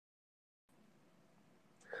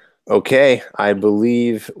Okay, I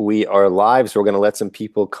believe we are live, so we're going to let some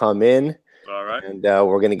people come in All right. and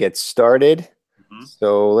we're going to get started. Mm-hmm.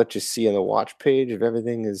 So let's just see on the watch page if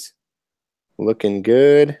everything is looking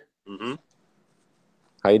good. Mm-hmm.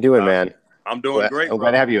 How you doing, man? I'm doing great, I'm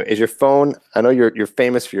glad to brother. have you. Is your phone? I know you're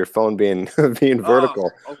famous for your phone being being Oh,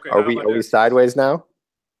 vertical. okay. Are How we about are we that? sideways now?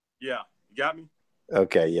 Yeah, you got me.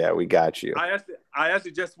 Okay, yeah, we got you. I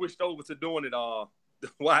actually just switched over to doing it the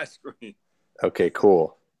widescreen. Okay,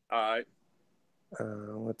 cool. All right.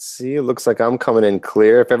 Let's see. It looks like I'm coming in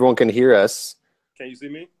clear. If everyone can hear us, Can you see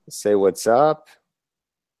me? say what's up.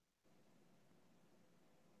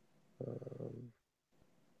 Um,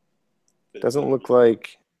 Doesn't look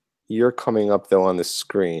like you're coming up though on the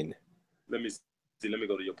screen. Let me see. Let me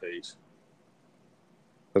go to your page.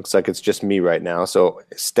 Looks like it's just me right now. So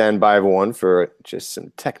stand by everyone for just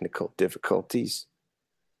some technical difficulties.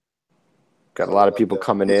 Got a lot of people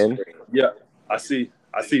coming in. Yeah, I see.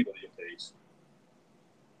 I see.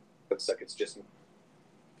 Looks like it's just me.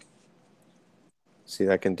 See,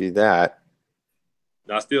 I can do that.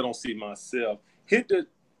 Now I still don't see myself. Let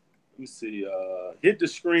me see. Hit the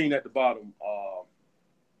screen at the bottom.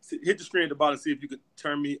 Hit the screen at the bottom. See if you could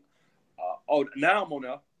turn me. Oh, now I'm on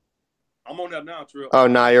there. I'm on there now, Tripp. Oh,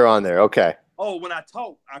 now you're on there. Okay. Oh, when I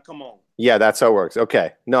talk, I come on. Yeah, that's how it works.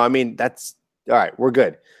 Okay. No, I mean, that's all right. We're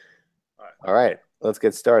good. All right. Let's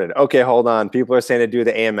get started. Okay, hold on. People are saying to do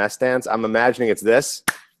the AMS dance. I'm imagining it's this.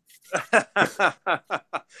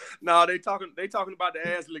 No, they talking about the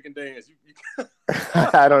ass licking dance.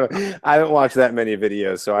 I don't know. I haven't watched that many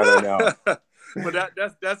videos, so I don't know. But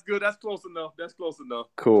that's good. That's close enough. That's close enough.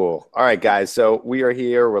 Cool. All right, guys. So we are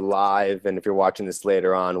here. We're live, and if you're watching this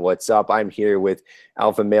later on, what's up? I'm here with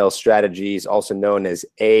Alpha Male Strategies, also known as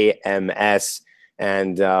AMS,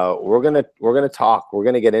 and we're gonna talk. We're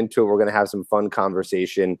gonna get into it. We're gonna have some fun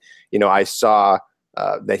conversation. You know, I saw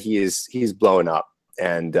that he's blowing up,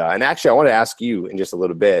 and actually, I want to ask you in just a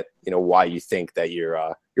little bit. You know, why you think that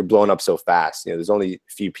you're blowing up so fast? You know, there's only a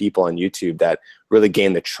few people on YouTube that really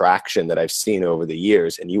gain the traction that I've seen over the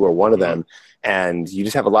years, and you are one of them. And you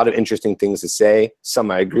just have a lot of interesting things to say.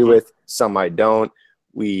 Some I agree with, some I don't.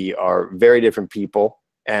 We are very different people,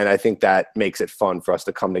 and I think that makes it fun for us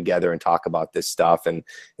to come together and talk about this stuff and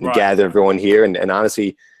gather everyone here. And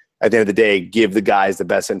honestly, at the end of the day, give the guys the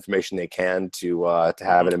best information they can to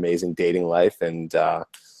have an amazing dating life and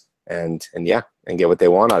yeah, and get what they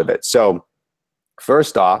want out of it. So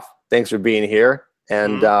first off, thanks for being here.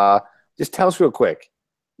 And just tell us real quick,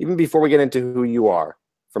 even before we get into who you are,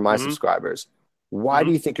 for my subscribers, why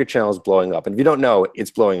do you think your channel is blowing up? And if you don't know,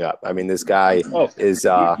 it's blowing up. I mean, this guy is,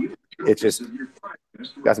 it's just,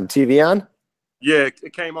 got some TV on? Yeah,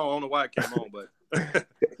 it came on. I don't know why it came on, but.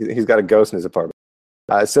 He's got a ghost in his apartment.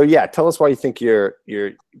 So yeah, tell us why you think your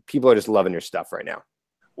people are just loving your stuff right now.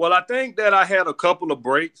 Well, I think that I had a couple of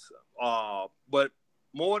breaks, but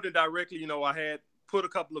more than directly, you know, I had put a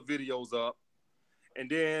couple of videos up, and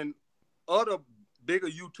then other bigger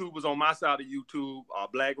YouTubers on my side of YouTube,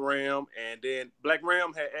 Black Ram, and then Black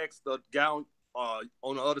Ram had asked the guy on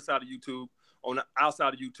the other side of YouTube, on the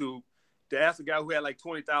outside of YouTube, to ask a guy who had like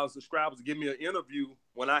 20,000 subscribers to give me an interview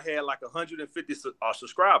when I had like 150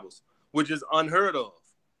 subscribers, which is unheard of.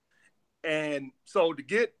 And so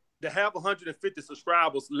to have 150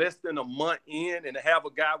 subscribers less than a month in, and to have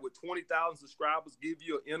a guy with 20,000 subscribers give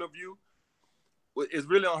you an interview, it's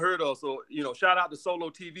really unheard of. So, you know, shout out to Solo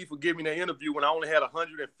TV for giving me that interview when I only had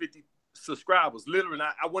 150 subscribers. Literally,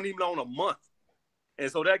 I wasn't even on a month.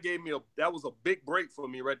 And so that that was a big break for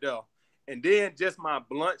me right there. And then just my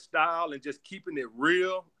blunt style and just keeping it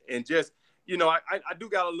real and just, you know, I do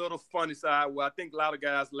got a little funny side where I think a lot of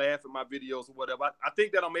guys laugh at my videos or whatever. I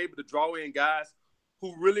think that I'm able to draw in guys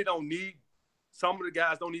who really don't need, some of the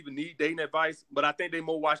guys don't even need dating advice, but I think they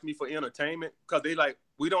more watch me for entertainment because they like,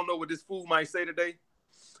 we don't know what this fool might say today.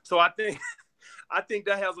 So I think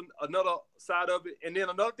that has another side of it. And then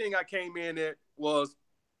another thing I came in at was,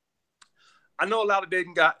 I know a lot of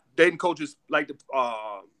dating coaches like to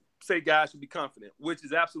say guys should be confident, which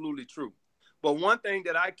is absolutely true. But one thing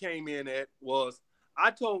that I came in at was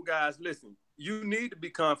I told guys, listen, you need to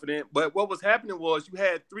be confident. But what was happening was you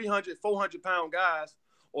had 300, 400-pound guys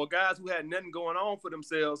or guys who had nothing going on for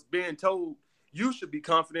themselves being told you should be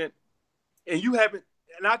confident. And you haven't.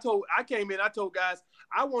 And I told guys,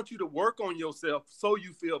 I want you to work on yourself so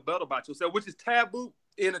you feel better about yourself, which is taboo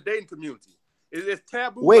in a dating community. It's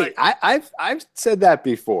taboo. Wait, like, I've said that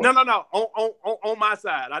before. No. On my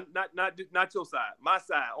side, not your side. My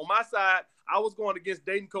side. On my side, I was going against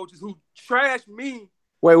dating coaches who trashed me.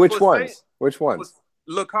 Wait, which ones? Which ones?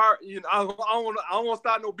 look hard. You know, I don't want to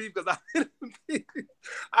start no beef because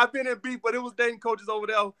I've been in beef, but it was dating coaches over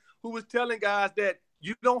there who was telling guys that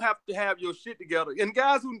you don't have to have your shit together. And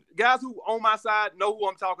guys who on my side know who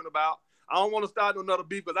I'm talking about. I don't want to start another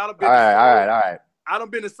beef because All right. I done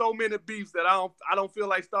been in so many beefs that I don't feel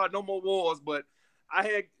like starting no more wars. But I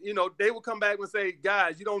had, they would come back and say,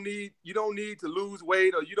 guys, you don't need to lose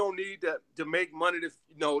weight, or you don't need to make money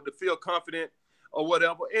to feel confident or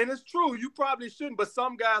whatever. And it's true, you probably shouldn't, but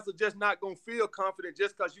some guys are just not gonna feel confident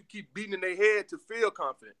just because you keep beating in their head to feel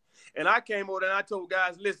confident. And I came over and I told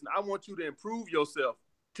guys, listen, I want you to improve yourself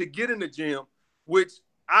to get in the gym, which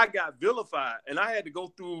I got vilified. And I had to go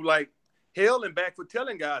through like hell and back for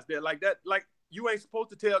telling guys that you ain't supposed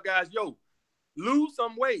to tell guys, yo, lose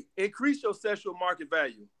some weight, increase your sexual market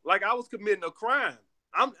value. Like I was committing a crime.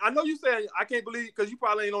 I know you saying I can't believe, because you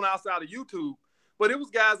probably ain't on the outside of YouTube, but it was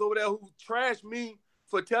guys over there who trashed me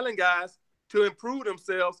for telling guys to improve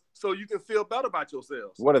themselves so you can feel better about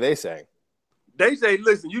yourselves. What are they saying? They say,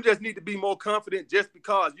 listen, you just need to be more confident just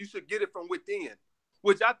because. You should get it from within,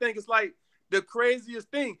 which I think is like the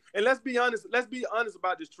craziest thing. And let's be honest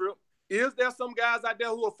about this, Tripp. Is there some guys out there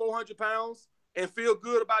who are 400 pounds and feel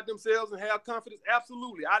good about themselves and have confidence?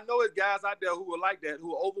 Absolutely. I know it's guys out there who are like that,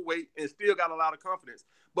 who are overweight and still got a lot of confidence.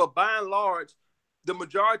 But by and large, the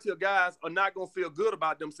majority of guys are not going to feel good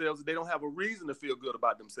about themselves if they don't have a reason to feel good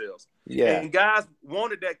about themselves. Yeah. And guys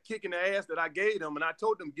wanted that kick in the ass that I gave them, and I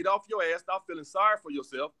told them, get off your ass, stop feeling sorry for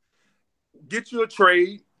yourself, get you a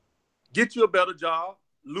trade, get you a better job,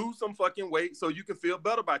 lose some fucking weight so you can feel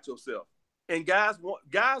better about yourself. And guys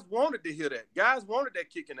wanted to hear that. Guys wanted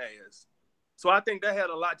that kick in the ass. So I think that had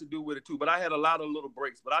a lot to do with it too. But I had a lot of little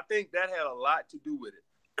breaks. But I think that had a lot to do with it.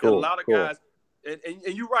 Cool. A lot of guys,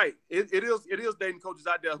 and you're right. It is dating coaches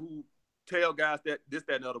out there who tell guys that this,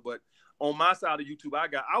 that, and other. But on my side of YouTube,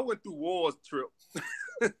 I went through wars, Tripp.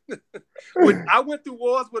 I went through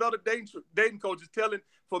wars with other dating coaches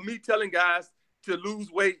telling guys to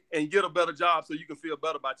lose weight and get a better job so you can feel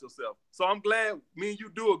better about yourself. So I'm glad me and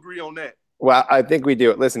you do agree on that. Well, I think we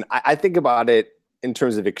do. Listen, I think about it in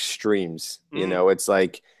terms of extremes. Mm-hmm. It's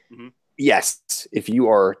like, mm-hmm. yes, if you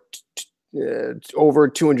are over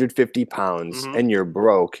 250 pounds mm-hmm. and you're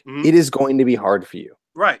broke, mm-hmm. it is going to be hard for you.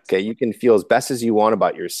 Right. Okay. You can feel as best as you want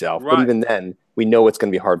about yourself, right. but even then, we know it's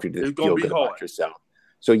going to be hard for you to feel good about yourself.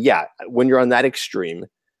 So yeah, when you're on that extreme,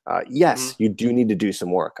 yes, mm-hmm. you do need to do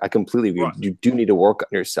some work. I completely agree. Right. You do need to work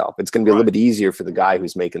on yourself. It's going to be a little bit easier for the guy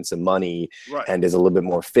who's making some money and is a little bit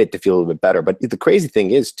more fit to feel a little bit better. But the crazy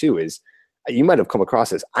thing is you might have come across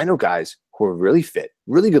this. I know guys who are really fit,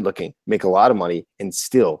 really good looking, make a lot of money, and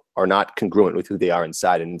still are not congruent with who they are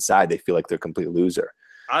inside. And inside, they feel like they're a complete loser.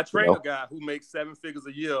 I trained a guy who makes 7 figures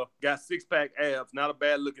a year, got 6-pack abs, not a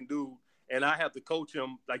bad looking dude. And I have to coach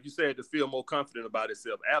him, like you said, to feel more confident about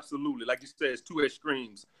himself. Absolutely. Like you said, it's 2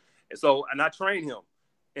 extremes. And I train him,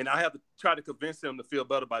 and I have to try to convince him to feel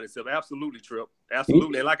better about himself. Absolutely, Tripp.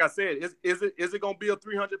 Absolutely. And like I said, is it going to be a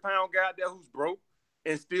 300-pound guy there who's broke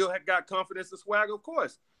and still have got confidence and swagger? Of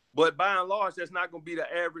course. But by and large, that's not going to be the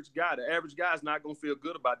average guy. The average guy is not going to feel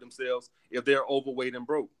good about themselves if they're overweight and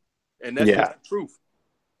broke. And that's just the truth.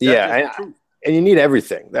 That's the truth. And you need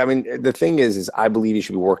everything. I mean, the thing is I believe you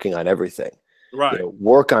should be working on everything. Right.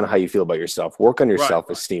 Work on how you feel about yourself. Work on your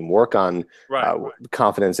self-esteem. Work on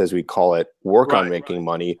confidence, as we call it. Work on making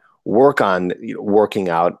money. Work on working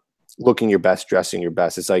out, looking your best, dressing your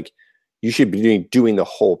best. It's like you should be doing the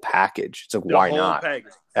whole package. It's like, why not?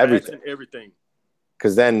 Package. Everything.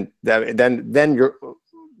 Because then your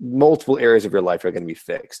multiple areas of your life are going to be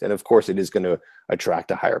fixed. And of course, it is going to attract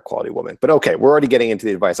a higher quality woman. But okay, we're already getting into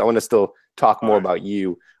the advice. I want to still talk more about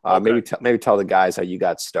you. Maybe tell the guys how you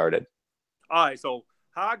got started. All right, so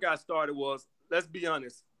how I got started was, let's be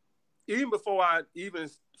honest, even before I even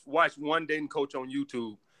watched one dating coach on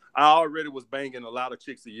YouTube, I already was banging a lot of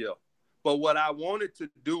chicks a year. But what I wanted to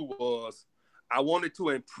do was I wanted to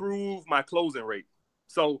improve my closing rate.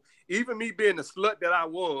 So even me being the slut that I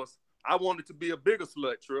wanted to be a bigger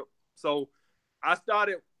slut, Tripp. So I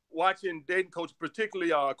started watching dating coaches,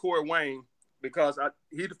 particularly Corey Wayne, because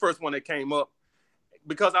he's the first one that came up,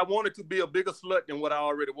 because I wanted to be a bigger slut than what I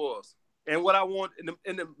already was. And what I want,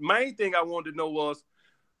 and the main thing I wanted to know was,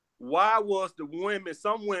 why was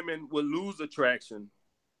some women would lose attraction,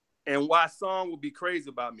 and why some would be crazy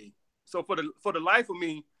about me. So for the life of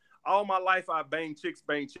me, all my life I bang chicks.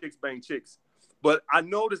 But I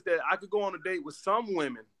noticed that I could go on a date with some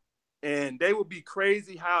women, and they would be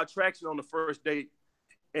crazy high attraction on the first date.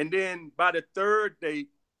 And then by the third date,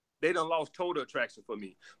 they done lost total attraction for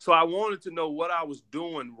me. So I wanted to know what I was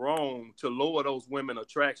doing wrong to lower those women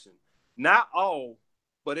attraction. Not all,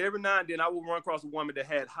 But every now and then I would run across a woman that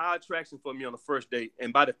had high attraction for me on the first date.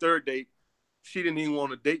 And by the third date, she didn't even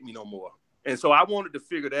want to date me no more. And so I wanted to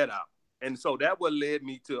figure that out. And so that what led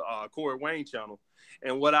me to Corey Wayne channel.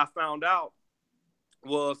 And what I found out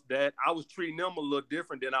was that I was treating them a little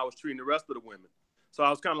different than I was treating the rest of the women. So I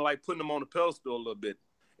was kind of like putting them on the pedestal a little bit.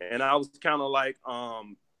 And I was kind of like,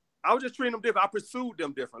 I was just treating them different. I pursued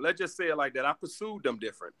them different. Let's just say it like that. I pursued them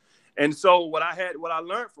different. And so what I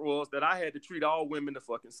learned was that I had to treat all women the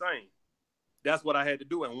fucking same. That's what I had to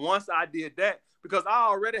do. And once I did that, because I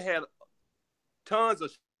already had tons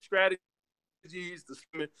of strategies,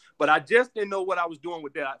 but I just didn't know what I was doing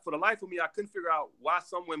with that. For the life of me, I couldn't figure out why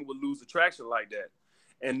some women would lose attraction like that.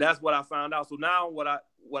 And that's what I found out. So now what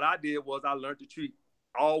I did was I learned to treat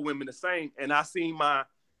all women the same. And I seen my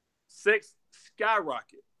sex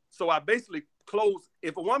skyrocket. So I basically closed.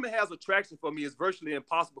 If a woman has attraction for me, it's virtually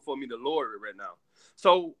impossible for me to lower it right now.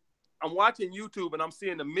 So I'm watching YouTube and I'm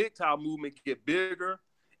seeing the MGTOW movement get bigger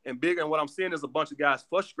and bigger. And what I'm seeing is a bunch of guys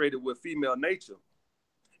frustrated with female nature.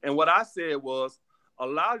 And what I said was, a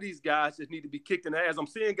lot of these guys just need to be kicked in the ass. I'm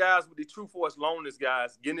seeing guys with the True Force Loneliness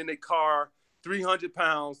guys getting in their car, 300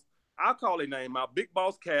 pounds. I'll call their name out. Big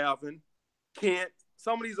Boss Calvin, Kent,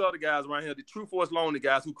 some of these other guys around here, the True Force Lonely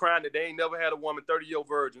guys who crying that they ain't never had a woman, 30-year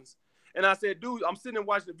virgins. And I said, dude, I'm sitting and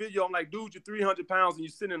watching the video. I'm like, dude, you're 300 pounds and you're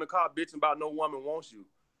sitting in the car bitching about no woman wants you.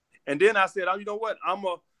 And then I said, oh, you know what?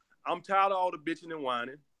 I'm tired of all the bitching and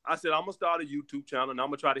whining. I said, I'm going to start a YouTube channel and I'm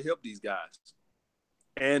going to try to help these guys.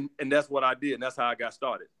 And that's what I did. And that's how I got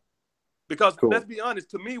started. Because Let's be honest,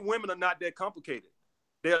 to me, women are not that complicated.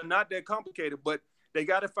 They are not that complicated, but they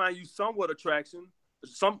got to find you somewhat attractive,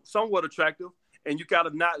 and you got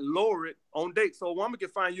to not lower it on dates. So a woman can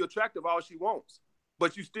find you attractive all she wants,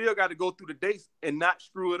 but you still got to go through the dates and not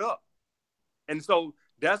screw it up. And so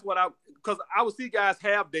that's what because I would see guys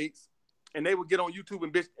have dates and they would get on YouTube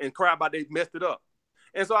and bitch and cry about they messed it up.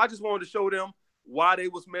 And so I just wanted to show them why they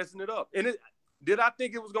was messing it up. And did I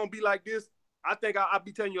think it was going to be like this? I think I'd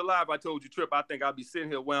be telling you a lie if I told you, Tripp. I think I'd be sitting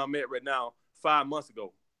here where I'm at right now 5 months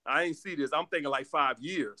ago. I ain't see this. I'm thinking like 5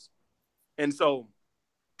 years. And so,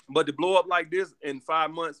 but to blow up like this in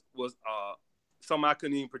 5 months was something I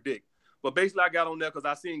couldn't even predict. But basically I got on there because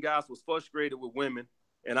I seen guys was frustrated with women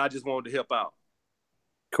and I just wanted to help out.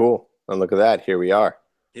 Cool. And look at that. Here we are.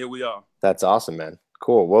 Here we are. That's awesome, man.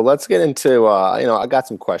 Cool. Well, let's get into, I got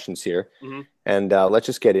some questions here and let's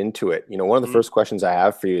just get into it. One of the first questions I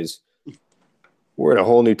have for you is, we're in a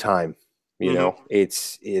whole new time. You know,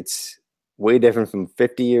 it's way different from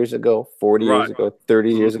 50 years ago, 40 years ago,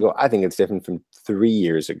 30 years ago. I think it's different from 3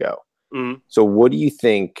 years ago. So what do you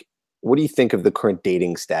think of the current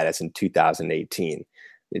dating status in 2018?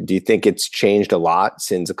 Do you think it's changed a lot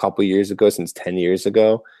since a couple of years ago, since 10 years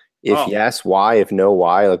ago? If yes, why? If no,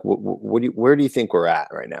 why? Like, where do you think we're at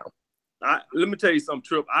right now? Let me tell you something,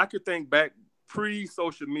 Tripp. I could think back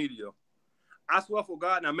pre-social media. I swear for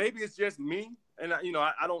God. Now maybe it's just me, and I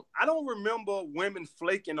don't remember women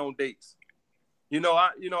flaking on dates. I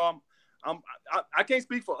can't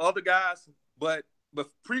speak for other guys, but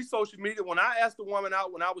pre-social media, when I asked a woman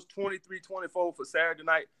out when I was 23, 24 for Saturday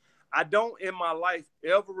night, I don't in my life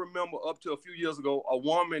ever remember up to a few years ago a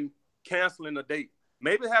woman canceling a date.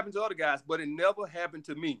 Maybe it happened to other guys, but it never happened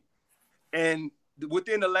to me. And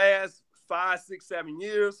within the last 5, 6, 7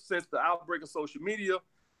 years since the outbreak of social media,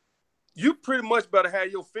 you pretty much better have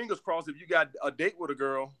your fingers crossed if you got a date with a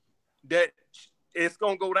girl that it's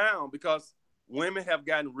going to go down, because women have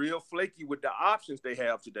gotten real flaky with the options they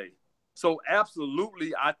have today. So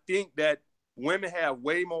absolutely, I think that women have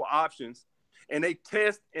way more options, and they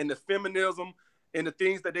test, and the feminism and the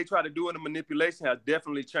things that they try to do in the manipulation has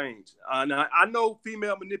definitely changed. Now, I know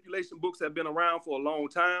female manipulation books have been around for a long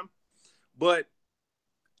time, but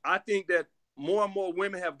I think that more and more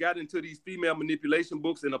women have gotten into these female manipulation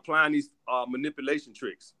books and applying these manipulation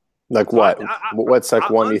tricks. Like what? What's like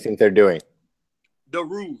one do you think they're doing? The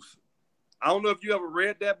Rules. I don't know if you ever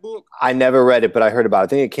read that book. I never read it, but I heard about it. I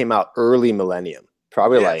think it came out early millennium,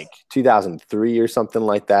 probably like 2003 or something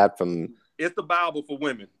like that. It's the Bible for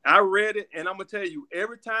women. I read it, and I'm going to tell you,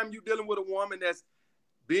 every time you're dealing with a woman that's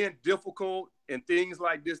being difficult and things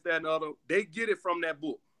like this, that, and the other, they get it from that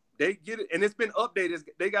book. They get it, and it's been updated.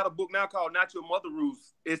 They got a book now called Not Your Mother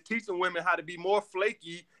Rules. It's teaching women how to be more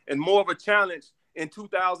flaky and more of a challenge in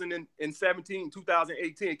 2017,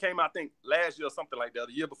 2018. It came out, I think, last year or something like that,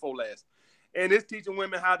 the year before last. And it's teaching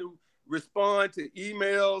women how to respond to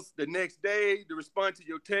emails the next day, to respond to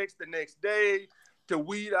your text the next day, to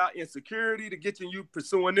weed out insecurity, to get you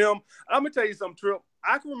pursuing them. I'm going to tell you something, Tripp.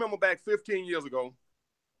 I can remember back 15 years ago,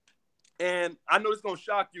 and I know it's going to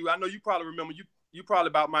shock you. I know you probably remember. you probably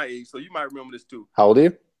about my age, so you might remember this too. How old are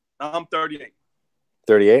you? I'm 38.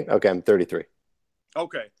 38? Okay, I'm 33.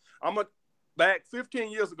 Okay. Back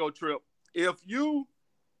 15 years ago, Tripp, if you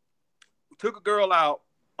took a girl out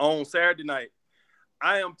on Saturday night,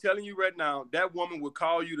 I am telling you right now, that woman would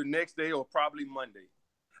call you the next day or probably Monday.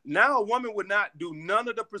 Now a woman would not do none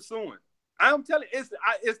of the pursuing. I'm telling you,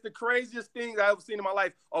 it's the craziest thing I've ever seen in my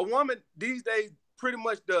life. A woman these days pretty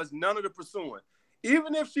much does none of the pursuing.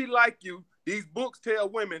 Even if she like you, these books tell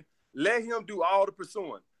women, let him do all the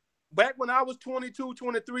pursuing. Back when I was 22,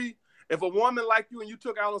 23, if a woman like you and you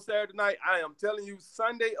took out on Saturday night, I am telling you,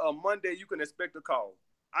 Sunday or Monday, you can expect a call.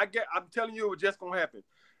 I'm telling you, it was just going to happen.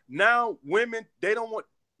 Now, women, they don't want,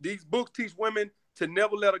 these books teach women to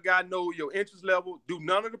never let a guy know your interest level, do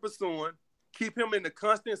none of the pursuing, keep him in the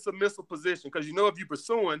constant submissive position. Because you know, if you're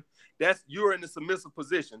pursuing, you're in the submissive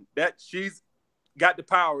position. That she's got the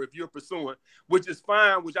power if you're pursuing, which is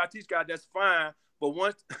fine, which I teach guys, that's fine. But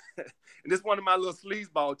once, and this is one of my little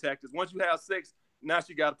sleazeball tactics, once you have sex, now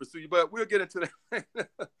she got to pursue you. But we'll get into that.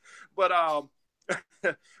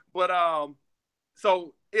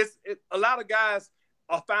 So a lot of guys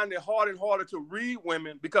are finding it harder and harder to read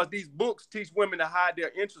women because these books teach women to hide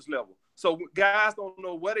their interest level. So guys don't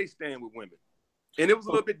know where they stand with women. And it was a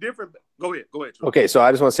little bit different. Go ahead. Drew. Okay, so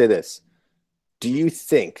I just want to say this. Do you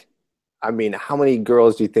think, how many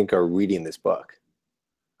girls do you think are reading this book?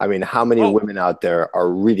 How many women out there are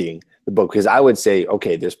reading the book? Because I would say,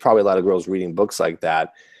 okay, there's probably a lot of girls reading books like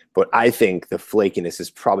that, but I think the flakiness is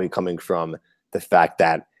probably coming from the fact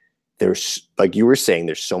that there's, like you were saying,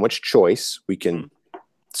 there's so much choice. We can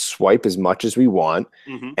swipe as much as we want,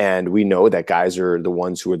 and we know that guys are the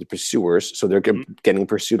ones who are the pursuers, so they're getting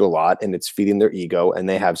pursued a lot, and it's feeding their ego, and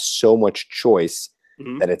they have so much choice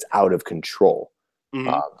that it's out of control.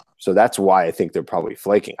 So that's why I think they're probably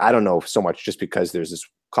flaking. I don't know so much just because there's this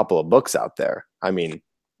couple of books out there.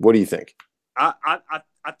 What do you think? I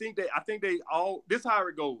think they all, this is how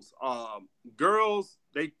it goes. Girls,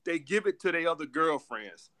 they give it to their other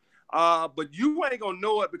girlfriends. But you ain't gonna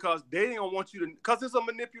know it because they ain't gonna want you to, because it's a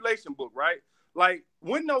manipulation book, right? Like,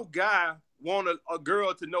 when no guy want a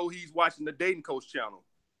girl to know he's watching the Dating Coach channel,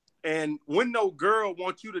 and when no girl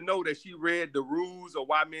wants you to know that she read the rules of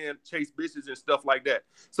why men chase bitches and stuff like that.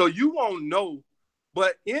 So you won't know.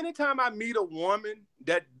 But anytime I meet a woman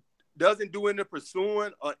that doesn't do any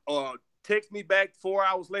pursuing or text me back 4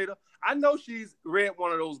 hours later, I know she's read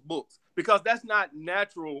one of those books, because that's not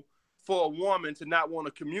natural for a woman to not want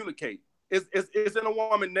to communicate. It's in a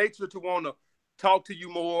woman's nature to want to talk to you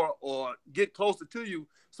more or get closer to you.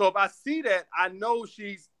 So if I see that, I know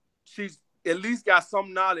she's at least got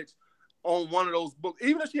some knowledge on one of those books.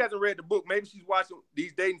 Even if she hasn't read the book, maybe she's watching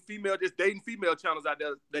these dating female channels out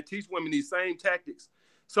there that teach women these same tactics.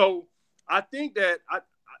 So I think that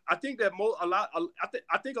I think a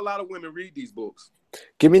lot of women read these books.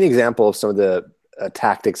 Give me an example of some of the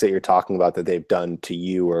tactics that you're talking about that they've done to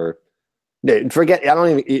you, or forget. I don't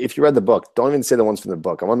even, if you read the book, don't even say the ones from the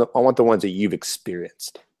book. I want the ones that you've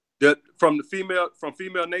experienced. From female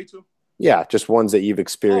nature. Yeah, just ones that you've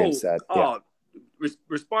experienced.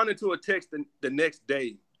 Responding to a text the next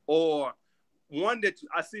day, or one that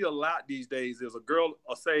I see a lot these days is a girl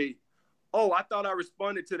will say, "Oh, I thought I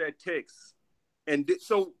responded to that text," and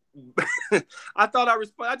so I thought I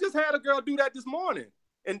responded. I just had a girl do that this morning,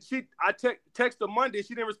 and I text her Monday.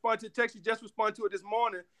 She didn't respond to the text. She just responded to it this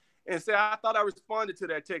morning and said, "I thought I responded to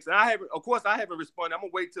that text." And I haven't responded. I'm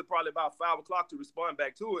gonna wait till probably about 5 o'clock to respond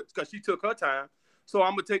back to it because she took her time. So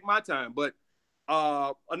I'm gonna take my time. But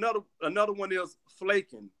another one is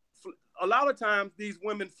flaking. A lot of times these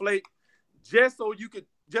women flake just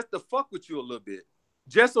to fuck with you a little bit,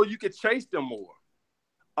 just so you could chase them more.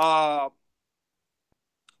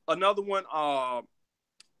 Another one, right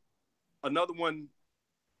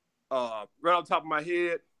on top of my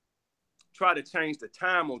head, try to change the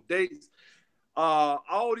time of dates.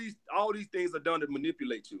 All these things are done to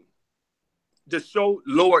manipulate you, to show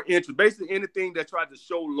lower interest. Basically, anything that tries to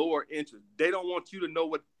show lower interest, they don't want you to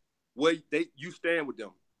know where you stand with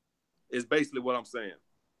them. Is basically what I'm saying.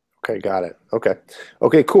 Okay, got it.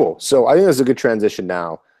 Okay, cool. So I think that's a good transition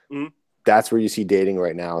now. That's where you see dating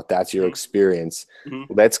right now. That's your experience.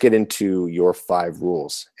 Let's get into your 5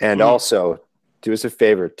 rules. And also, do us a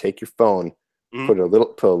favor, take your phone, put a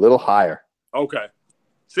little higher. Okay.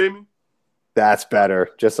 See me? That's better.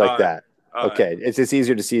 Just like that. Okay. Right. It's just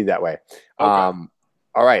easier to see that way. Okay.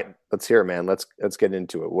 All right. Let's hear it, man. Let's get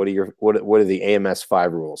into it. What are the AMS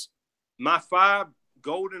 5 rules? My 5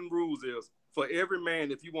 golden rules is, for every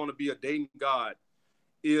man, if you want to be a dating god,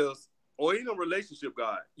 or even a relationship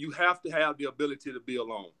god, you have to have the ability to be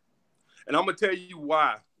alone. And I'm going to tell you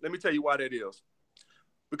why. Let me tell you why that is.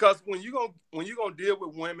 Because when you gonna deal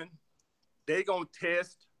with women, they gonna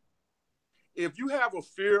test. If you have a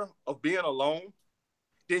fear of being alone,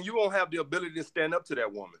 then you won't have the ability to stand up to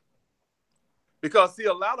that woman. Because see,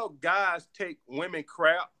 a lot of guys take women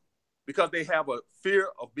crap because they have a fear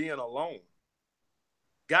of being alone.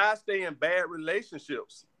 Guys stay in bad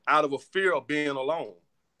relationships out of a fear of being alone.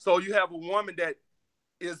 So you have a woman that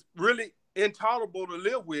is really intolerable to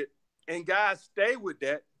live with, and guys stay with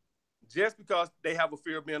that just because they have a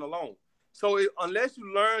fear of being alone. So unless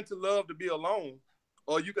you learn to love to be alone,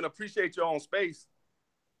 or you can appreciate your own space,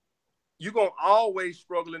 you're going to always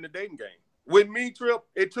struggle in the dating game. With me, Tripp,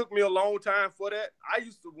 it took me a long time for that.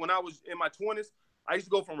 When I was in my 20s, I used to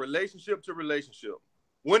go from relationship to relationship.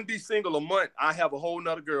 Wouldn't be single a month, I have a whole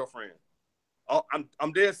nother girlfriend.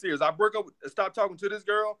 I'm dead serious. I broke up, stopped talking to this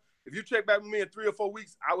girl. If you check back with me in 3 or 4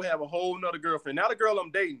 weeks, I would have a whole nother girlfriend. Now the girl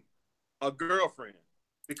I'm dating, a girlfriend.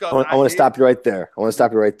 Because I want to stop you right there.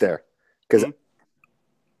 Because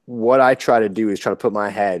what I try to do is try to put my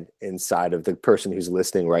head inside of the person who's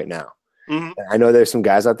listening right now. Mm-hmm. I know there's some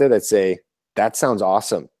guys out there that say, that sounds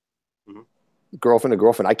awesome. Mm-hmm. Girlfriend to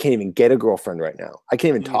girlfriend. I can't even get a girlfriend right now. I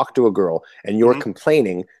can't even talk to a girl. And you're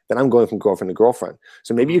complaining that I'm going from girlfriend to girlfriend.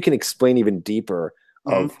 So maybe you can explain even deeper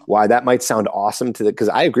of why that might sound awesome to because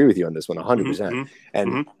I agree with you on this one 100%.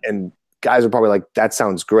 And guys are probably like, that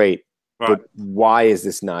sounds great. Right. But why is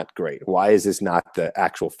this not great? Why is this not the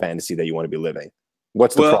actual fantasy that you want to be living?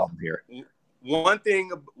 What's the problem here? One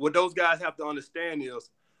thing what those guys have to understand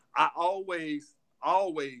is I always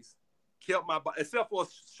kept my body, except for a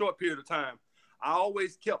short period of time, I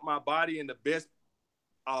always kept my body in the best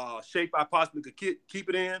shape I possibly could keep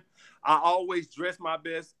it in. I always dressed my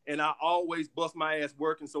best, and I always bust my ass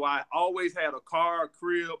working. So I always had a car, a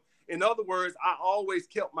crib. In other words, I always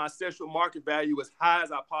kept my sexual market value as high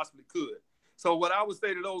as I possibly could. So what I would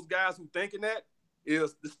say to those guys who thinking that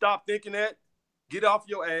is to stop thinking that, get off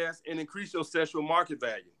your ass, and increase your sexual market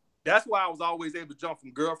value. That's why I was always able to jump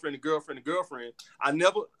from girlfriend to girlfriend to girlfriend. I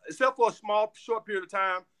never, except for a short period of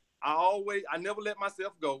time, I never let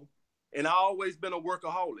myself go, and I always been a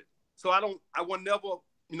workaholic. So I was never,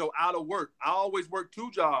 out of work. I always worked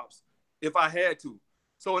 2 jobs if I had to.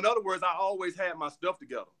 So in other words, I always had my stuff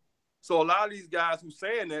together. So a lot of these guys who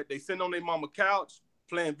saying that, they sitting on their mama couch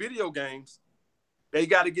playing video games, they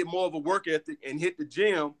got to get more of a work ethic and hit the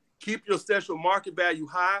gym, keep your sexual market value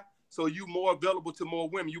high so you more available to more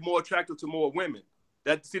women, you more attractive to more women.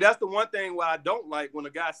 That's the one thing why I don't like when a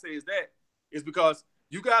guy says that is because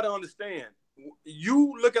you got to understand,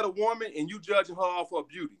 you look at a woman and you judging her off her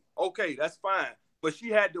beauty. Okay, that's fine. But she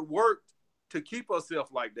had to work to keep herself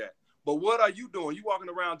like that. But what are you doing? You walking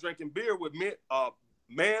around drinking beer with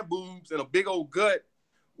man boobs and a big old gut,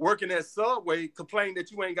 working at Subway, complaining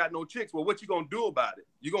that you ain't got no chicks. Well, what you gonna do about it?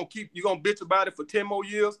 You gonna bitch about it for 10 more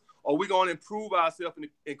years, or we gonna improve ourselves and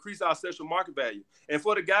increase our sexual market value? And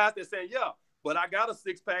for the guys that saying, yeah, but I got a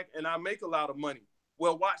 6-pack and I make a lot of money.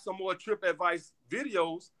 Well, watch some more Tripp advice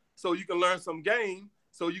videos so you can learn some game,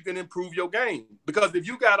 so you can improve your game. Because if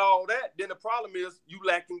you got all that, then the problem is you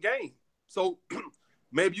lacking game. So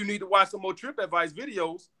maybe you need to watch some more Tripp advice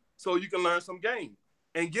videos so you can learn some game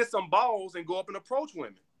and get some balls and go up and approach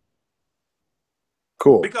women.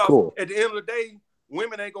 Cool. Because at the end of the day,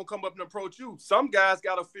 women ain't gonna come up and approach you. Some guys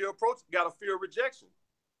got a fear rejection.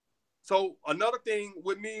 So another thing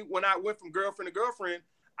with me, when I went from girlfriend to girlfriend,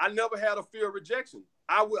 I never had a fear of rejection.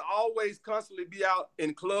 I would always constantly be out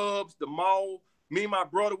in clubs, the mall. Me and my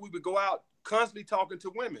brother, we would go out constantly talking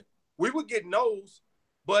to women. We would get no's,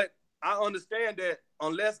 but I understand that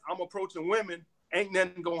unless I'm approaching women, ain't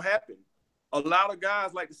nothing gonna happen. A lot of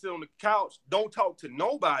guys like to sit on the couch, don't talk to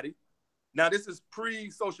nobody. Now, this is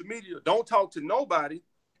pre-social media. Don't talk to nobody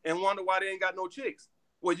and wonder why they ain't got no chicks.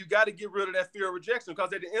 Well, you got to get rid of that fear of rejection,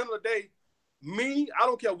 because at the end of the day, I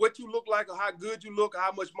don't care what you look like or how good you look or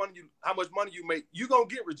how much money you make, you're going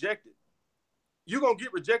to get rejected. You're going to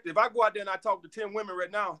get rejected. If I go out there and I talk to 10 women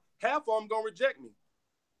right now, half of them going to reject me.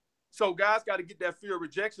 So guys got to get that fear of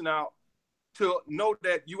rejection out to know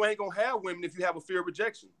that you ain't going to have women if you have a fear of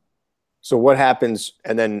rejection. So what happens,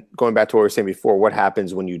 and then going back to what we were saying before, what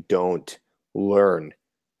happens when you don't learn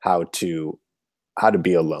how to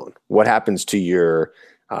be alone? What happens to your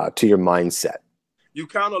mindset? You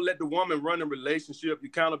kind of let the woman run a relationship.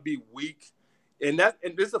 You kind of be weak. And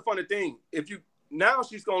this is a funny thing. Now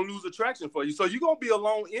she's going to lose attraction for you. So you're going to be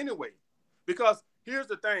alone anyway. Because here's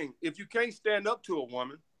the thing. If you can't stand up to a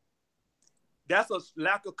woman, that's a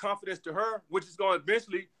lack of confidence to her, which is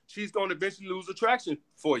she's going to eventually lose attraction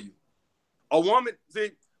for you. A woman,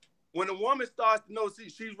 when a woman starts to know,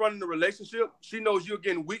 she's running the relationship, she knows you're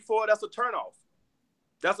getting weak for her, that's a turnoff.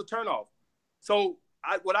 That's a turnoff. So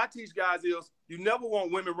what I teach guys is you never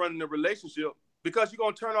want women running a relationship because you're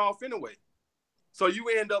going to turn her off anyway. So you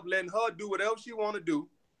end up letting her do whatever she want to do.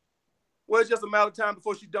 Well, it's just a matter of time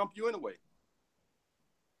before she dump you anyway.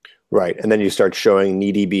 Right. And then you start showing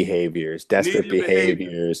needy behaviors, desperate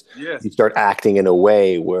behaviors. Yes. You start acting in a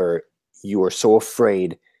way where you are so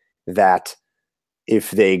afraid that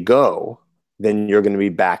if they go, then you're going to be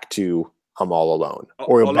back to I'm all alone.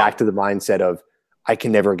 Or alone. Back to the mindset of I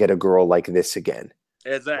can never get a girl like this again.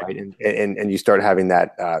 Exactly. Right? And you start having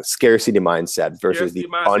that scarcity mindset versus the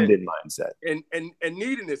abundant mindset. And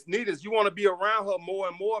neediness. You want to be around her more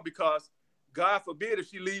and more because God forbid if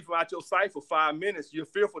she leaves out your sight for 5 minutes, you're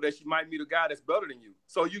fearful that she might meet a guy that's better than you.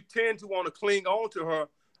 So you tend to want to cling on to her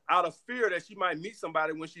out of fear that she might meet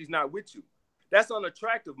somebody when she's not with you. That's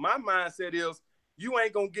unattractive. My mindset is you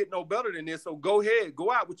ain't going to get no better than this. So go ahead,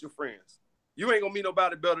 go out with your friends. You ain't going to meet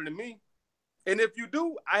nobody better than me. And if you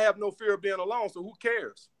do, I have no fear of being alone. So who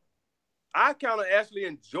cares? I kind of actually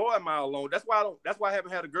enjoy my alone. That's why I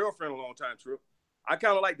haven't had a girlfriend in a long time, Tripp. I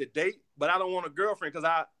kind of like to date, but I don't want a girlfriend because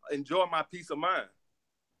I enjoy my peace of mind.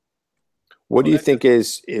 What do you think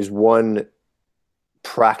is one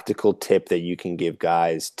practical tip that you can give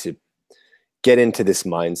guys to get into this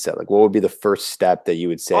mindset? Like, what would be the first step that you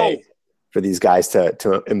would say for these guys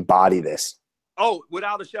to embody this? Oh,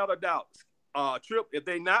 without a shadow of doubt, Tripp, if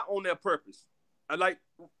they're not on their purpose, like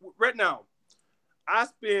right now, I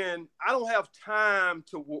don't have time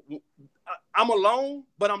I'm alone,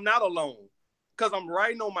 but I'm not alone. Because I'm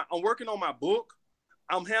working on my book.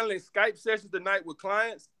 I'm handling Skype sessions tonight with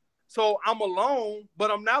clients. So I'm alone, but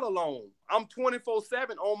I'm not alone. I'm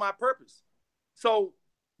 24/7 on my purpose. So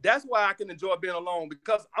that's why I can enjoy being alone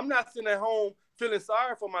because I'm not sitting at home feeling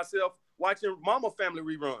sorry for myself watching Mama Family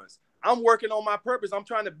reruns. I'm working on my purpose. I'm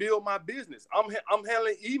trying to build my business. I'm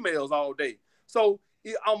handling emails all day. So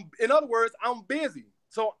in other words, I'm busy.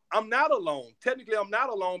 So I'm not alone. Technically, I'm not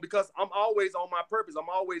alone because I'm always on my purpose. I'm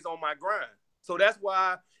always on my grind. So that's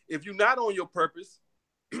why if you're not on your purpose,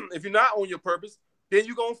 then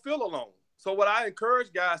you're going to feel alone. So what I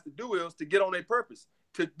encourage guys to do is to get on their purpose,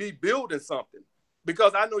 to be building something.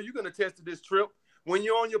 Because I know you're going to test to this, Tripp. When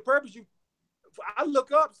you're on your purpose, I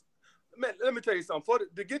look up. Man, let me tell you something.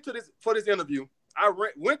 To get to this interview, I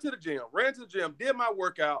went to the gym, ran to the gym, did my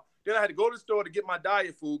workout. Then I had to go to the store to get my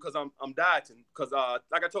diet food because I'm dieting. Because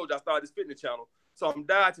like I told you, I started this fitness channel. So I'm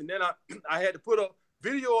dieting. Then I had to put a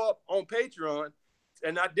video up on Patreon,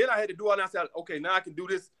 and then I had to do all that. I said, okay, now I can do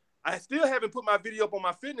this. I still haven't put my video up on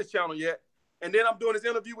my fitness channel yet, and then I'm doing this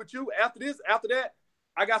interview with you. After that,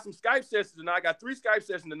 I got some Skype sessions tonight. I got 3 Skype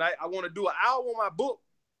sessions tonight. I want to do an hour on my book.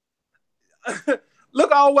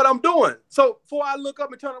 Look at all what I'm doing. So before I look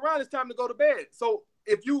up and turn around, it's time to go to bed. So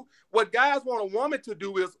what guys want a woman to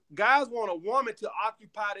do is guys want a woman to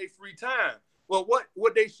occupy their free time. Well,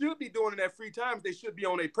 what they should be doing in that free time is they should be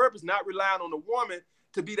on their purpose, not relying on the woman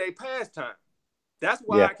to be their pastime. That's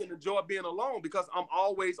why I can enjoy being alone because I'm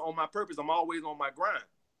always on my purpose. I'm always on my grind.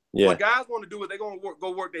 Yeah. What guys want to do is they're going to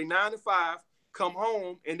go work their 9 to 5, come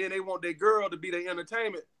home, and then they want their girl to be their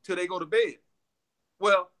entertainment till they go to bed.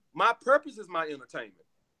 Well, my purpose is my entertainment.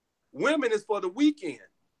 Women is for the weekend.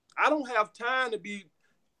 I don't have time to be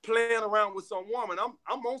playing around with some woman.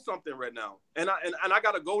 I'm on something right now. And I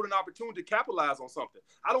got a golden opportunity to capitalize on something.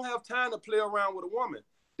 I don't have time to play around with a woman.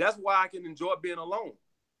 That's why I can enjoy being alone.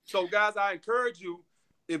 So guys, I encourage you,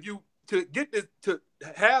 to get this, to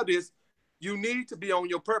have this, you need to be on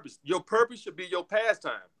your purpose. Your purpose should be your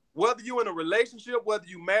pastime. Whether you're in a relationship, whether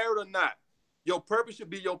you're married or not, your purpose should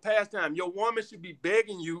be your pastime. Your woman should be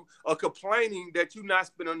begging you or complaining that you're not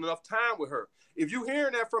spending enough time with her. If you're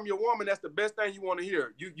hearing that from your woman, that's the best thing you want to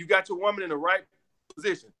hear. You got your woman in the right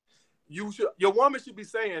position. Your woman should be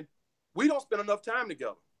saying, we don't spend enough time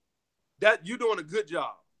together. That you're doing a good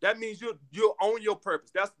job. That means you're on your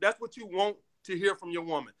purpose. That's what you want to hear from your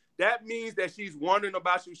woman. That means that she's wondering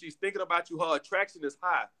about you. She's thinking about you. Her attraction is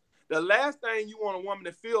high. The last thing you want a woman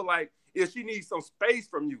to feel like is she needs some space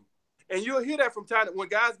from you. And you'll hear that from time when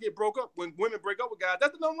guys get broke up, when women break up with guys.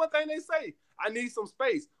 That's the number one thing they say. I need some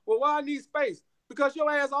space. Well, why I need space? Because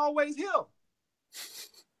your ass always here.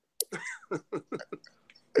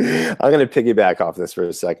 I'm going to piggyback off this for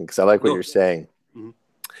a second because I like what you're saying. Mm-hmm.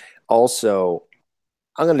 Also,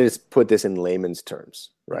 I'm going to just put this in layman's terms,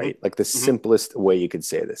 right? Mm-hmm. Like the simplest way you could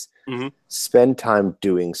say this. Mm-hmm. Spend time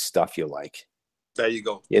doing stuff you like. There you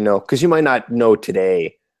go. Because you might not know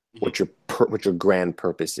today what your grand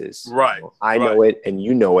purpose is. Right. I know it and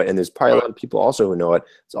you know it. And there's probably a lot of people also who know it.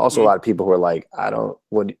 There's also a lot of people who are like,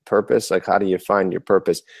 what purpose? Like, how do you find your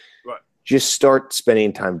purpose? Right. Just start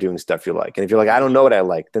spending time doing stuff you like. And if you're like, I don't know what I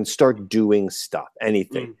like, then start doing stuff,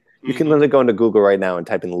 anything. You can literally go into Google right now and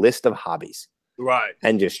type in list of hobbies. Right.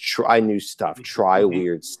 And just try new stuff, try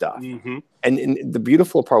weird stuff. Mm-hmm. And the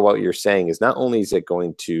beautiful part of what you're saying is not only is it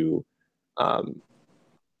going to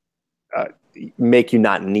make you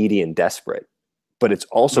not needy and desperate, but it's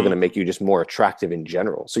also going to make you just more attractive in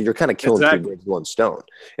general. So you're kind of killing two birds with one stone.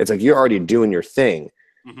 It's like you're already doing your thing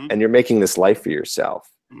and you're making this life for yourself.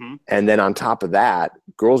 And then on top of that,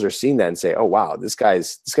 girls are seeing that and say, oh, wow, this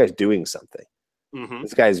guy's doing something.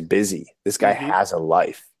 This guy's busy. This guy has a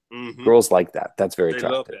life. Girls like that. That's very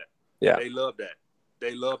attractive. Love that. Yeah. They love that.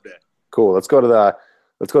 They love that. Cool. Let's go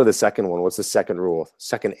to the second one. What's the second rule?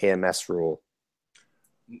 Second AMS rule.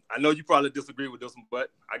 I know you probably disagree with this one, but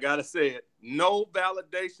I gotta say it. No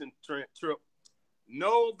validation, Tripp.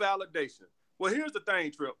 No validation. Well, here's the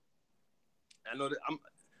thing, Tripp. I know that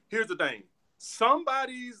here's the thing.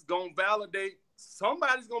 Somebody's gonna validate,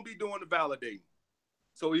 somebody's gonna be doing the validating.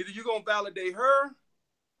 So either you're gonna validate her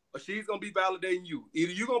or she's gonna be validating you.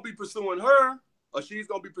 Either you're gonna be pursuing her or she's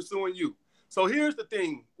gonna be pursuing you. So here's the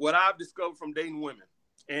thing, what I've discovered from dating women,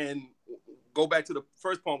 and go back to the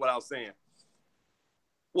first point what I was saying.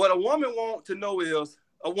 What a woman wants to know is,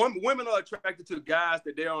 women are attracted to guys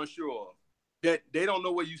that they're unsure of, that they don't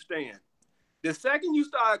know where you stand. The second you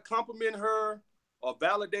start complimenting her or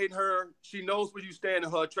validating her, she knows where you stand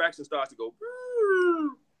and her attraction starts to go.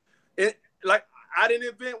 Like, I didn't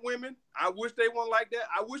invent women. I wish they weren't like that.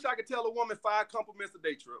 I wish I could tell a woman 5 compliments a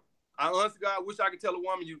day, Tripp. I honestly, God, wish I could tell a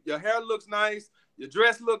woman, your hair looks nice, your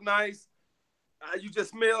dress look nice, you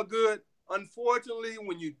just smell good. Unfortunately,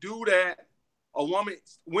 when you do that,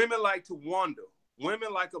 women like to wonder.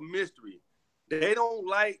 Women like a mystery. They don't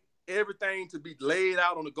like everything to be laid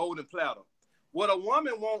out on a golden platter. What a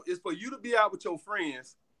woman wants is for you to be out with your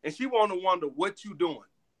friends, and she want to wonder what you doing.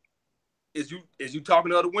 Is you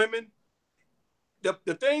talking to other women?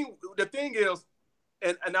 The thing is,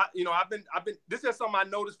 and I've been this is something I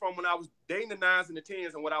noticed from when I was dating the 9s and the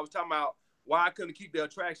 10s, and what I was talking about why I couldn't keep their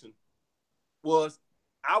attraction was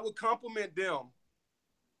I would compliment them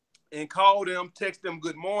and call them, text them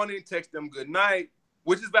good morning, text them good night,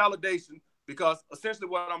 which is validation, because essentially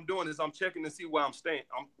what I'm doing is I'm checking to see where I'm staying,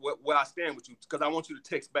 where I stand with you, because I want you to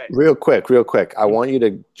text back. Real quick. I want you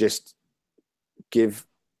to just give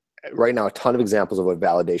right now a ton of examples of what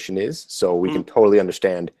validation is, so we can totally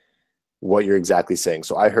understand what you're exactly saying.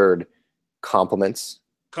 So I heard compliments.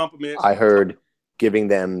 I heard giving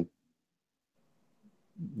them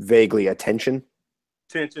vaguely attention.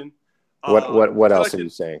 What else are you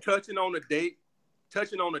saying? Touching on a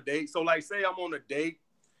date. So like, say I'm on a date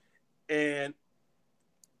and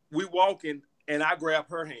we walking and I grab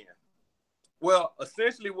her hand. Well,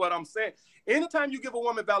 essentially what I'm saying, anytime you give a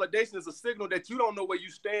woman validation is a signal that you don't know where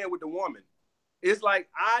you stand with the woman. It's like,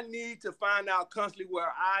 I need to find out constantly where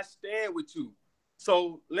I stand with you.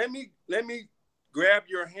 So let me grab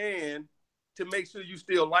your hand to make sure you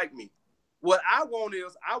still like me. What I want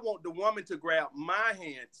is, I want the woman to grab my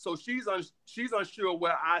hand, so she's unsure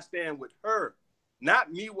where I stand with her,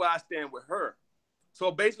 not me where I stand with her. So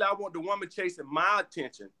basically, I want the woman chasing my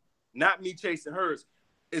attention, not me chasing hers.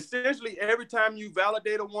 Essentially, every time you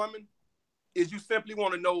validate a woman, is you simply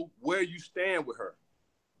want to know where you stand with her,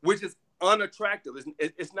 which is unattractive.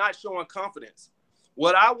 It's not showing confidence.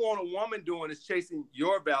 What I want a woman doing is chasing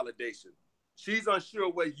your validation. She's unsure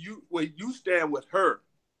where you stand with her,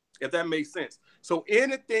 if that makes sense. So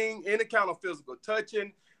anything, any kind of physical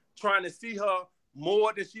touching, trying to see her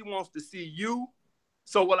more than she wants to see you.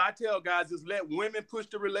 So what I tell guys is, let women push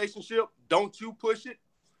the relationship. Don't you push it.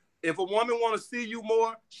 If a woman want to see you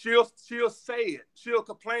more, she'll say it. She'll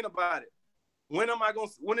complain about it. When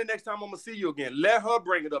the next time I'm going to see you again? Let her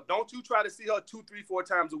bring it up. Don't you try to see her 2, 3, 4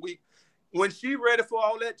 times a week. When she's ready for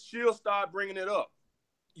all that, she'll start bringing it up.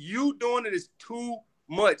 You doing it is too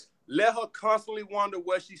much. Let her constantly wonder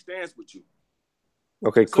where she stands with you.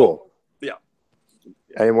 Okay, cool. So, yeah.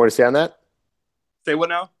 Any more to say on that? Say what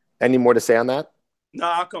now? Any more to say on that? No,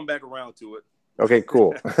 I'll come back around to it. Okay,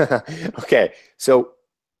 cool. Okay, so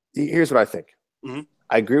here's what I think.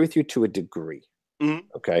 I agree with you to a degree.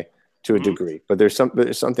 Okay, to a degree, but there's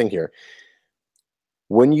something here.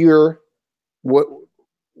 When you're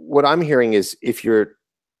what I'm hearing is, if you're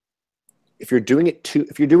doing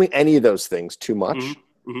any of those things too much,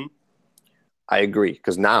 I agree,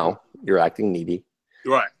 because now you're acting needy.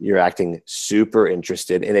 Right. You're acting super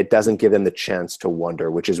interested, and it doesn't give them the chance to wonder,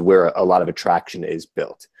 which is where a lot of attraction is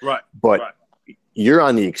built. Right. But you're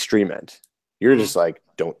on the extreme end. You're just like,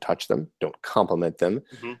 don't touch them, don't compliment them.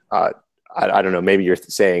 I don't know, maybe you're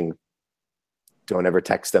saying don't ever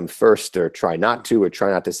text them first, or try not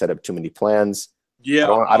to set up too many plans. Yeah.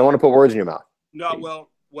 I don't want to put words in your mouth. No, well,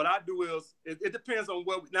 what I do is it depends on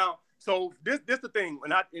what now. So this the thing,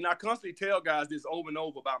 and I constantly tell guys this over and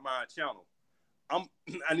over about my channel.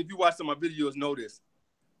 And if you watch some of my videos, know this.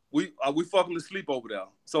 We fuck them to sleep over there.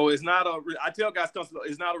 So it's not I tell guys constantly,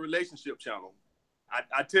 it's not a relationship channel.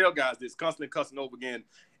 I tell guys this constantly cussing over again.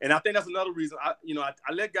 And I think that's another reason I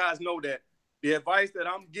let guys know that the advice that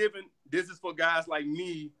I'm giving, this is for guys like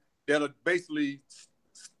me that are basically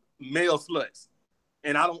male sluts.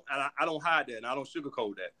 And I don't hide that and I don't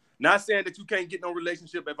sugarcoat that. Not saying that you can't get no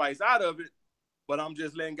relationship advice out of it, but I'm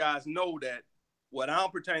just letting guys know that what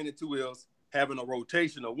I'm pertaining to is having a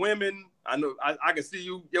rotation of women. I know I can see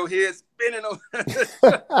your head spinning.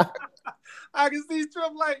 I can see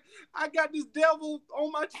Tripp like, I got this devil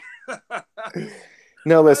on my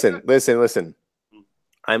No, listen.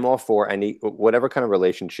 I'm all for any whatever kind of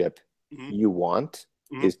relationship you want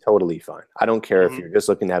is totally fine. I don't care if you're just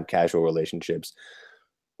looking to have casual relationships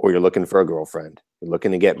or you're looking for a girlfriend, you're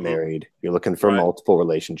looking to get married, you're looking for multiple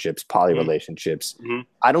relationships, poly relationships.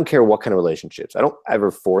 I don't care what kind of relationships. I don't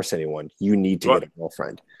ever force anyone. You need to get a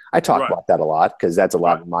girlfriend. I talk about that a lot because that's a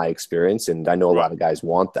lot of my experience, and I know a lot of guys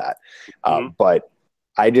want that. But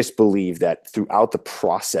I just believe that throughout the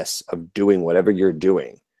process of doing whatever you're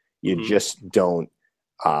doing, you just don't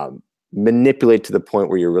manipulate to the point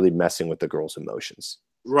where you're really messing with the girl's emotions.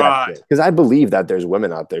 Right. Because I believe that there's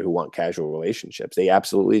women out there who want casual relationships. They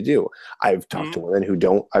absolutely do. I've talked to women who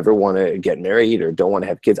don't ever want to get married or don't want to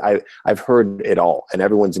have kids. I've heard it all, and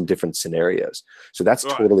everyone's in different scenarios. So that's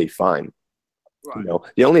totally fine. You know,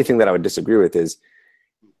 the only thing that I would disagree with is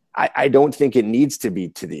I don't think it needs to be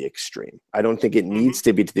to the extreme. I don't think it needs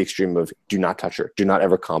to be to the extreme of do not touch her, do not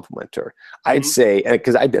ever compliment her. I'd say,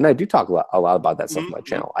 because I do talk a lot about that stuff on my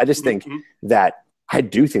channel. I just think that I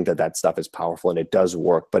do think that stuff is powerful and it does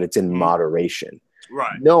work, but it's in moderation.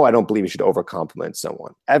 Right. No, I don't believe you should over compliment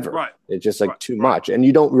someone ever. Right. It's just like too much, and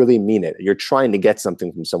you don't really mean it. You're trying to get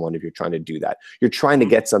something from someone if you're trying to do that. You're trying to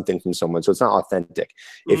get something from someone, so it's not authentic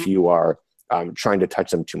if you are trying to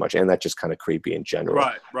touch them too much, and that's just kind of creepy in general.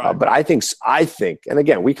 Right. But I think, and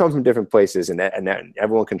again, we come from different places, and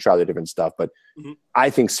everyone can try their different stuff. But I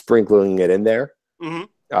think sprinkling it in there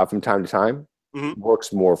from time to time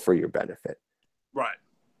works more for your benefit. Right.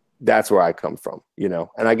 That's where I come from, you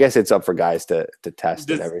know. And I guess it's up for guys to test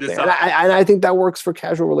and everything. And I think that works for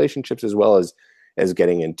casual relationships as well as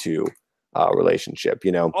getting into a relationship,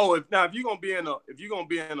 you know. Oh, if you're gonna be in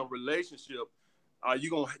a relationship.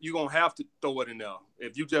 You're gonna have to throw it in there.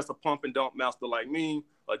 If you just a pump and dump master like me,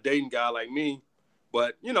 a dating guy like me.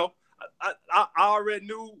 But you know, I already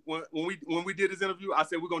knew when we did this interview, I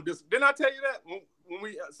said we're gonna disagree. Didn't I tell you that? When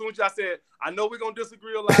as soon as I said, I know we're gonna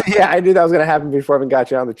disagree a lot. Yeah, I knew that was gonna happen before I even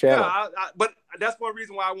got you on the channel. Yeah, but that's one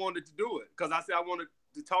reason why I wanted to do it, because I said I wanted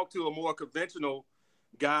to talk to a more conventional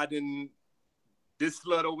guy than this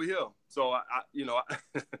slut over here. So I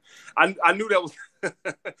knew that was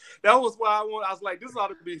that was why I was like, this ought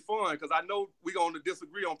to be fun, because I know we're going to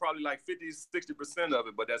disagree on probably like 50-60% of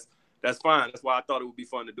it, but that's fine. That's why I thought it would be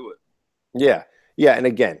fun to do it. Yeah. And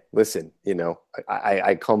again, listen, you know,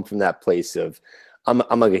 I come from that place of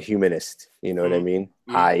I'm like a humanist. You know what I mean?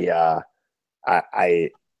 I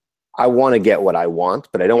want to get what I want,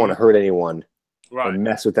 but I don't want to hurt anyone or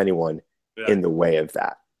mess with anyone in the way of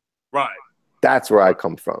that. Right. That's where I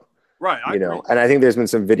come from. Right. You know, and I think there's been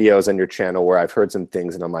some videos on your channel where I've heard some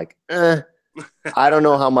things and I'm like, I don't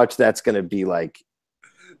know how much that's going to be like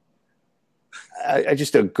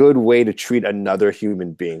just a good way to treat another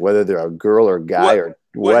human being, whether they're a girl or a guy or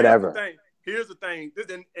whatever. Here's the thing.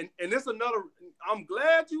 And this is another, I'm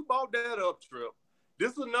glad you brought that up, Tripp.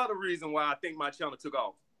 This is another reason why I think my channel took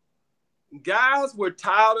off. Guys were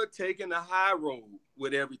tired of taking the high road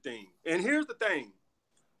with everything. And here's the thing.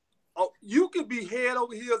 Oh, you could be head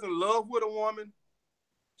over heels in love with a woman.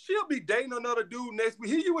 She'll be dating another dude next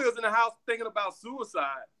week. Here you is in the house thinking about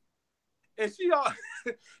suicide. And she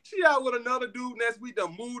out with another dude next week that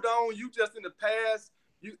moved on. You just in the past.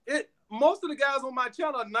 Most of the guys on my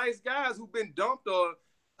channel are nice guys who've been dumped or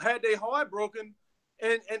had their heart broken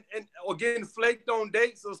and or getting flaked on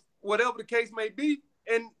dates or whatever the case may be.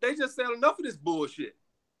 And they just said, enough of this bullshit.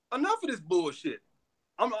 Enough of this bullshit.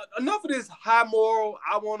 Enough of this high moral,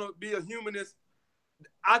 I want to be a humanist.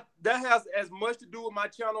 That has as much to do with my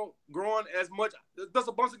channel growing as much. There's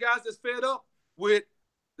a bunch of guys that's fed up with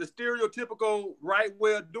the stereotypical right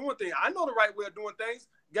way of doing things. I know the right way of doing things.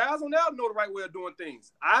 Guys on there know the right way of doing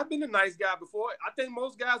things. I've been a nice guy before. I think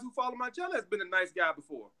most guys who follow my channel has been a nice guy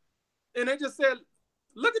before. And they just said,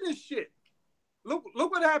 look at this shit. Look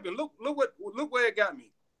what happened. Look where it got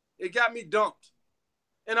me. It got me dumped.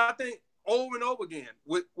 And I think over and over again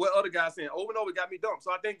with what other guys saying, over and over got me dumped.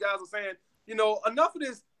 So I think guys are saying, enough of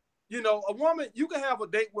this. A woman, you can have a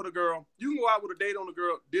date with a girl. You can go out with a date on a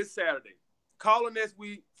girl this Saturday. Call her next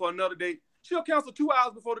week for another date. She'll cancel 2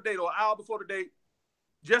 hours before the date or an hour before the date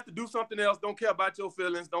just to do something else. Don't care about your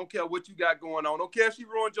feelings. Don't care what you got going on. Don't care if she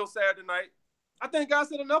ruined your Saturday night. I think God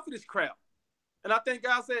said enough of this crap. And I think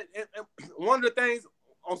God said, and one of the things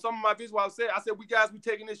on some of my videos I said, we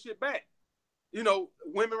taking this shit back.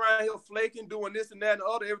 Women around here flaking, doing this and that and the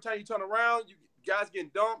other. Every time you turn around, you guys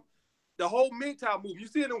getting dumped. The whole MGTOW movement. You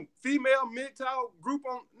see it in female MGTOW group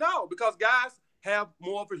no, because guys have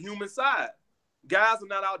more of a human side. Guys are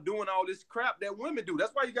not out doing all this crap that women do.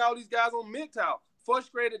 That's why you got all these guys on MGTOW.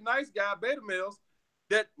 Frustrated, nice guy, beta males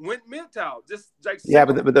that went MGTOW. Just like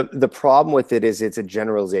but the problem with it is it's a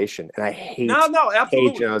generalization, and I hate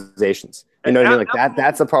absolutely generalizations. You know what I mean? Like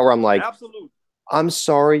that's the part where I'm like, absolutely. I'm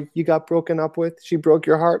sorry you got broken up with. She broke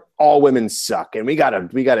your heart. All women suck, and we gotta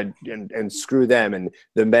and screw them and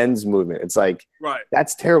the men's movement. It's like, right.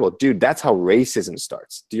 That's terrible, dude. That's how racism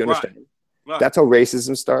starts. Do you understand? Right. That's how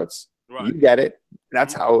racism starts. Right. You get it.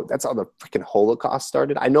 That's how the freaking Holocaust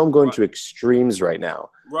started. I know I'm going to extremes right now.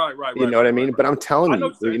 Right. You know what I mean? But I'm telling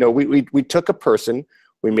you, we took a person,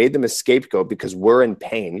 we made them a scapegoat because we're in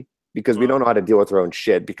pain, because we don't know how to deal with our own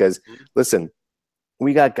shit. Because listen,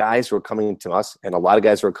 we got guys who are coming to us, and a lot of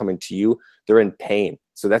guys who are coming to you. They're in pain.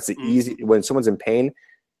 So that's the easy. When someone's in pain,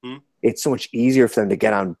 it's so much easier for them to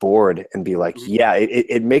get on board and be like, yeah,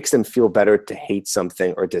 it makes them feel better to hate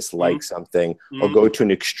something or dislike something or go to an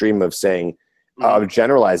extreme of saying, of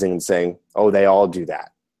generalizing and saying, oh, they all do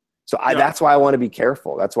that. So that's why I want to be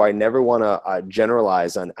careful. That's why I never want to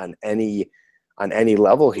generalize on any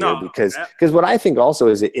level here, because what I think also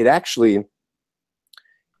is it actually,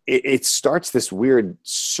 it starts this weird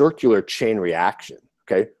circular chain reaction.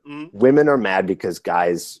 Okay. Women are mad because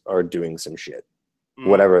guys are doing some shit.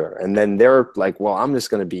 Whatever, and then they're like, well, I'm just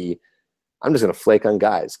gonna flake on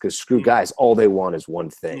guys because screw guys, all they want is one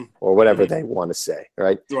thing or whatever they want to say,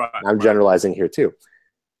 right? I'm generalizing here too.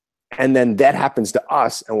 And then that happens to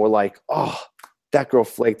us, and we're like, oh, that girl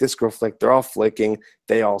flaked, this girl flaked, they're all flaking,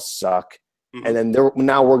 they all suck. And then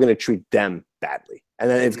now we're gonna treat them badly, and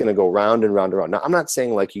then it's gonna go round and round and round. Now, I'm not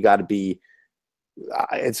saying like you got to be,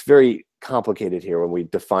 it's very complicated here when we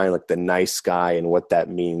define like the nice guy and what that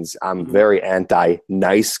means. I'm very anti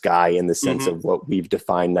nice guy in the sense of what we've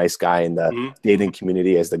defined nice guy in the dating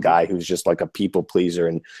community as the guy who's just like a people pleaser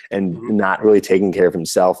and not really taking care of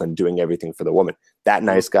himself and doing everything for the woman. That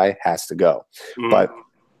nice guy has to go. But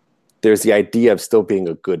there's the idea of still being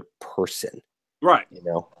a good person, right?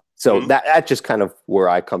 So that's just kind of where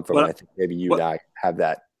I come from. And I think maybe you and I have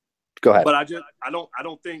that. Go ahead. But I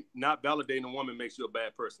don't think not validating a woman makes you a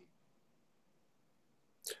bad person.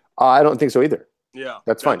 I don't think so either. Yeah,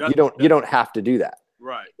 that's fine. You don't have to do that.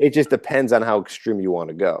 Right. It just depends on how extreme you want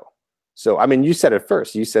to go. So, I mean, you said it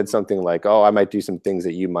first. You said something like, "Oh, I might do some things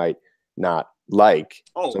that you might not like."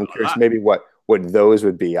 So I'm curious, maybe what those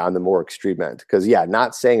would be on the more extreme end. Because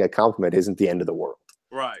not saying a compliment isn't the end of the world.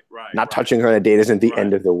 Right. Not touching her on a date isn't the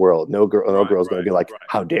end of the world. No girl's going to be like,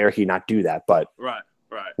 "How dare he not do that?" But right.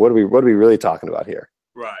 What are we really talking about here?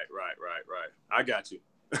 Right. I got you.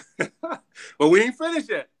 But we ain't finished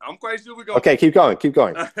yet. I'm quite sure we're gonna. Okay, keep going.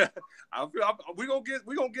 We're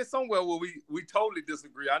gonna get somewhere where we totally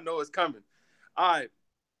disagree. I know it's coming. All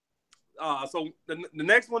right. So the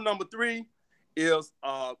next one, number 3, is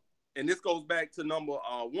and this goes back to number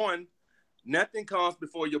 1. Nothing comes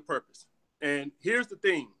before your purpose. And here's the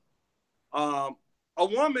thing: a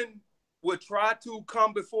woman would try to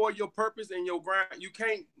come before your purpose and your grind. You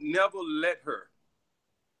can't never let her.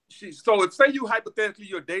 So if say you hypothetically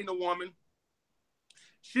you're dating a woman,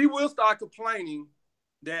 she will start complaining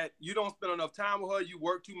that you don't spend enough time with her, you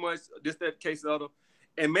work too much, this, that, case, other,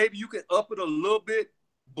 and maybe you can up it a little bit,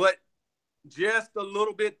 but just a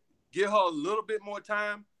little bit, give her a little bit more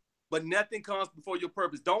time, but nothing comes before your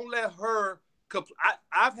purpose. Don't let her.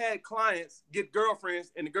 I've had clients get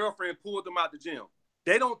girlfriends, and the girlfriend pulled them out the gym.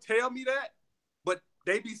 They don't tell me that, but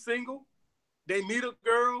they be single. They meet a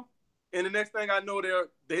girl. And the next thing I know,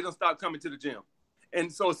 they don't stop coming to the gym.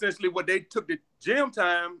 And so essentially what they took the gym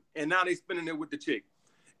time and now they spending it with the chick.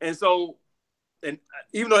 And so, and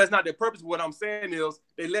even though that's not their purpose, what I'm saying is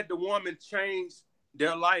they let the woman change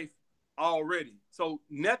their life already. So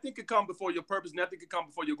nothing can come before your purpose. Nothing can come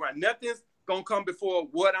before your grind. Nothing's going to come before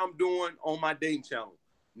what I'm doing on my dating channel.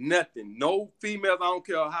 Nothing. No females. I don't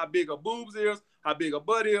care how big her boobs is, how big her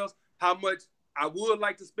butt is, how much I would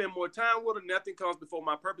like to spend more time with her. Nothing comes before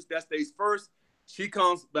my purpose. That stays first. She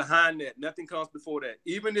comes behind that. Nothing comes before that.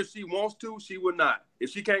 Even if she wants to, she would not.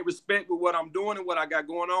 If she can't respect with what I'm doing and what I got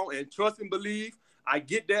going on, and trust and believe, I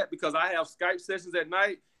get that because I have Skype sessions at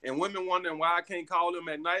night and women wondering why I can't call them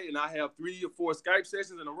at night and I have 3 or 4 Skype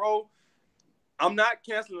sessions in a row. I'm not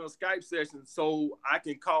canceling a Skype session so I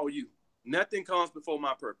can call you. Nothing comes before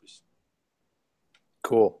my purpose.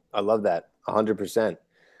 Cool. I love that. 100%.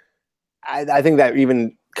 I think that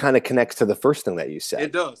even kind of connects to the first thing that you said.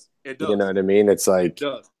 It does. It does. You know what I mean? It's like, it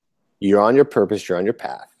does. You're on your purpose. You're on your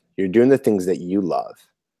path. You're doing the things that you love.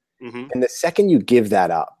 Mm-hmm. And the second you give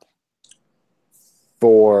that up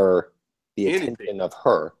for the attention of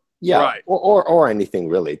her, right. or anything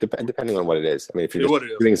really, depending on what it is. I mean, if you're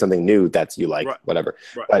just doing something new that's you like, whatever.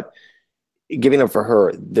 Right. But giving up for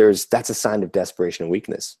her, that's a sign of desperation and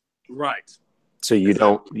weakness. Right. So you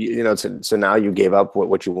don't, so now you gave up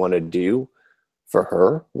what you want to do for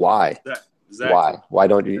her. Why? Exactly. Why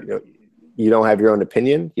don't you don't have your own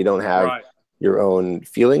opinion? You don't have your own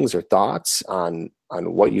feelings or thoughts on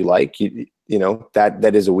what you like. You know,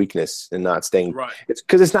 that is a weakness and not staying. Right. It's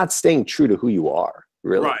because it's not staying true to who you are,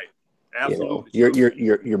 really. Right. Absolutely.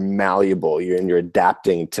 You're malleable. You're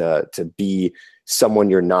adapting to be someone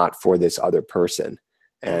you're not for this other person.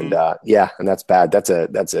 And and that's bad. That's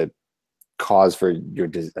a cause for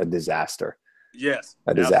a disaster. Yes,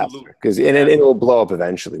 a disaster. Because it will blow up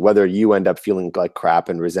eventually, whether you end up feeling like crap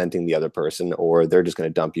and resenting the other person, or they're just going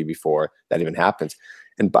to dump you before that even happens.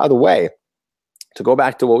 And by the way, to go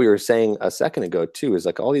back to what we were saying a second ago too, is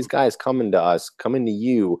like all these guys coming to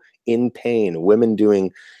you in pain, women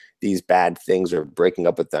doing these bad things or breaking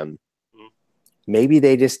up with them. Maybe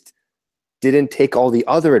they just didn't take all the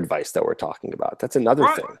other advice that we're talking about. That's another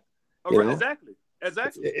thing. Exactly.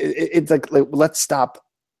 It's like let's stop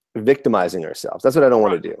victimizing ourselves. That's what I don't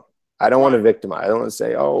want to do. I don't want to victimize. I don't want to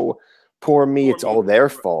say, oh, poor me, it's all their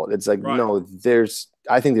fault. It's like, no,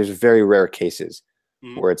 I think there's very rare cases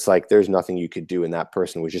where it's like there's nothing you could do and that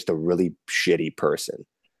person was just a really shitty person.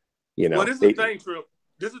 You know, well, this is the thing, Tripp.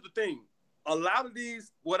 This is the thing. A lot of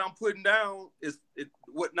these, what I'm putting down is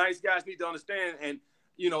what nice guys need to understand. And,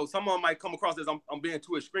 some of them might come across as I'm being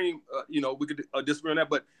too extreme. We could disagree on that.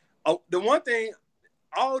 But the one thing,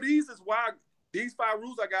 all these is why these 5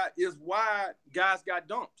 rules I got is why guys got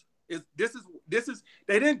dumped. This is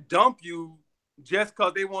they didn't dump you just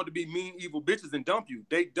because they wanted to be mean, evil bitches and dump you.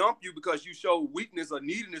 They dump you because you show weakness or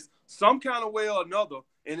neediness some kind of way or another,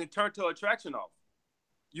 and it turned to attraction off.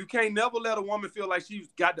 You can't never let a woman feel like she's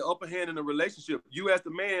got the upper hand in a relationship. You as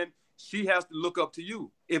the man, she has to look up to you.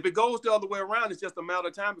 If it goes the other way around, it's just a matter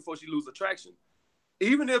of time before she loses attraction.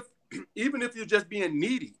 Even if you're just being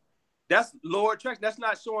needy, that's lower attraction. That's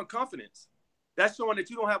not showing confidence. That's showing that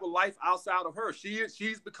you don't have a life outside of her.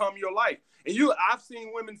 She's become your life. And I've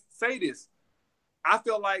seen women say this. I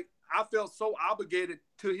felt so obligated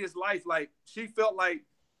to his life. Like she felt like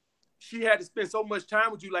she had to spend so much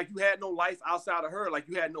time with you, like you had no life outside of her, like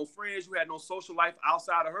you had no friends, you had no social life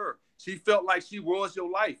outside of her. She felt like she was your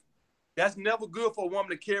life. That's never good for a woman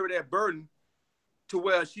to carry that burden to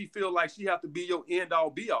where she feel like she have to be your end all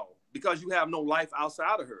be all because you have no life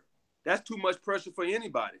outside of her. That's too much pressure for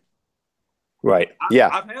anybody. Right.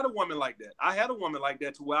 I've had a woman like that. I had a woman like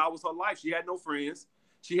that to where I was her life. She had no friends.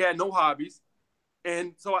 She had no hobbies.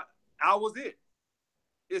 And so I was it.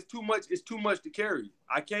 It's too much to carry.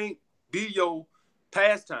 I can't be your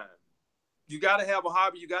pastime. You got to have a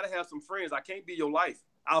hobby. You got to have some friends. I can't be your life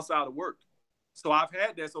outside of work. So I've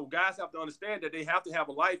had that. So guys have to understand that they have to have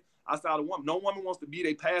a life outside of woman. No woman wants to be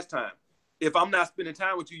their pastime. If I'm not spending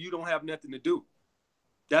time with you, you don't have nothing to do.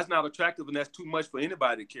 That's not attractive, and that's too much for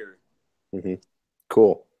anybody to carry. Mm-hmm.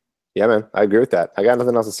 Cool. Yeah, man. I agree with that. I got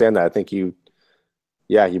nothing else to say on that. I think you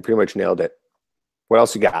pretty much nailed it. What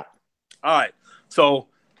else you got? All right. So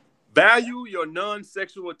value your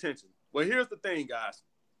non-sexual attention. Well, here's the thing, guys.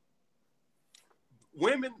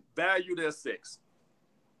 Women value their sex.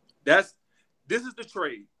 This is the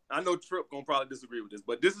trade. I know Tripp gonna probably disagree with this,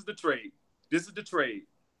 but this is the trade. This is the trade.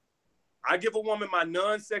 I give a woman my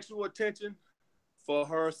non-sexual attention for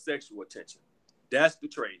her sexual attention. That's the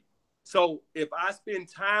trade. So if I spend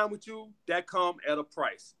time with you, that come at a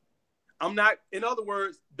price. In other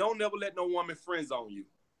words, don't never let no woman friend zone you.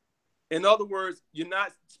 In other words, you're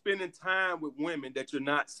not spending time with women that you're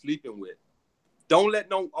not sleeping with. Don't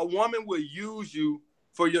let a woman will use you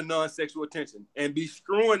for your non-sexual attention and be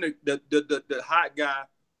screwing the hot guy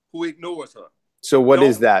who ignores her. So what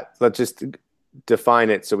is that? Let's just define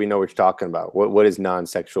it so we know what you're talking about. What is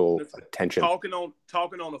non-sexual attention? Talking on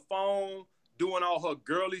the phone, doing all her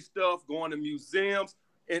girly stuff, going to museums.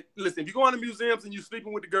 And listen, if you go into museums and you're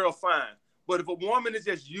sleeping with the girl, fine. But if a woman is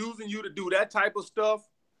just using you to do that type of stuff,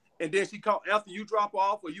 and then she call after you drop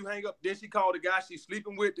off or you hang up, then she called the guy she's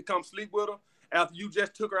sleeping with to come sleep with her after you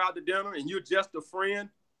just took her out to dinner and you're just a friend,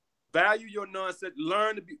 value your non-sex.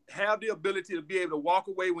 Learn to have the ability to be able to walk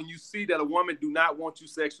away when you see that a woman do not want you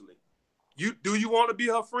sexually. Do you want to be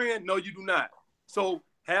her friend? No, you do not. So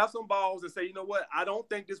have some balls and say, you know what? I don't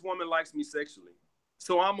think this woman likes me sexually.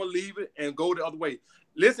 So I'm going to leave it and go the other way.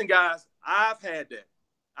 Listen, guys, I've had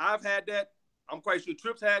that. I'm quite sure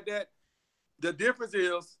Tripp's had that. The difference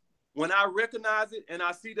is when I recognize it and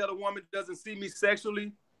I see that a woman doesn't see me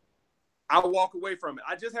sexually, I walk away from it.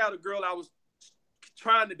 I just had a girl I was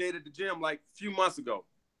trying to date at the gym like a few months ago.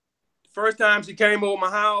 First time she came over my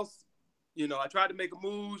house, you know, I tried to make a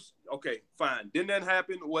move. Okay, fine. Didn't that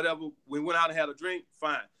happen? Whatever. We went out and had a drink.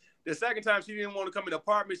 Fine. The second time she didn't want to come in the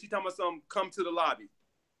apartment. She told me something, come to the lobby.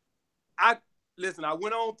 I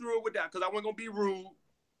went on through it with that because I wasn't going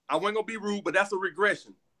to be rude. But that's a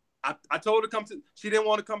regression. I told her to come to, she didn't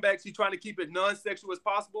want to come back. She's trying to keep it non-sexual as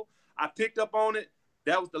possible. I picked up on it.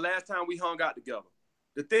 That was the last time we hung out together.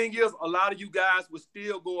 The thing is, a lot of you guys would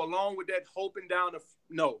still go along with that, hoping down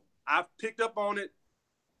no. I picked up on it.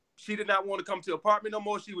 She did not want to come to the apartment no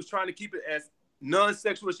more. She was trying to keep it as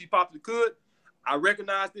non-sexual as she possibly could. I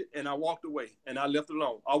recognized it, and I walked away, and I left her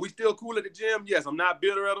alone. Are we still cool at the gym? Yes, I'm not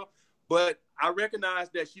bitter at her, but I recognize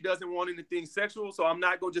that she doesn't want anything sexual, so I'm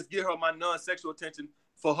not going to just give her my non-sexual attention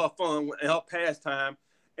for her fun and her pastime,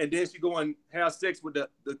 and then she go and have sex with the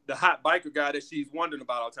hot biker guy that she's wondering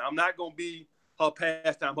about all the time. I'm not going to be her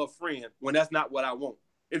pastime, her friend, when that's not what I want.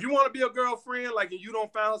 If you want to be a girlfriend, like, and you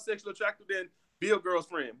don't find her sexually attractive, then be a girl's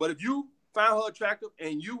friend. But if you find her attractive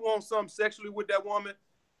and you want something sexually with that woman,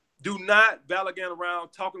 do not valgate around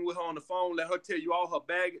talking with her on the phone. Let her tell you all her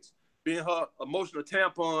baggage, being her emotional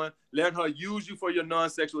tampon, letting her use you for your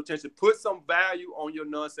non-sexual attention. Put some value on your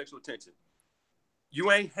non-sexual attention.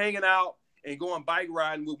 You ain't hanging out and going bike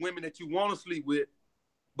riding with women that you want to sleep with,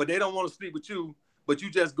 but they don't want to sleep with you, but you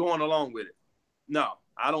just going along with it. No,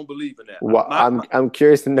 I don't believe in that. Well, I'm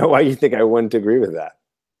curious to know why you think I wouldn't agree with that.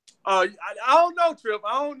 I don't know, Tripp.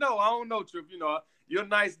 I don't know, Tripp. You know, you're a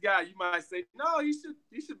nice guy. You might say, no, you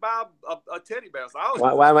should buy a teddy bear. So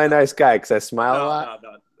why am I a nice guy? Because I smile a lot?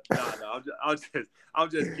 No. I'm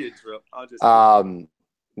just kidding, Tripp.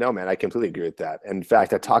 No, man, I completely agree with that. In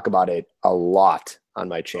fact, I talk about it a lot on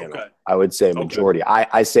my channel. Okay. I would say majority. Okay.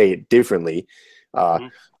 I say it differently.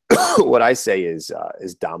 What I say is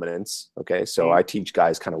dominance. Okay, so I teach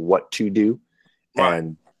guys kind of what to do, right.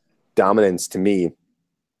 And dominance to me,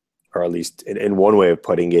 or at least in one way of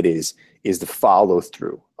putting it, is the follow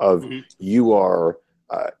through of you are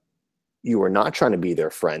not trying to be their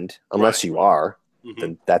friend unless you are.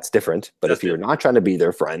 Then that's different. But if you're not trying to be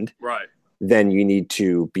their friend, right, then you need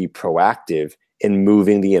to be proactive in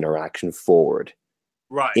moving the interaction forward,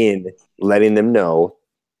 right, in letting them know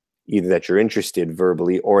either that you're interested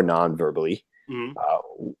verbally or non-verbally.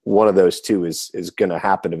 One of those two is going to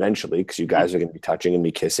happen eventually, because you guys are going to be touching and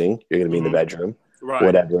be kissing. You're going to be in the bedroom, right,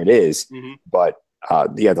 whatever it is. But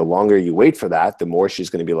the longer you wait for that, the more she's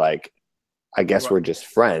going to be like, I guess we're just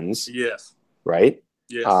friends. Yes. Right.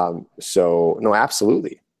 Yes. So no,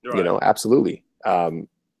 absolutely. Right. You know, absolutely. You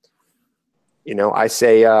know, I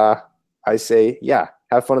say, yeah,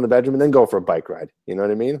 have fun in the bedroom and then go for a bike ride. You know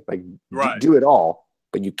what I mean? Like, do it all,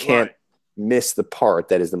 but you can't miss the part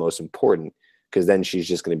that is the most important, because then she's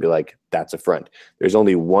just going to be like, that's a friend. There's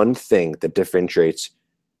only one thing that differentiates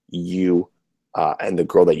you and the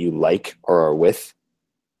girl that you like or are with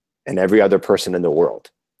and every other person in the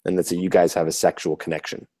world. And that's that you guys have a sexual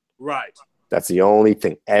connection. Right. That's the only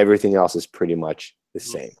thing. Everything else is pretty much the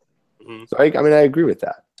same. So I agree with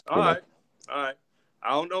that. All right. I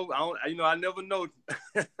don't know. I never know.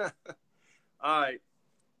 All right.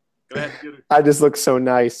 Glad to get it. I just look so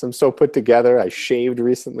nice. I'm so put together. I shaved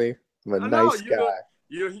recently. I'm a nice guy.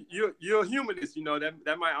 You're a humanist. You know that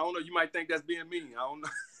might. I don't know. You might think that's being mean. I don't know.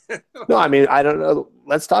 No, I mean, I don't know.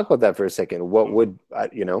 Let's talk about that for a second. What would I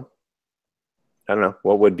don't know.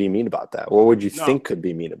 What would be mean about that? What would you think could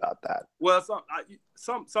be mean about that? Well,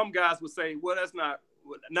 some guys would say, well, that's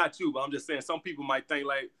not you, but I'm just saying some people might think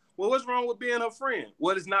like, well, what's wrong with being her friend?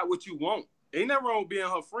 Well, it's not what you want. Ain't nothing wrong with being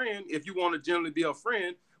her friend if you want to generally be her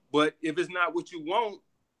friend. But if it's not what you want,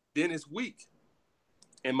 then it's weak,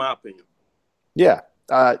 in my opinion. Yeah.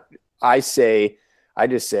 I just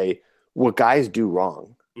say what guys do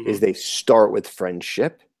wrong is they start with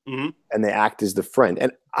friendship and they act as the friend.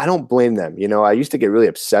 And I don't blame them. You know, I used to get really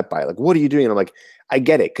upset by it. Like, what are you doing? And I'm like, I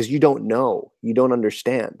get it, because you don't know. You don't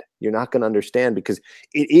understand. You're not going to understand, because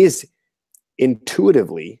it is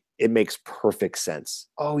intuitively, it makes perfect sense.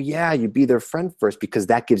 Oh, yeah, you be their friend first, because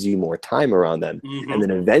that gives you more time around them. And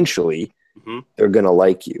then eventually they're going to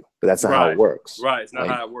like you. But that's not how it works. Right. It's not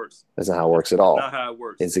how it works. That's not how it works at all. Not how it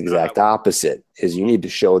works. It's the exact opposite. Is you need to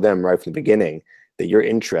show them right from the beginning that your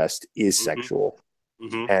interest is Mm-hmm. sexual,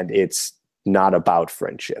 Mm-hmm. and it's not about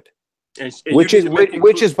friendship. And Which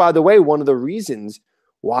is, by the way, one of the reasons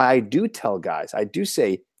why I do tell guys, I do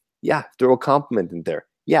say, yeah, throw a compliment in there.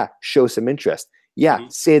 Yeah, show some interest. Yeah, mm-hmm.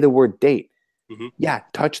 say the word date. Mm-hmm. Yeah,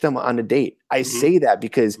 touch them on a date. I mm-hmm. say that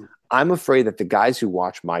because I'm afraid that the guys who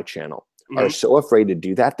watch my channel are Mm-hmm. so afraid to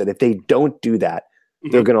do that if they don't do that,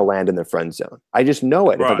 Mm-hmm. they're going to land in the friend zone. I just know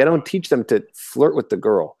it. Right. If I don't teach them to flirt with the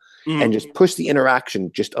girl mm-hmm. and just push the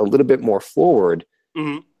interaction just a little bit more forward,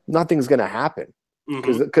 mm-hmm. nothing's going to happen.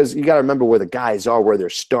 Mm-hmm. Because you got to remember where the guys are, where they're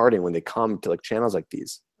starting when they come to like channels like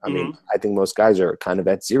these. I mean, I think most guys are kind of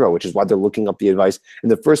at zero, which is why they're looking up the advice in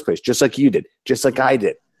the first place, just like you did, just like I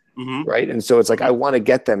did. Mm-hmm. Right. And so it's like, I want to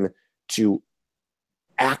get them to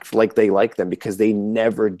act like they like them, because they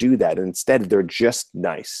never do that. And instead, they're just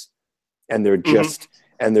nice, and they're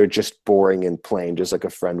just boring and plain, just like a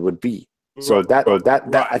friend would be. So that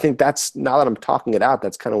I think that's, now that I'm talking it out,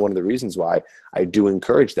 that's kind of one of the reasons why I do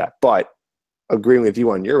encourage that. But agreeing with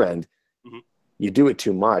you on your end, you do it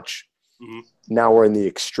too much. Now we're in the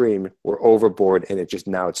extreme. We're overboard, and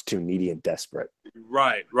now it's too needy and desperate.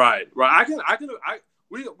 Right.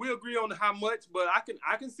 We agree on how much, but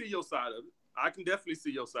I can see your side of it. I can definitely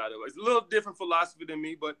see your side of it. It's a little different philosophy than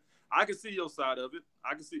me, but I can see your side of it.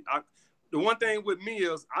 The one thing with me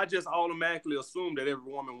is I just automatically assume that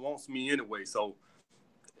every woman wants me anyway. So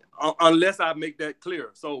unless I make that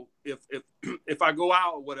clear. So if I go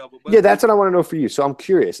out or whatever. But yeah, that's what I want to know for you. So I'm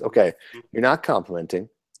curious. Okay, you're not complimenting.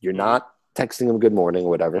 You're not texting them good morning or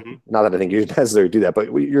whatever. Not that I think you necessarily do that,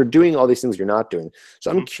 but you're doing all these things you're not doing.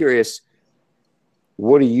 So I'm curious,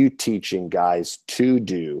 what are you teaching guys to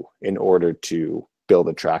do in order to build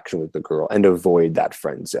attraction with the girl and avoid that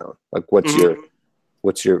friend zone? Like, what's your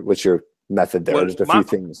method there? Just a few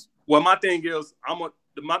things. Well, my thing is,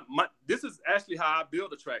 this is actually how I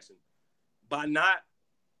build attraction, by not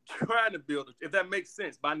trying to build it, if that makes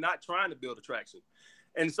sense, by not trying to build attraction.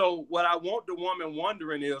 And so what I want the woman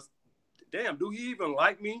wondering is, damn, do he even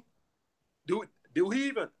like me? Do he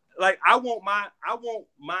even like, I want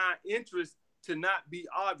my interest to not be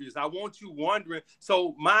obvious. I want you wondering.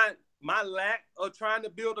 So my lack of trying to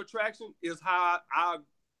build attraction is how I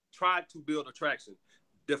try to build attraction.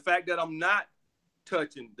 The fact that I'm not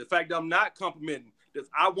touching, the fact that I'm not complimenting,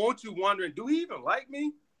 I want you wondering, do he even like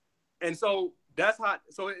me? And so that's how.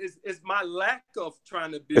 So it's my lack of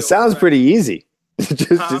trying to build. It sounds pretty easy.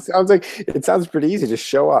 It sounds pretty easy. Just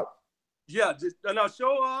show up. Yeah, just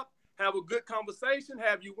show up, have a good conversation,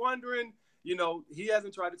 have you wondering, he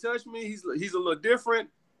hasn't tried to touch me. He's a little different.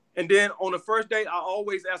 And then on the first date, I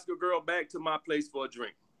always ask a girl back to my place for a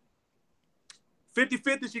drink.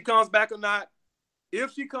 50-50 she comes back or not.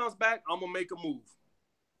 If she comes back, I'm going to make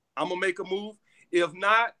a move. If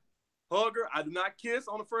not, hug her. I do not kiss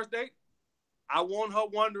on the first date. I want her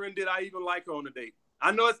wondering, did I even like her on the date?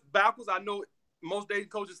 I know it's backwards. I know most dating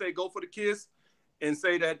coaches say go for the kiss and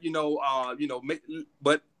say that,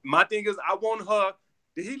 but my thing is, I want her,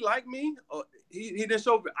 did he like me? He didn't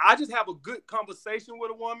show. I just have a good conversation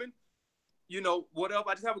with a woman, whatever.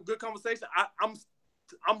 I just have a good conversation.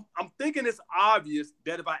 I'm thinking it's obvious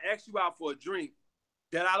that if I ask you out for a drink,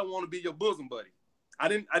 that I don't want to be your bosom buddy. I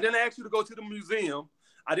didn't ask you to go to the museum.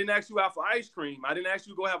 I didn't ask you out for ice cream. I didn't ask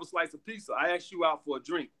you to go have a slice of pizza. I asked you out for a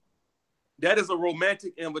drink. That is a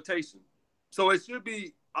romantic invitation. So it should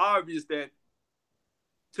be obvious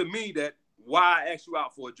to me that why I asked you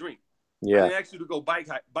out for a drink. Yeah. I didn't ask you to go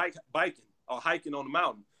biking or hiking on the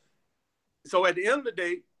mountain. So at the end of the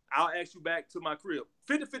day, I'll ask you back to my crib.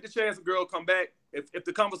 50-50 chance a girl come back. If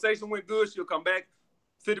the conversation went good, she'll come back.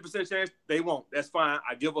 50% chance they won't. That's fine.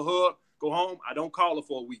 I give a hug, go home. I don't call her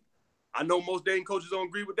for a week. I know most dating coaches don't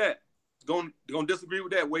agree with that. They're gonna disagree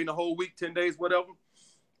with that, waiting a whole week, 10 days, whatever.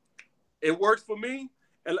 It works for me.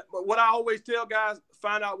 And what I always tell guys,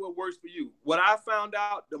 find out what works for you. What I found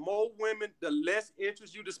out, the more women, the less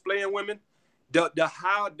interest you display in women, the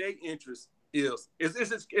higher their interest is.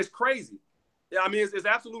 It's crazy. I mean, it's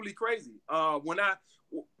absolutely crazy.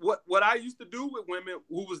 What I used to do with women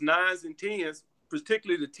who was 9s and 10s,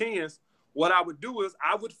 particularly the 10s, what I would do is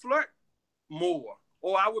I would flirt more,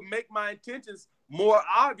 or I would make my intentions more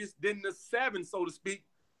obvious than the 7, so to speak,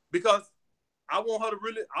 because I want her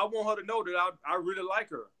to know that I really like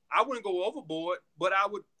her. I wouldn't go overboard, but I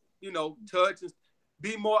would, touch and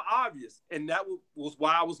be more obvious. And that was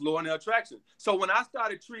why I was lowering their attraction. So when I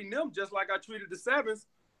started treating them just like I treated the 7s,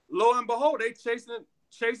 lo and behold, they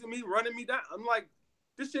chasing me, running me down. I'm like,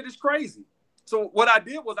 this shit is crazy. So what I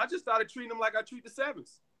did was I just started treating them like I treat the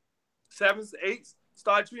 7s. 7s, 8s,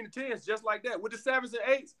 started treating the 10s just like that. With the 7s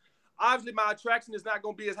and 8s, obviously my attraction is not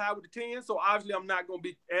going to be as high with the 10s, so obviously I'm not going to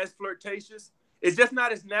be as flirtatious It's just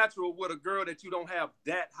not as natural with a girl that you don't have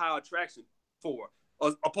that high attraction for,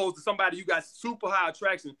 as opposed to somebody you got super high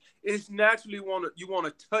attraction. It's naturally you want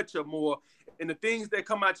to touch her more, and the things that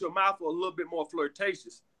come out your mouth are a little bit more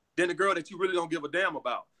flirtatious than the girl that you really don't give a damn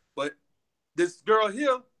about. But this girl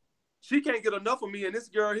here, she can't get enough of me, and this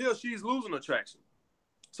girl here, she's losing attraction.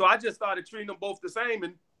 So I just started treating them both the same,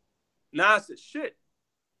 and now I said, shit.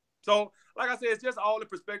 So, like I said, it's just all the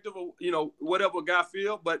perspective of, whatever a guy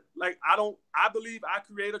feel. But like, I believe I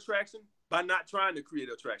create attraction by not trying to create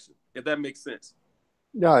attraction, if that makes sense.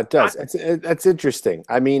 No, it does. That's interesting.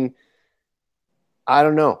 I mean, I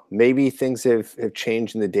don't know. Maybe things have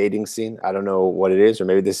changed in the dating scene. I don't know what it is, or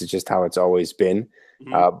maybe this is just how it's always been.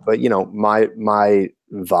 But my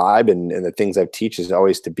vibe and the things I teach is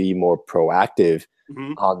always to be more proactive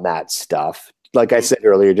on that stuff. Like I said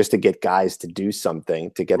earlier, just to get guys to do something,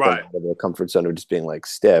 to get them out of their comfort zone of just being like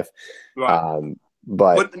stiff. Right.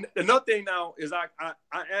 But another thing now is I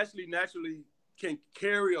actually naturally can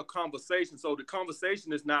carry a conversation. So the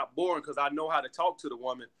conversation is not boring because I know how to talk to the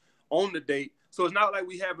woman on the date. So it's not like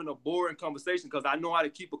we having a boring conversation because I know how to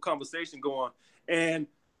keep a conversation going. And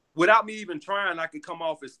without me even trying, I could come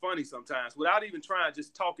off as funny sometimes. Without even trying,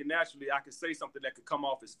 just talking naturally, I could say something that could come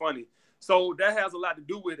off as funny. So that has a lot to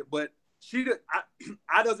do with it. But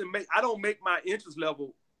I don't make my interest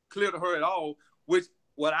level clear to her at all, which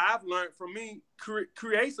what I've learned from me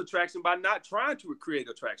creates attraction by not trying to create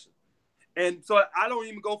attraction. And so I don't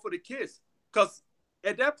even go for the kiss, because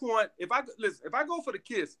at that point, if I go for the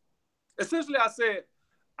kiss, essentially I said,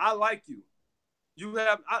 I like you.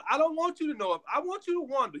 I don't want you to know it. I want you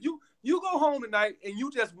to wonder. You go home tonight and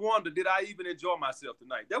you just wonder, did I even enjoy myself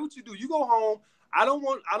tonight? That's what you do. You go home. I don't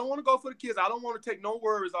want to go for the kiss. I don't want to take no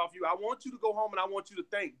worries off you. I want you to go home and I want you to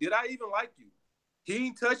think, did I even like you? He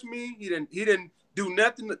didn't touch me. He didn't do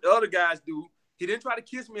nothing that the other guys do. He didn't try to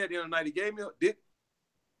kiss me at the end of the night. He gave me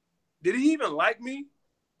did he even like me?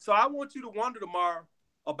 So I want you to wonder tomorrow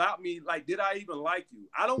about me, like, did I even like you?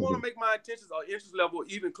 I don't want to make my intentions or interest level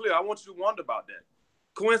even clear. I want you to wonder about that.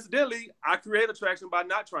 Coincidentally, I create attraction by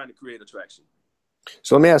not trying to create attraction.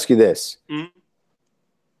 So let me ask you this.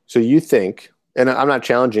 So you think, and I'm not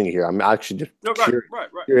challenging you here, I'm actually just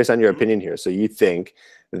curious on your opinion here. So you think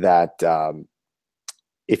that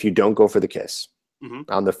if you don't go for the kiss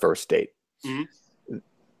on the first date,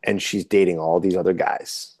 and she's dating all these other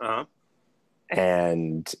guys,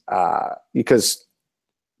 and because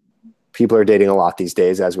people are dating a lot these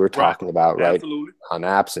days, as we were talking about, right? Absolutely. On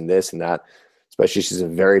apps and this and that. Especially, she's a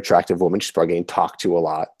very attractive woman. She's probably getting talked to a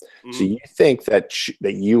lot. So you think that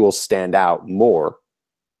that you will stand out more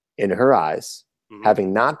in her eyes,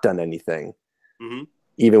 having not done anything,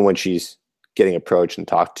 even when she's getting approached and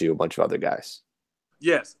talked to a bunch of other guys?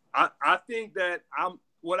 Yes, I think that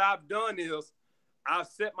what I've done is I've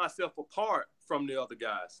set myself apart from the other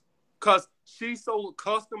guys, because she's so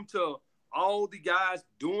accustomed to all the guys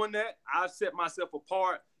doing that. I've set myself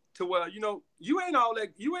apart to where, you ain't all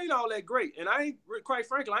that great. And quite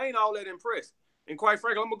frankly, I ain't all that impressed. And quite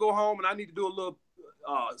frankly, I'm going to go home and I need to do a little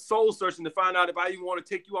soul searching to find out if I even want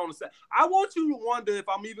to take you on a second. I want you to wonder if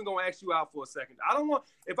I'm even going to ask you out for a second. I don't want,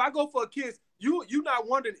 if I go for a kiss, you not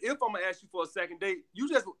wondering if I'm going to ask you for a second date. You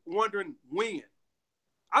just wondering when.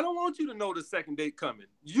 I don't want you to know the second date coming.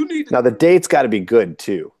 You need to. Now, the date's got to be good,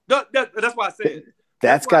 too. That's why I said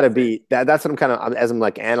That's got to be that's what I'm kind of, as I'm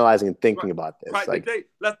like analyzing and thinking about this. Right, like,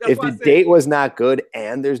 that's if the date was not good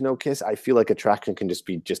and there's no kiss, I feel like attraction can just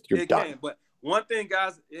be you're done. But one thing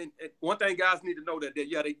guys need to know that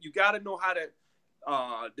you got to know how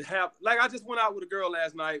to have. Like, I just went out with a girl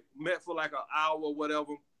last night, met for like an hour or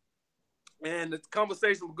whatever, and the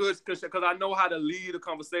conversation was good because I know how to lead a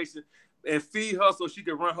conversation and feed her so she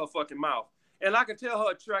can run her fucking mouth. And I can tell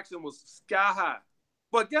her attraction was sky high.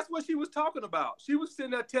 But guess what she was talking about? She was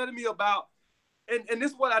sitting there telling me about, and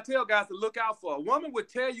this is what I tell guys to look out for. A woman would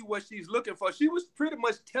tell you what she's looking for. She was pretty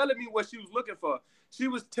much telling me what she was looking for. She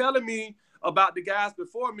was telling me about the guys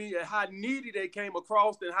before me and how needy they came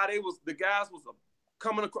across and how the guys was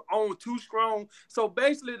coming on too strong. So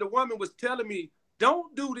basically the woman was telling me,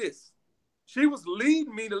 don't do this. She was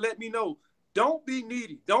leading me to let me know, don't be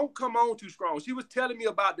needy. Don't come on too strong. She was telling me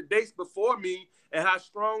about the dates before me and how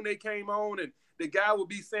strong they came on, and the guy would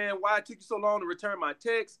be saying, why it took you so long to return my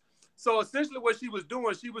text? So essentially what she was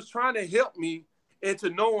doing, she was trying to help me into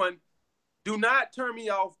knowing, do not turn me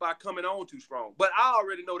off by coming on too strong. But I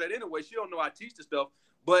already know that anyway. She don't know I teach the stuff.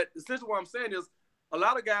 But essentially what I'm saying is, a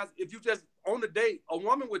lot of guys, if you just on the date, a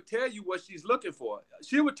woman would tell you what she's looking for.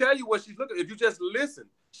 She would tell you what she's looking for if you just listen.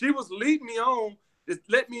 She was leading me on to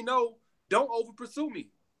let me know, don't over pursue me.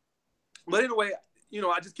 But anyway,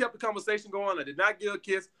 I just kept the conversation going. I did not give a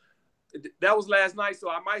kiss. That was last night, so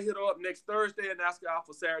I might hit her up next Thursday and ask her out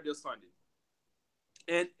for Saturday or Sunday.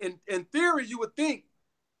 And in theory, you would think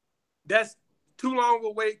that's too long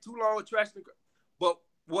a wait, too long attraction. But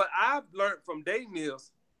what I've learned from dating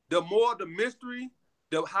is the more the mystery,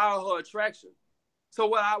 the higher her attraction. So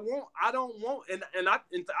what I don't want, and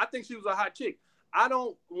I think she was a hot chick. I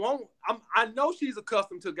know she's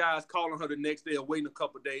accustomed to guys calling her the next day or waiting a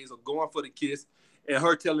couple of days or going for the kiss and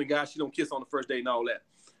her telling guys she don't kiss on the first date and all that.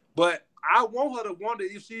 But I want her to wonder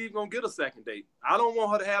if she even gonna get a second date. I don't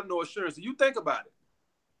want her to have no assurance. You think about it.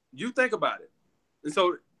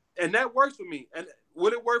 And that works for me. And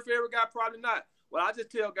will it work for every guy? Probably not. What I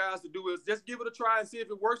just tell guys to do is just give it a try and see if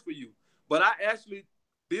it works for you. But I actually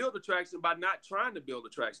build attraction by not trying to build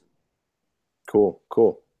attraction. Cool.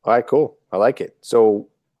 All right, cool. I like it. So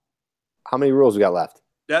how many rules we got left?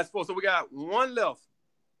 That's 4. So we got 1 left.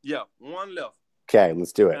 Yeah, 1 left. Okay,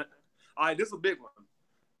 let's do it. All right, this is a big one.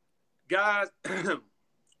 Guys,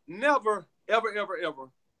 never,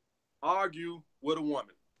 ever argue with a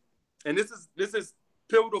woman. And this is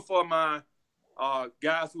pivotal for my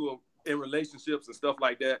guys who are in relationships and stuff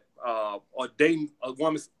like that, or dating a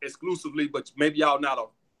woman exclusively, but maybe y'all not an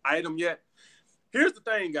item yet. Here's the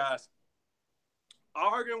thing, guys.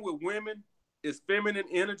 Arguing with women is feminine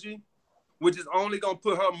energy, which is only going to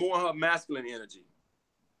put her more in her masculine energy.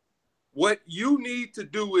 What you need to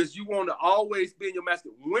do is you want to always be in your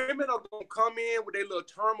masculine. Women are going to come in with their little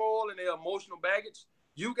turmoil and their emotional baggage.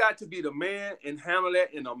 You got to be the man and handle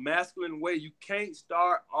that in a masculine way. You can't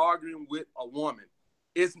start arguing with a woman.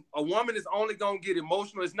 A woman is only going to get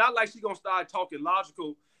emotional. It's not like she's going to start talking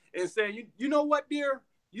logical and saying, you know what, dear?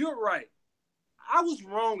 You're right. I was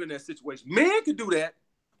wrong in that situation. Men can do that.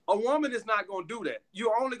 A woman is not going to do that.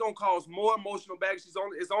 You're only going to cause more emotional baggage.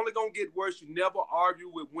 It's only going to get worse. You never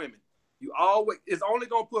argue with women. It's only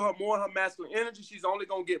going to put her more in her masculine energy. She's only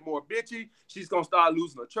going to get more bitchy. She's going to start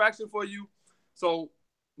losing attraction for you. So,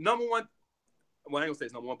 number one, well, I ain't going to say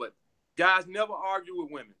it's number one, but guys never argue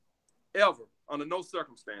with women, ever, under no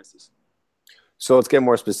circumstances. So let's get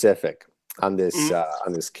more specific on this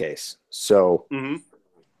on this case. So,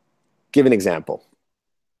 give an example.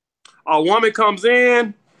 A woman comes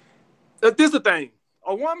in. This is the thing.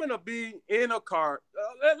 A woman will be in a car.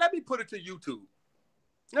 Let me put it to YouTube.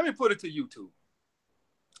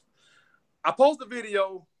 I post a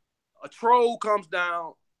video. A troll comes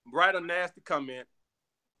down, write a nasty comment,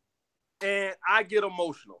 and I get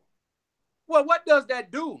emotional. Well, what does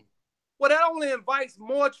that do? Well, that only invites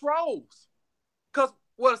more trolls. Because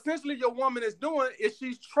what essentially your woman is doing is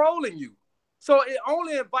she's trolling you. So it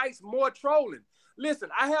only invites more trolling. Listen,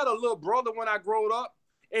 I had a little brother when I grew up,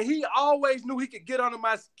 and he always knew he could get under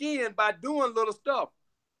my skin by doing little stuff.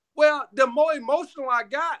 Well, the more emotional I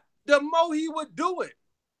got, the more he would do it.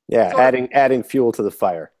 Yeah, so adding fuel to the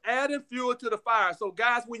fire. Adding fuel to the fire. So,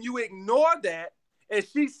 guys, when you ignore that and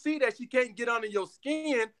she see that she can't get under your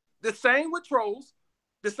skin, the same with trolls.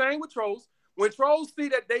 When trolls see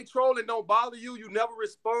that they troll and don't bother you, you never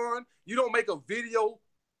respond, you don't make a video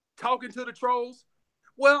talking to the trolls,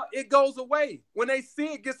 well, it goes away. When they see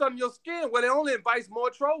it gets under your skin, well, it only invites more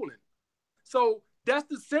trolling. So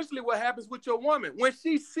that's essentially what happens with your woman. When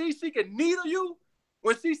she sees she can needle you,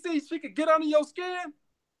 when she sees she can get under your skin,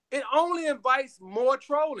 it only invites more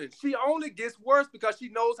trolling. She only gets worse because she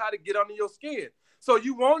knows how to get under your skin. So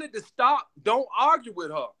you want it to stop. Don't argue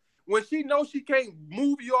with her. When she knows she can't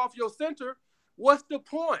move you off your center, what's the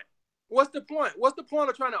point? What's the point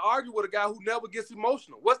of trying to argue with a guy who never gets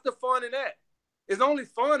emotional? What's the fun in that? It's only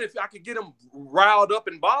fun if I could get him riled up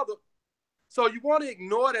and bothered. So you want to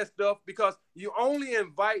ignore that stuff because you only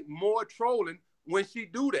invite more trolling when she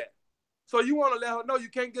do that. So you want to let her know you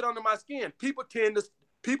can't get under my skin. People tend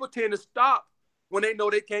to stop when they know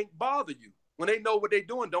they can't bother you. When they know what they're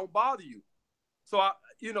doing, don't bother you. So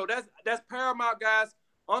that's paramount, guys.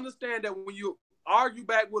 Understand that when you argue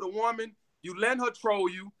back with a woman, you let her troll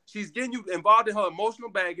you. She's getting you involved in her emotional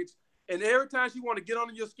baggage. And every time she want to get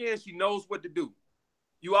under your skin, she knows what to do.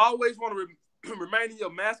 You always want to remain in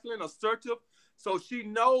your masculine, assertive, so she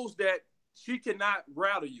knows that she cannot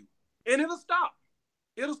rattle you. And it'll stop.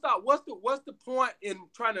 What's the point in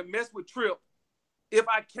trying to mess with Tripp if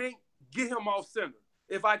I can't get him off center?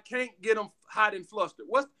 If I can't get him hot and flustered?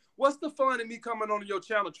 What's the fun in me coming onto your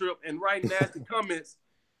channel, Tripp, and writing nasty comments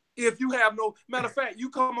if you have no... Matter of fact, you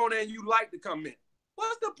come on there and you like to comment.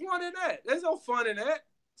 What's the point in that? There's no fun in that.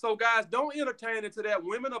 So, guys, don't entertain into that.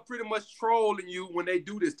 Women are pretty much trolling you when they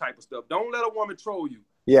do this type of stuff. Don't let a woman troll you.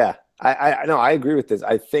 Yeah, I know. I agree with this.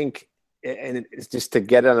 I think, and it's just to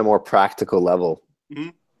get it on a more practical level,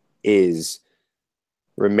 is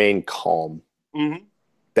remain calm.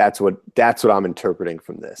 That's what I'm interpreting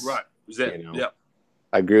from this. Right. Exactly. You know, Yep.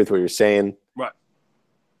 I agree with what you're saying. Right.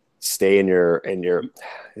 Stay in your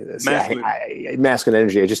Masculine. masculine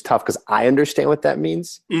energy. It's just tough because I understand what that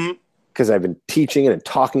means Mm-hmm. because I've been teaching it and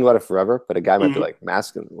talking about it forever. But a guy might be Mm-hmm. like,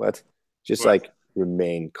 masculine, what? Just Right. like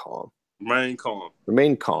remain calm. Remain calm.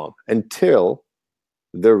 Remain calm until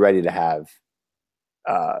they're ready to have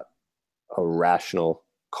a rational,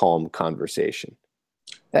 calm conversation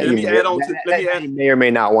that And let you me may, add on to let me that add you may or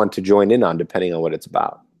may not want to join in on, depending on what it's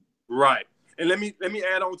about. right. And let me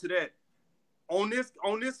add on to that. On this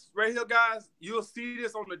right here, guys, you'll see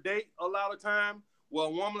this on the date a lot of time. Where a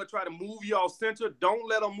woman will try to move you off center. Don't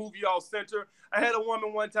let them move you off center. I had a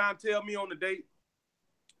woman one time tell me on the date,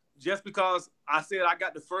 just because I said I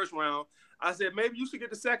got the first round, I said, maybe you should get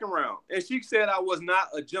the second round. And she said I was not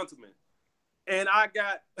a gentleman. And I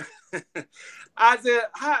got, I said,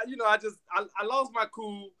 I lost my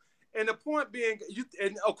cool. And the point being,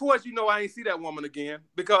 and of course, I ain't see that woman again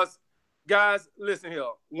because, guys, listen here.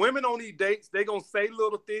 Women on these dates, they going to say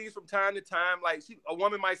little things from time to time. Like a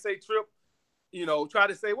woman might say, Tripp, try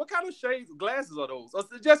to say, what kind of shades, glasses are those? Or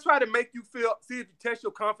just try to make you feel, see if you test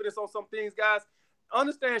your confidence on some things, guys.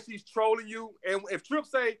 Understand she's trolling you. And if Tripp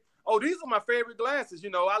say, oh, these are my favorite glasses,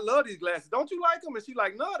 I love these glasses. Don't you like them? And she's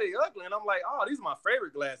like, no, they ugly. And I'm like, oh, these are my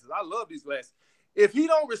favorite glasses. I love these glasses. If he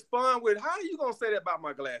don't respond with, how are you going to say that about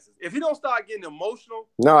my glasses? If he don't start getting emotional.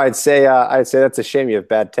 No, I'd say that's a shame. You have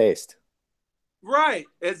bad taste. Right.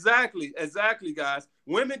 Exactly, guys.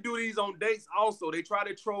 Women do these on dates also. They try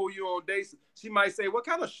to troll you on dates. She might say, what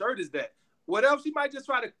kind of shirt is that? Whatever. She might just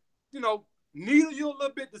try to, needle you a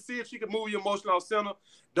little bit to see if she can move your emotional center.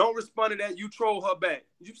 Don't respond to that. You troll her back.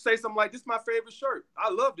 You say something like, this is my favorite shirt.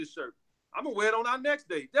 I love this shirt. I'm going to wear it on our next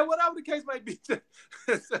date. Then whatever the case might be,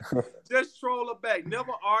 just troll her back.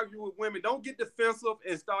 Never argue with women. Don't get defensive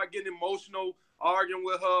and start getting emotional, arguing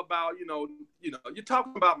with her about, you're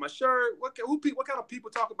talking about my shirt. What kind of people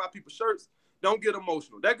talk about people's shirts? Don't get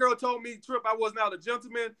emotional. That girl told me, Tripp, I was not a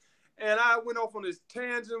gentleman. And I went off on this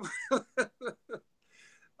tangent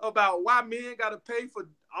about why men got to pay for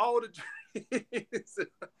all the drinks.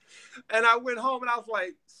 And I went home and I was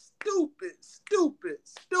like, stupid.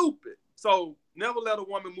 So never let a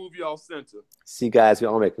woman move you off center. See, guys, we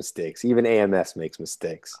all make mistakes. Even AMS makes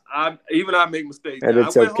mistakes. I make mistakes. And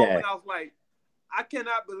it's I went okay. home and I was like, I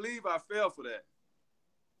cannot believe I fell for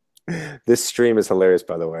that. This stream is hilarious,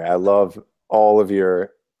 by the way. I love all of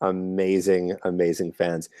your amazing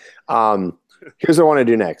fans. Here's what I want to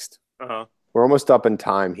do next. Uh-huh. We're almost up in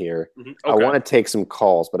time here. Mm-hmm. Okay. I want to take some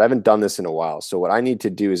calls, but I haven't done this in a while. So what I need to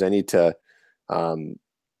do is I need to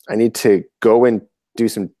go and do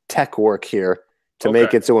some tech work here to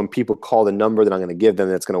make it so when people call the number that I'm going to give them,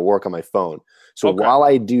 that's going to work on my phone. So while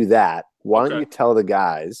I do that, why don't you tell the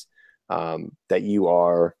guys that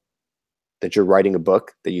you're writing a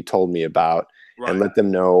book that you told me about, and let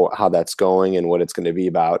them know how that's going and what it's going to be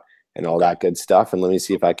about and all that good stuff. And let me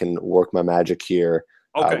see if I can work my magic here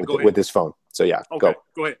with this phone. So go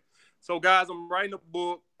ahead. So guys, I'm writing a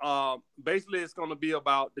book. Basically, it's going to be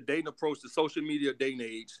about the dating approach to social media dating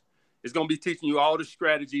age. It's going to be teaching you all the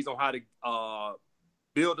strategies on how to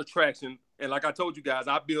build attraction. And like I told you guys,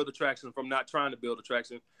 I build attraction from not trying to build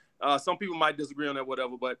attraction. Some people might disagree on that,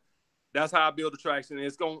 whatever, but that's how I build attraction.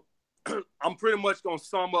 And I'm pretty much going to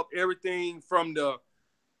sum up everything from the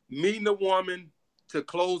meeting a woman to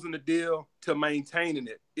closing the deal to maintaining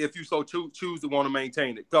it, if you so choose to want to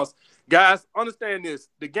maintain it. Because, guys, understand this.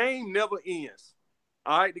 The game never ends.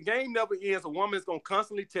 All right? The game never ends. A woman is going to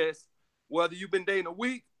constantly test. Whether you've been dating a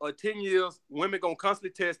week or 10 years, women going to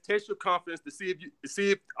constantly test your confidence to see if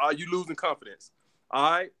you losing confidence.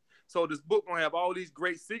 All right? So this book going to have all these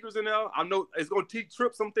great secrets in there. I know it's going to teach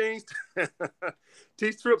Tripp some things.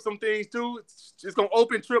 Teach Tripp some things, too. It's going to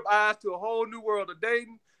open Tripp eyes to a whole new world of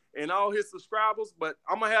dating and all his subscribers. But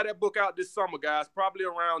I'm going to have that book out this summer, guys, probably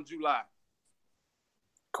around July.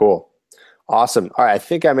 Cool. Awesome. All right. I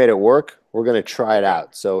think I made it work. We're going to try it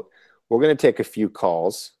out. So we're going to take a few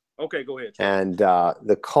calls. Okay, go ahead. And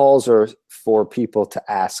the calls are for people to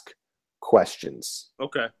ask questions.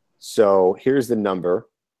 Okay. So here's the number.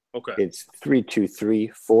 Okay. It's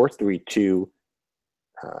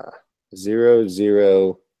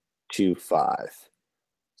 323-432-0025.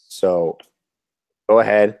 So go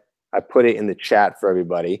ahead. I put it in the chat for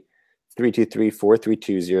everybody.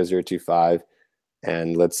 323-432-0025.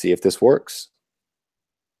 And let's see if this works.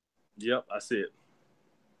 Yep, I see it.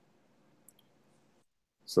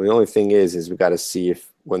 So the only thing is we got to see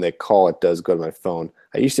if when they call, it does go to my phone.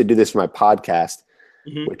 I used to do this for my podcast,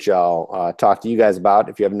 which I'll talk to you guys about.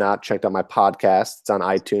 If you have not checked out my podcast, it's on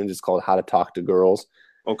iTunes. It's called How to Talk to Girls.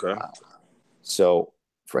 Okay. So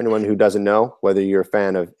for anyone who doesn't know, whether you're a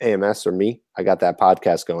fan of AMS or me, I got that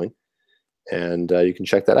podcast going, and you can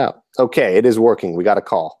check that out. Okay, it is working. We got a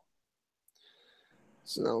call.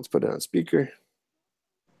 So now let's put it on speaker.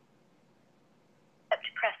 Let's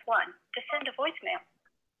press 1 to send a voicemail.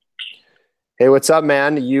 Hey, what's up,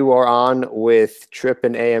 man? You are on with Tripp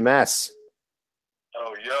and AMS.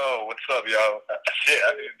 Oh, yo, what's up, yo? Shit,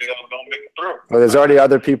 I didn't think I was going to make it through. Well, there's already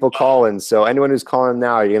other people calling, so anyone who's calling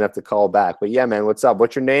now, you're going to have to call back. But yeah, man, what's up?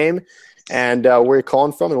 What's your name and where you're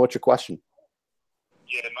calling from and what's your question?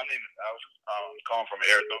 Yeah, my name is Alex. I'm calling from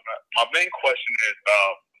Arizona. My main question is,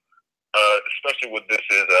 especially with this,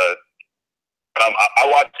 is I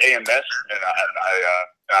watch AMS and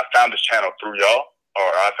I found this channel through y'all, or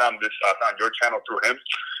I found your channel through him.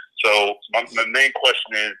 So my main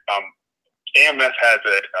question is, AMS has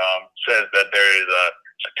it says that there is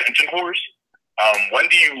attention whores. When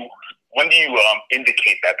do you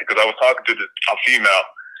indicate that? Because I was talking to a female,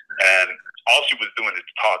 and all she was doing is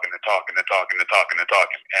talking, and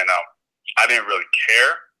I didn't really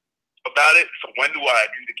care about it. So when do I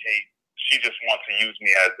indicate she just wants to use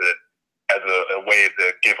me as a way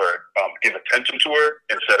to give attention to her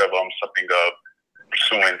instead of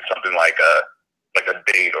pursuing something like a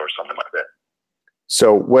date or something like that?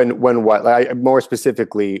 So when what? Like, more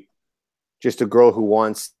specifically, just a girl who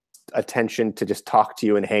wants attention to just talk to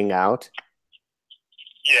you and hang out?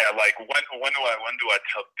 Yeah, like when do I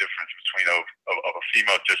tell the difference between of a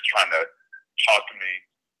female just trying to talk to me,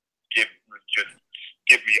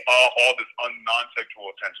 give me all this non-sexual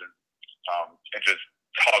attention, and just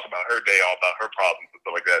talk about her day, all about her problems and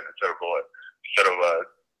stuff like that,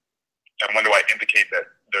 and when do I indicate that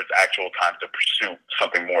there's actual time to pursue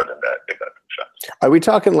something more than that, if that makes sense? Are we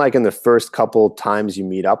talking like in the first couple times you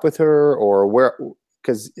meet up with her, or where?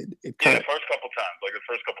 Because it kind of, the first couple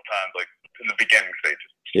times, like in the beginning stages.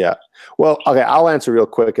 Yeah. Well, okay, I'll answer real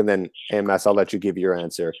quick, and then AMS, I'll let you give your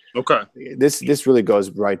answer. Okay. This really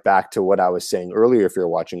goes right back to what I was saying earlier, if you're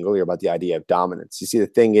watching earlier, about the idea of dominance. You see, the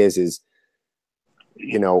thing is,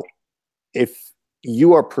 you know, if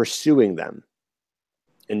you are pursuing them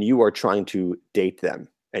and you are trying to date them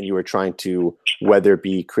and you are trying to, whether it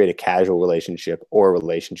be create a casual relationship or a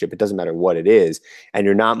relationship, it doesn't matter what it is, and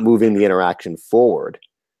you're not moving the interaction forward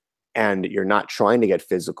and you're not trying to get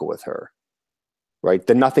physical with her, right,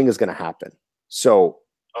 then nothing is going to happen. So,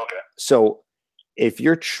 So if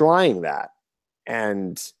you're trying that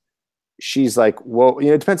and she's like, well, you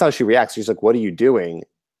know, it depends how she reacts. She's like, what are you doing?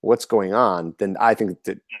 What's going on? Then I think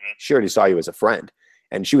that she already saw you as a friend,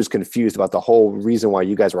 and she was confused about the whole reason why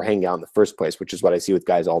you guys were hanging out in the first place, which is what I see with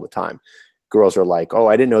guys all the time. Girls are like, oh,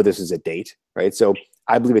 I didn't know this is a date, right? So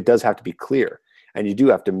I believe it does have to be clear, and you do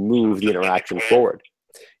have to move the interaction forward.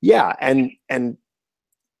 Yeah, and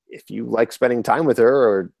if you like spending time with her,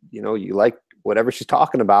 or you know, you like whatever she's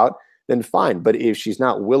talking about, then fine. But if she's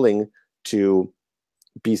not willing to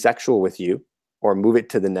be sexual with you or move it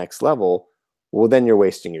to the next level, well, then you're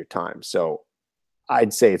wasting your time. So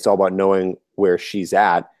I'd say it's all about knowing where she's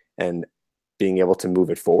at and being able to move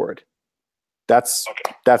it forward. That's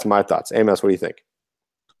my thoughts. Amos, what do you think?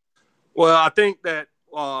 Well, I think that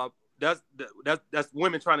that's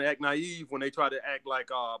women trying to act naive when they try to act like,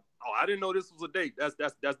 oh, I didn't know this was a date.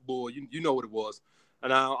 That's bull. You know what it was.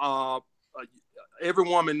 And every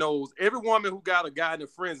woman knows. Every woman who got a guy in the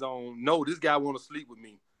friend zone know this guy want to sleep with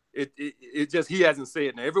me. It just, he hasn't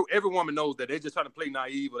said now. Every woman knows that. They're just trying to play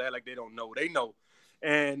naive or act like they don't know. They know.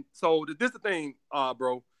 And so this is the thing,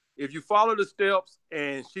 bro. If you follow the steps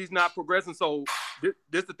and she's not progressing, so this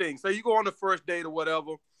is the thing. Say you go on the first date or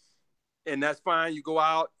whatever, and that's fine. You go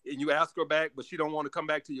out and you ask her back, but she don't want to come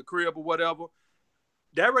back to your crib or whatever.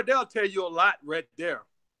 That right there will tell you a lot right there.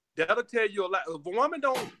 That'll tell you a lot. If a woman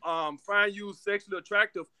don't find you sexually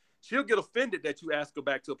attractive, she'll get offended that you ask her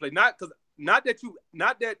back to a place. Not that you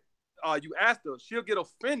asked her. She'll get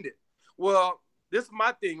offended. Well, this is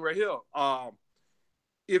my thing right here.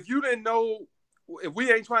 If you didn't know, if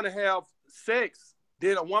we ain't trying to have sex,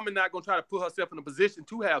 then a woman not gonna try to put herself in a position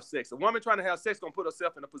to have sex. A woman trying to have sex gonna put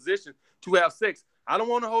herself in a position to have sex. I don't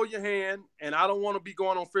want to hold your hand, and I don't want to be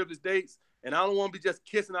going on frivolous dates, and I don't want to be just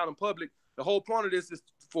kissing out in public. The whole point of this is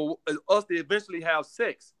for us to eventually have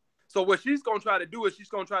sex. So what she's gonna try to do is she's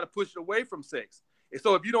gonna try to push it away from sex. And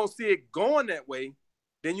so if you don't see it going that way,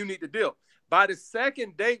 then you need to deal. By the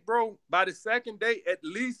second date, bro, at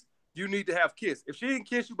least you need to have kiss. If she didn't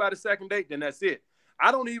kiss you by the second date, then that's it. I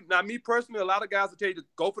don't even, now me personally, a lot of guys will tell you to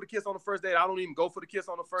go for the kiss on the first date. I don't even go for the kiss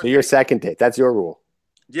on the first date. So your second date, that's your rule.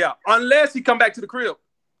 Yeah, unless she come back to the crib.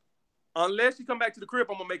 I'm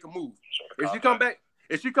gonna make a move. If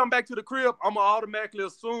she come back to the crib, I'm gonna automatically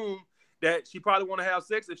assume that she probably want to have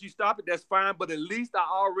sex. If she stop it, that's fine. But at least I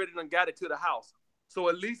already done got it to the house. So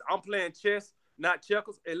at least I'm playing chess, not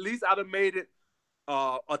checkers. At least I done made it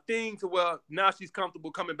a thing to where now she's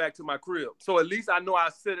comfortable coming back to my crib. So at least I know I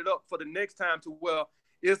set it up for the next time to where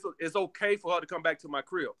it's okay for her to come back to my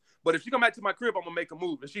crib. But if she come back to my crib, I'm gonna make a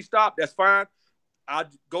move. If she stopped, that's fine. I'll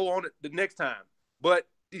go on it the next time. But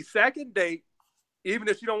the second date, even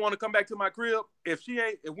if she don't want to come back to my crib, if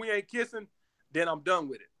we ain't kissing, then I'm done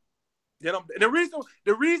with it. Then the reason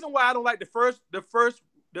why I don't like the first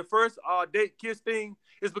date kiss thing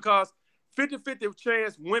is because 50-50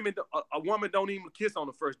 chance a woman don't even kiss on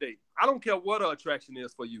the first date. I don't care what her attraction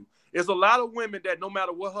is for you. There's a lot of women that no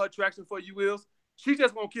matter what her attraction for you is, she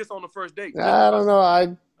just won't kiss on the first date. I don't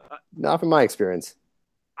know. Not from my experience.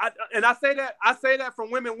 I say that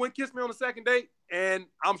from women wouldn't kiss me on the second date, and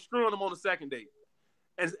I'm screwing them on the second date.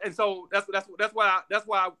 And so that's why I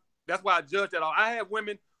judge that. I had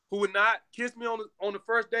women who would not kiss me on the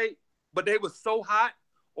first date, but they were so hot,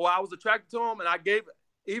 or I was attracted to them, and I gave,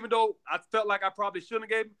 even though I felt like I probably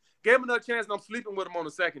shouldn't have gave them another chance, and I'm sleeping with them on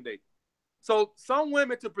the second date. So some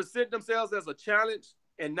women, to present themselves as a challenge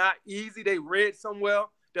and not easy, they read somewhere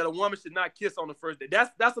that a woman should not kiss on the first date.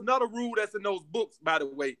 That's another rule that's in those books, by the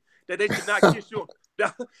way, that they should not kiss you.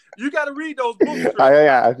 You got to read those books.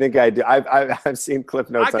 Yeah, I think I do. I've seen clip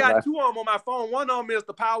notes. I got two of them on my phone. One of them is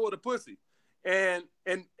The Power of the Pussy, and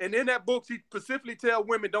in that book, she specifically tell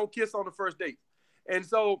women don't kiss on the first date. And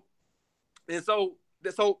so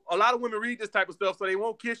a lot of women read this type of stuff, so they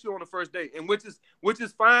won't kiss you on the first date, and which is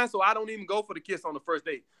fine. So I don't even go for the kiss on the first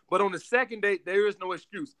date. But on the second date, there is no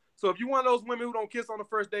excuse. So if you're one of those women who don't kiss on the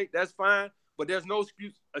first date, that's fine. But there's no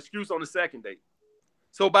excuse on the second date.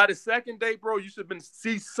 So by the second date, bro, you should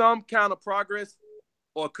see some kind of progress,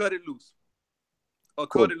 or cut it loose. Cool.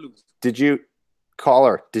 Cut it loose. Did you call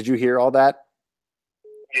her? Did you hear all that?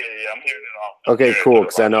 Yeah, I'm hearing it all. Okay, cool.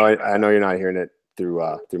 Because I know you're not hearing it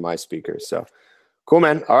through my speakers. So cool,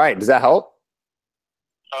 man. All right. Does that help?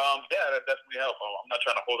 Yeah, that definitely helps. I'm not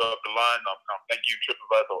trying to hold up the line. Thank you, Tripp.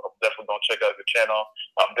 I'm definitely gonna check out the channel.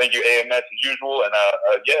 Thank you, AMS, as usual. And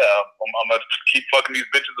yeah, I'm gonna keep fucking these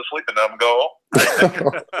bitches asleep, and then I'm gonna go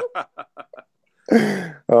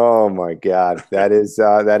home. Oh my God, that is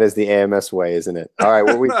the AMS way, isn't it? All right,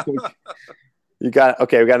 well, we got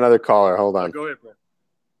another caller. Hold on. Go ahead, bro.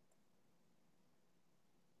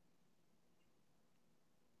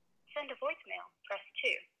 Send a voicemail, press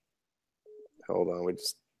 2. Hold on,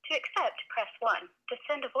 To accept, press 1. To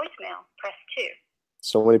send a voicemail, press 2.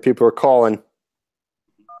 So many people are calling.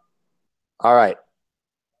 All right.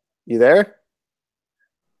 You there?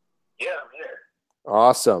 Yeah, I'm here.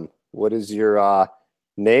 Awesome. What is your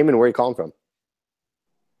name and where are you calling from?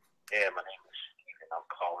 Yeah, my name is Steven. I'm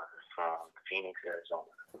calling from Phoenix,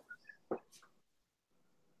 Arizona.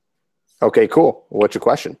 Okay, cool. What's your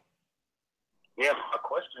question? Yeah, my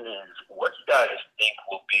question is, what do you guys think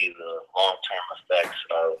will be the long-term effects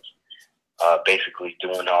of basically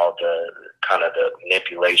doing all the kind of the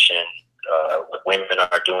manipulation what women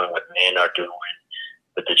are doing, what men are doing,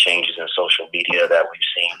 with the changes in social media that we've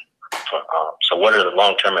seen? So what are the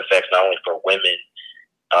long-term effects, not only for women,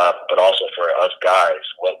 but also for us guys?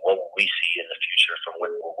 What will we see in the future from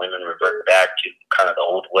will women revert back to kind of the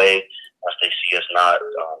old way once they see us not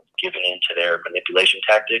giving in to their manipulation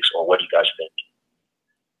tactics, or what do you guys think?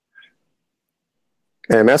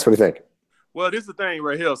 Hey, Mass, what do you think? Well, this is the thing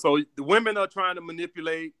right here. So the women are trying to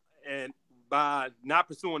manipulate and by not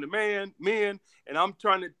pursuing the men, and I'm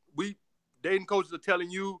trying to, dating coaches are telling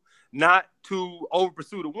you not to over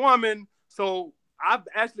pursue the woman. So I've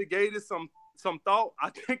actually gave this some thought. I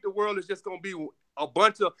think the world is just going to be a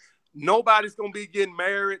bunch of, nobody's going to be getting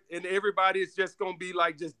married, and everybody is just going to be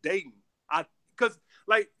like just dating. Because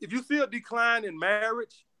like if you see a decline in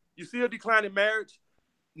marriage, everybody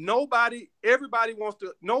wants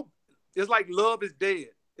to know. It's like love is dead.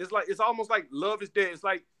 It's almost like love is dead. It's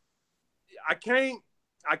like I can't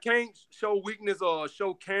show weakness or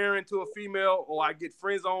show caring to a female, or I get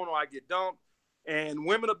friend zoned, or I get dumped. And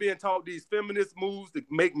women are being taught these feminist moves to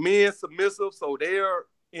make men submissive, so they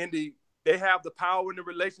have the power in the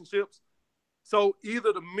relationships. So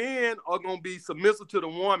either the men are going to be submissive to the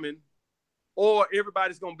woman, or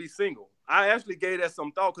everybody's going to be single. I actually gave that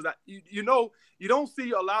some thought, because you don't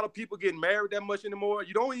see a lot of people getting married that much anymore.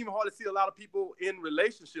 You don't even hardly see a lot of people in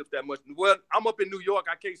relationships that much. Well, I'm up in New York.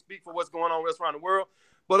 I can't speak for what's going on around the world.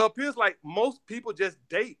 But up here, it's like most people just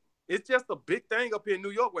date. It's just a big thing up here in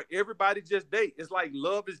New York where everybody just date. It's like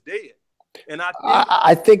love is dead. And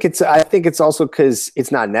I think it's also because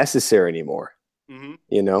it's not necessary anymore. Mm-hmm.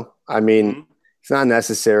 You know, I mean, It's not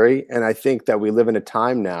necessary. And I think that we live in a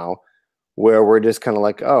time now where we're just kind of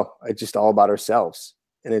like, oh, it's just all about ourselves.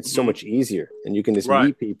 And it's so much easier. And you can just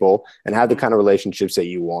meet people and have the kind of relationships that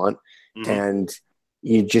you want. And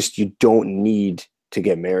you don't need to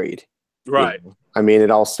get married. Right. You know? I mean,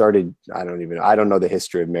 it all started, I don't know the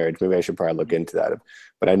history of marriage. Maybe I should probably look into that.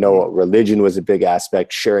 But I know religion was a big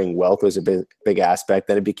aspect. Sharing wealth was a big aspect.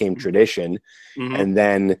 Then it became tradition. And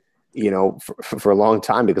then, you know, for a long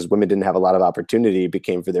time, because women didn't have a lot of opportunity, it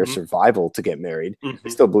became for their survival to get married. I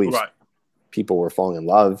still believe people were falling in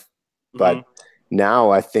love. But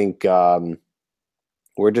now I think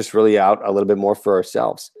we're just really out a little bit more for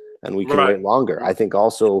ourselves, and we can wait longer. I think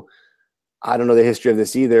also, I don't know the history of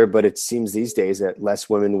this either, but it seems these days that less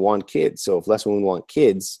women want kids. So if less women want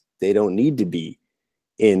kids, they don't need to be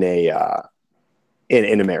in a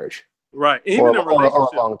in a marriage, right? Even in a relationship, or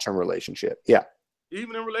a long-term relationship. Yeah,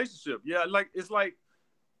 even in relationship, yeah. Like it's like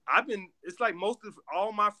most of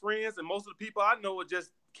all my friends and most of the people I know are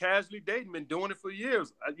just casually dating, been doing it for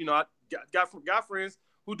years. You know, I got friends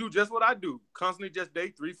who do just what I do, constantly just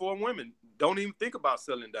date 3-4 women, don't even think about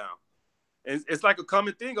settling down. And it's like a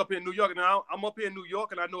common thing up here in New York. And I'm up here in New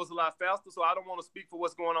York, and I know it's a lot faster, so I don't want to speak for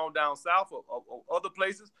what's going on down south or other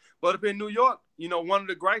places. But up in New York, you know, one of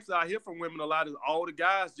the gripes I hear from women a lot is all the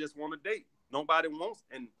guys just want to date. Nobody wants,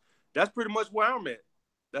 and that's pretty much where I'm at.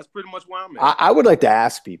 I would like to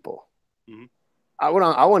ask people. I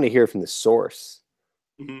want to hear from the source.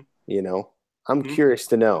 You know, I'm curious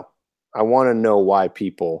to know. I want to know why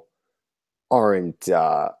people aren't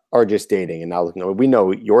are just dating and not looking. We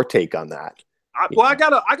know your take on that. I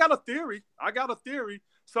got a theory.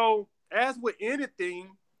 So as with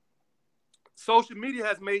anything, social media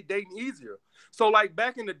has made dating easier. So like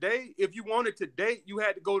back in the day, if you wanted to date, you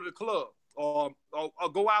had to go to the club or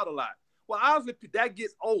go out a lot. Well, obviously that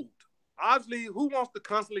gets old. Obviously, who wants to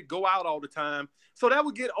constantly go out all the time? So that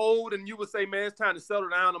would get old, and you would say, man, it's time to settle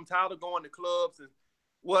down. I'm tired of going to clubs. And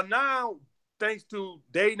well, now, thanks to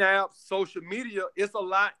dating apps, social media, it's a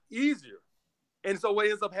lot easier. And so what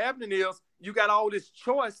ends up happening is you got all this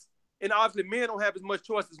choice, and obviously men don't have as much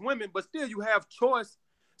choice as women, but still you have choice.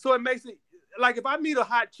 So it makes it, like if I meet a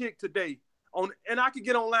hot chick today, and I could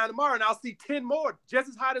get online tomorrow, and I'll see 10 more just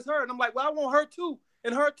as hot as her, and I'm like, well, I want her too,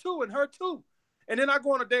 and her too, and her too. And then I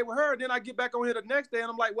go on a date with her, and then I get back on here the next day, and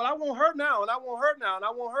I'm like, well, I want her now, and I want her now, and I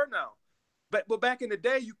want her now. But back in the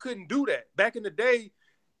day, you couldn't do that. Back in the day,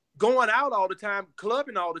 going out all the time,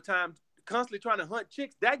 clubbing all the time, constantly trying to hunt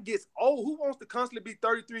chicks, that gets old. Who wants to constantly be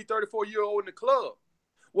 33, 34-year-old in the club?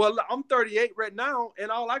 Well, I'm 38 right now,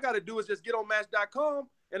 and all I got to do is just get on Match.com,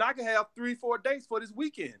 and I can have 3-4 dates for this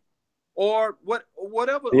weekend. Or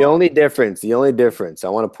whatever. The only difference, I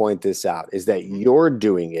want to point this out, is that you're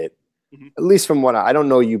doing it, at least from what I don't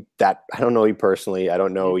know you personally. I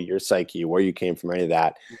don't know your psyche, where you came from, any of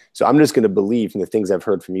that. So I'm just going to believe from the things I've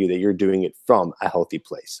heard from you that you're doing it from a healthy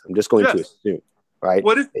place. I'm just going to assume, right?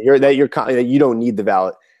 That you don't need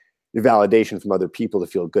the validation from other people to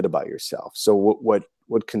feel good about yourself. So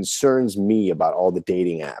what concerns me about all the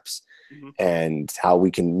dating apps and how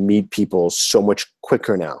we can meet people so much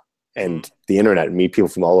quicker now, and the internet, and meet people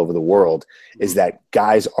from all over the world, is that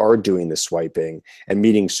guys are doing the swiping and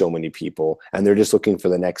meeting so many people, and they're just looking for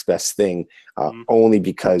the next best thing, only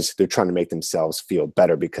because they're trying to make themselves feel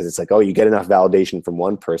better, because it's like, oh, you get enough validation from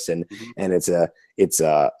one person, and it's a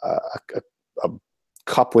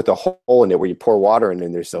cup with a hole in it where you pour water in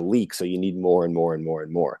and there's a leak, so you need more and more and more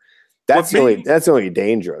and more. That's the only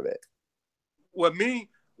danger of it.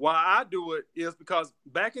 Why I do it is because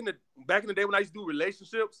back in the day when I used to do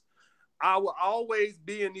relationships, I would always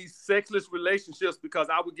be in these sexless relationships because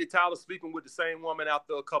I would get tired of sleeping with the same woman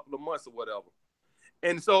after a couple of months or whatever.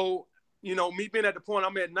 And so, you know, me being at the point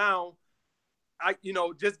I'm at now,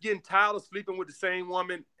 just getting tired of sleeping with the same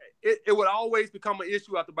woman, it would always become an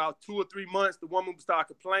issue after about 2 or 3 months. The woman would start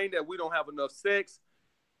complaining that we don't have enough sex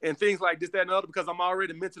and things like this, that, and the other, because I'm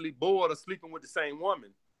already mentally bored of sleeping with the same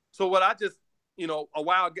woman. So what I just, a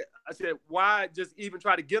while ago, I said, why just even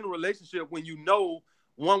try to get in a relationship when you know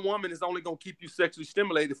one woman is only going to keep you sexually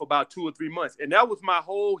stimulated for about 2 or 3 months? And that was my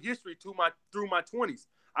whole history through my 20s.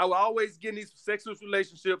 I would always get in these sexual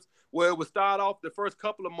relationships where it would start off the first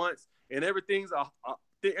couple of months and everything is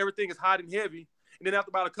hot and heavy. And then after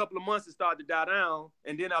about a couple of months, it started to die down.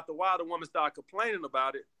 And then after a while, the woman started complaining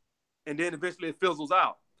about it. And then eventually it fizzles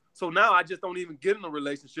out. So now I just don't even get in a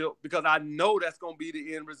relationship because I know that's going to be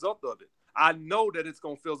the end result of it. I know that it's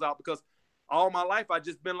going to fizzle out because all my life I've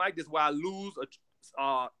just been like this, where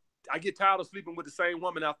I get tired of sleeping with the same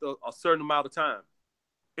woman after a certain amount of time.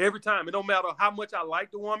 Every time. It don't matter how much I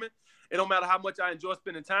like the woman. It don't matter how much I enjoy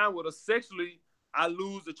spending time with her. Sexually, I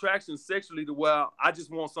lose attraction sexually to where I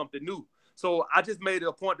just want something new. So I just made it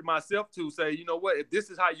a point to myself to say, you know what, if this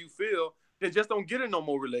is how you feel, then just don't get in no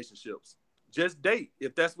more relationships. Just date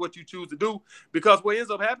if that's what you choose to do. Because what ends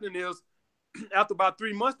up happening is after about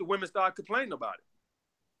 3 months, the women start complaining about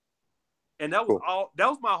it. And that was that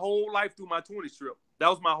was my whole life through my 20s, Tripp. That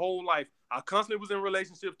was my whole life. I constantly was in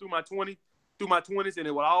relationships through my 20s, and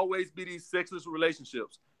it would always be these sexless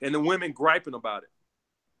relationships and the women griping about it.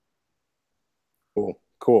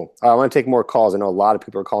 Cool. I want to take more calls. I know a lot of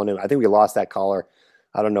people are calling in. I think we lost that caller.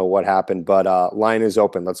 I don't know what happened, but line is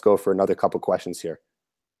open. Let's go for another couple questions here.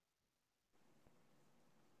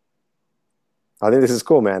 I think this is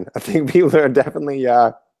cool, man. I think people are definitely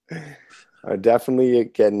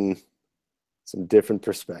getting some different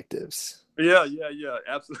perspectives. Yeah,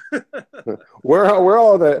 absolutely. Where are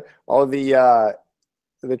all the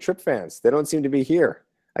Tripp fans? They don't seem to be here.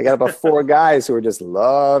 I got about 4 guys who are just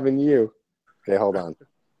loving you. Okay, hold on.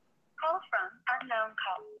 Call from unknown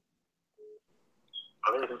call.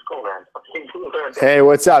 This is cool, man. Hey,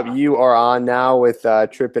 what's up? You are on now with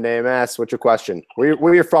Tripp and AMS. What's your question? Where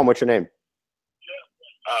are you from? What's your name?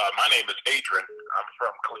 My name is Adrian. I'm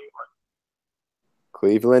from Cleveland.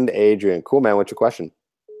 Cleveland, Adrian. Cool, man. What's your question?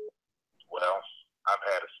 Well, I've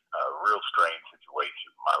had a real strange situation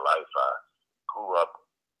in my life. I grew up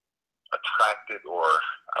attracted, or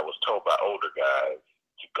I was told by older guys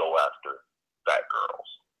to go after fat girls.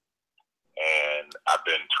 And I've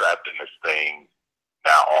been trapped in this thing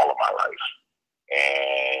now all of my life.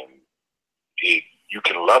 And you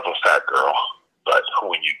can love a fat girl, but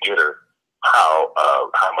when you get her,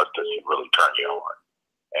 how much does she really turn you on?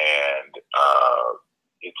 And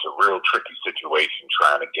it's a real tricky situation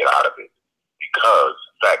trying to get out of it, because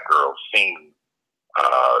fat girls seem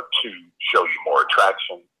to show you more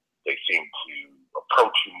attraction. They seem to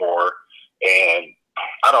approach you more. And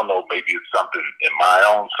I don't know, maybe it's something in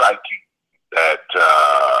my own psyche that,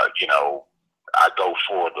 I go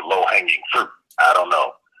for the low-hanging fruit. I don't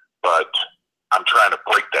know. But I'm trying to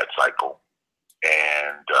break that cycle.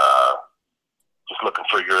 And just looking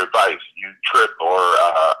for your advice, you Tripp or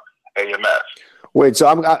AMS. Wait,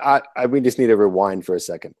 so we just need to rewind for a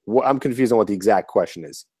second. I'm confused on what the exact question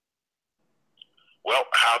is. Well,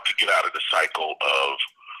 how to get out of the cycle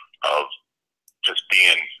of just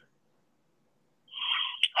being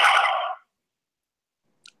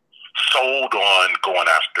sold on going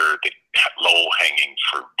after the low-hanging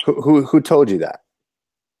fruit. Who told you that?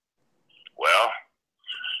 Well,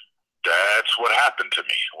 that's what happened to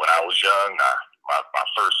me when I was young. My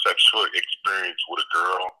first sexual experience with a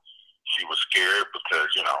girl, she was scared because,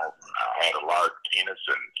 I had a large penis,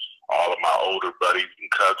 and all of my older buddies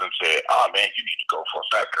and cousins said, "Oh, man, you need to go for a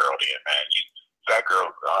fat girl then, man. Fat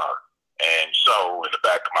girl." And so in the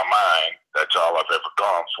back of my mind, that's all I've ever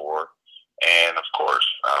gone for. And, of course,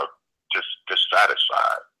 just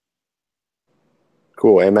dissatisfied.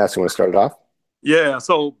 Cool. AMS, you want to start it off? Yeah,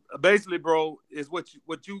 so basically, bro, is what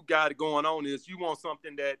you got going on is you want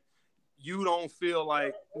something that you don't feel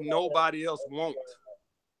like nobody else wants.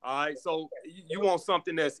 All right, so you want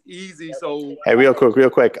something that's easy. So hey, real quick,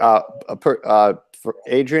 for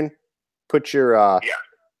Adrian, put the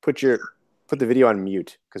video on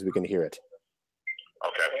mute because we can hear it.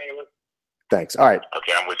 Okay. Thanks. All right.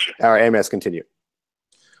 Okay, I'm with you. All right, AMS, continue.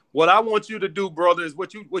 What I want you to do, brother, is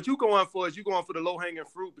what you going for is you going for the low-hanging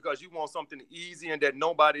fruit because you want something easy and that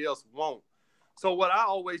nobody else wants. So what I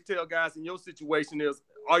always tell guys in your situation is,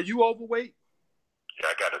 are you overweight? Yeah,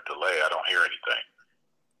 I got a delay. I don't hear anything.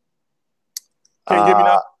 Can you hear me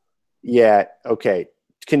now? Yeah, okay.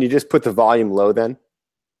 Can you just put the volume low then?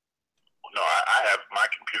 No, I have my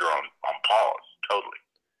computer on pause, totally.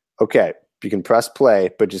 Okay, you can press play,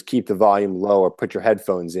 but just keep the volume low or put your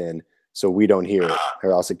headphones in so we don't hear it,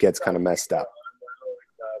 or else it gets kind of messed up.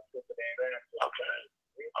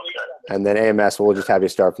 Okay. And then AMS, we'll just have you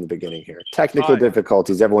start from the beginning here. Technical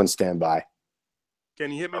difficulties, everyone stand by.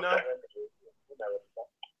 Can you hear me now?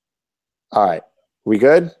 All right. We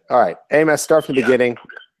good? All right. AMS, start from the beginning.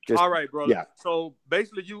 All right, brother. Yeah. So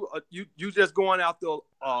basically, you just going after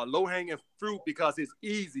low-hanging fruit because it's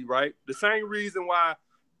easy, right? The same reason why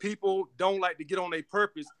people don't like to get on their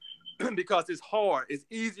purpose because it's hard. It's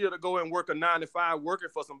easier to go and work a 9-to-5 working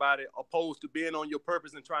for somebody opposed to being on your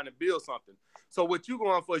purpose and trying to build something. So what you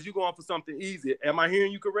going for is you going for something easy. Am I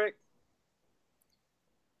hearing you correct?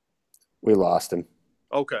 We lost him.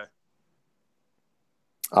 Okay.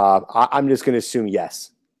 I'm just going to assume yes.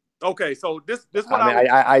 Okay, so this what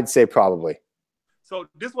I'd say probably. So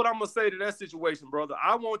this what I'm gonna say to that situation, brother.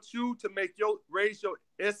 I want you to raise your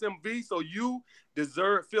SMV so you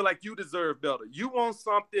feel like you deserve better. You want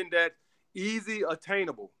something that easy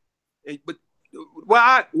attainable. But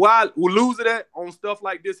why we lose it at on stuff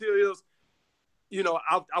like this here is you know,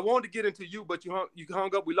 I wanted to get into you, but you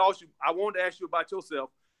hung up. We lost you. I wanted to ask you about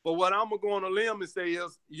yourself. But what I'm going to go on a limb and say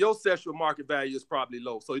is your sexual market value is probably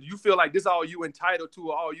low. So you feel like this is all you entitled to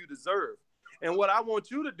or all you deserve. And what I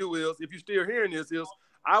want you to do is, if you're still hearing this, is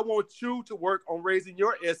I want you to work on raising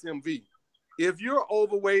your SMV. If you're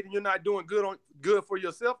overweight and you're not doing good for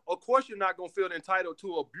yourself, of course you're not going to feel entitled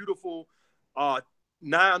to a beautiful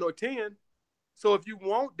 9 or 10. So if you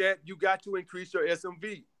want that, you got to increase your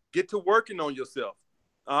SMV. Get to working on yourself.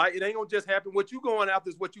 All right? It ain't going to just happen. What you going after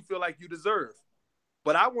is what you feel like you deserve.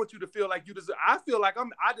 But I want you to feel like you deserve. I feel like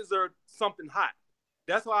I deserve something hot.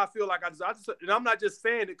 That's why I feel like I deserve. And I'm not just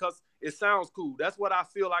saying it because it sounds cool. That's what I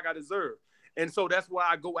feel like I deserve. And so that's why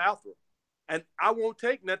I go after it. And I won't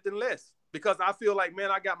take nothing less because I feel like, man,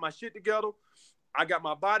 I got my shit together. I got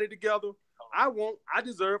my body together. I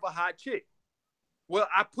deserve a hot chick. Well,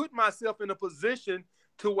 I put myself in a position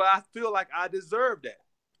to where I feel like I deserve that.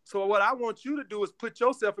 So what I want you to do is put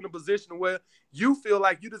yourself in a position where you feel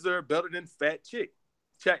like you deserve better than fat chicks.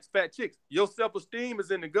 Your self-esteem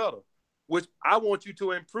is in the gutter, which I want you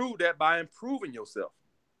to improve that by improving yourself.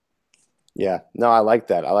 Yeah, no, I like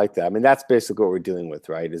that. I mean, that's basically what we're dealing with,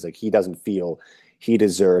 right? Is like he doesn't feel he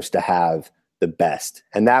deserves to have the best.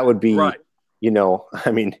 And that would be, right. You know,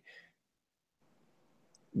 I mean,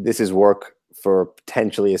 this is work for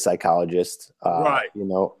potentially a psychologist. Right. You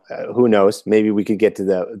know, who knows? Maybe we could get to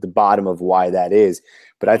the bottom of why that is.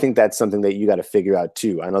 But I think that's something that you got to figure out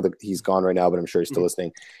too. I know that he's gone right now, but I'm sure he's still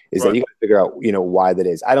listening. Is that you got to figure out, you know, why that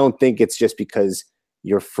is. I don't think it's just because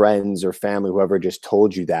your friends or family, whoever, just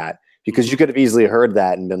told you that, because you could have easily heard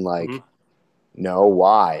that and been like, no,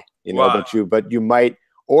 why? You know, but you might,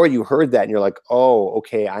 or you heard that and you're like, oh,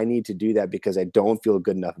 okay, I need to do that because I don't feel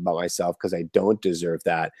good enough about myself because I don't deserve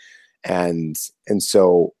that. And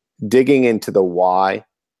so digging into the why,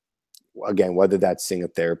 again, whether that's seeing a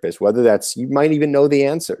therapist, whether that's, you might even know the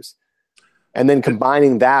answers. And then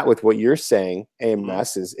combining that with what you're saying,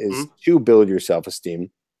 AMS is to build your self-esteem,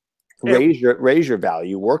 raise your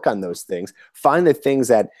value, work on those things, find the things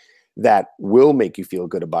that will make you feel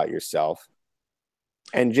good about yourself.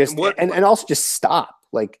 And just, and also just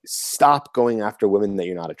stop going after women that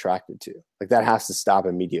you're not attracted to. Like that has to stop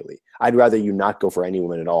immediately. I'd rather you not go for any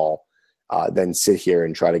woman at all than sit here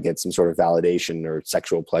and try to get some sort of validation or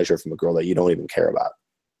sexual pleasure from a girl that you don't even care about.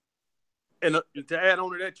 And to add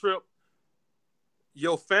on to that, Tripp,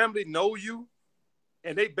 your family know you,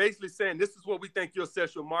 and they basically saying, this is what we think your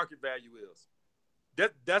sexual market value is.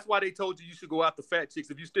 That's why they told you should go after fat chicks.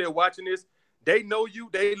 If you're still watching this, they know you,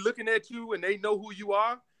 they looking at you, and they know who you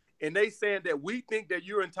are, and they saying that we think that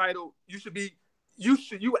you're entitled,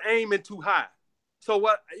 you aiming too high. So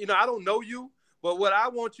what, you know, I don't know you, but what I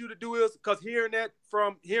want you to do is, because hearing that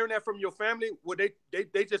from your family, well,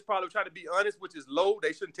 they just probably try to be honest, which is low.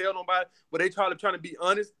 They shouldn't tell nobody, but they trying to be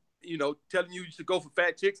honest, you know, telling you should go for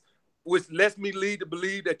fat chicks, which lets me lead to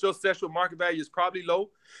believe that your sexual market value is probably low.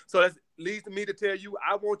 So that leads me to tell you,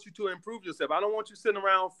 I want you to improve yourself. I don't want you sitting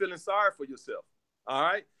around feeling sorry for yourself. All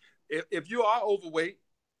right. If you are overweight,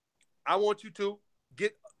 I want you to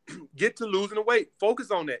get to losing the weight. Focus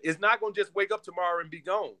on that. It's not going to just wake up tomorrow and be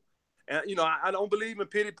gone. And, you know, I don't believe in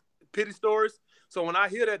pity stories. So when I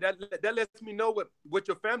hear that lets me know what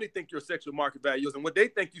your family think your sexual market value is and what they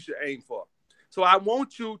think you should aim for. So I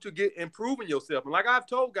want you to get improving yourself. And like I've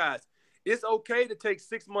told guys, it's okay to take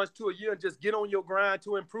 6 months to a year and just get on your grind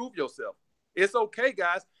to improve yourself. It's okay,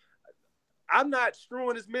 guys. I'm not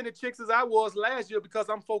screwing as many chicks as I was last year because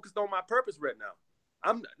I'm focused on my purpose right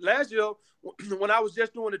now. Last year, when I was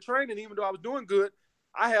just doing the training, even though I was doing good,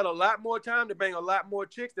 I had a lot more time to bang a lot more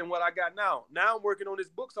chicks than what I got now. Now I'm working on this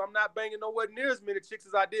book, so I'm not banging nowhere near as many chicks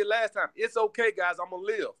as I did last time. It's okay, guys. I'm going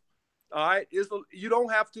to live. All right? You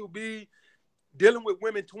don't have to be dealing with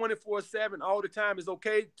women 24/7 all the time. It's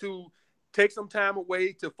okay to take some time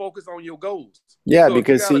away to focus on your goals. Yeah, so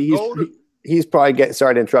because he's probably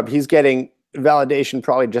sorry to interrupt. He's getting validation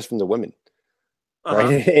probably just from the women.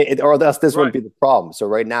 Right? Or else this wouldn't be the problem. So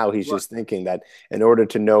right now he's just thinking that in order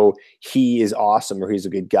to know he is awesome or he's a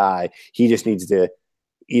good guy, he just needs to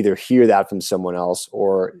either hear that from someone else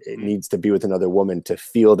or it needs to be with another woman to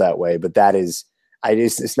feel that way. But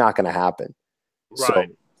it's not going to happen. Right. So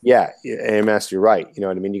yeah, AMS, you're right. You know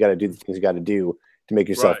what I mean? You got to do the things you got to do to make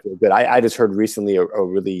yourself feel good. I just heard recently a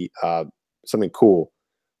really something cool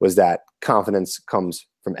was that confidence comes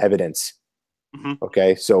from evidence.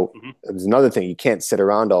 Okay, so there's another thing. You can't sit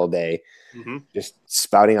around all day just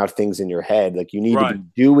spouting out things in your head. Like you need to be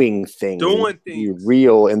doing things, be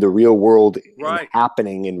real in the real world, and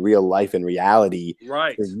happening in real life and reality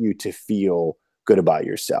for you to feel good about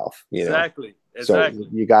yourself. You know? Exactly. So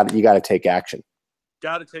you got to take action.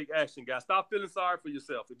 Got to take action, guys. Stop feeling sorry for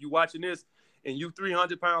yourself. If you're watching this and you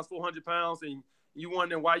 300 pounds, 400 pounds, and you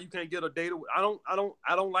wondering why you can't get a date, I don't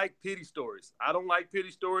like pity stories. I don't like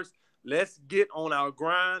pity stories. Let's get on our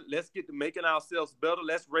grind. Let's get to making ourselves better.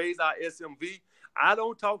 Let's raise our SMV. I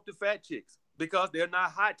don't talk to fat chicks because they're not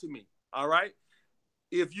hot to me. All right.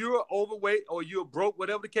 If you're overweight or you're broke,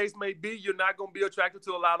 whatever the case may be, you're not going to be attracted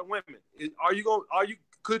to a lot of women.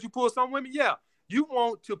 Could you pull some women? Yeah. You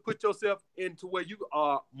want to put yourself into where you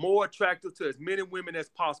are more attractive to as many women as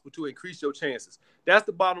possible to increase your chances. That's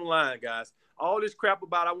the bottom line, guys. All this crap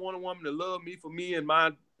about I want a woman to love me for me and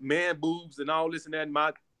my man boobs and all this and that and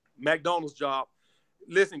my McDonald's job.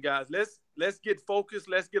 Listen, guys, let's get focused.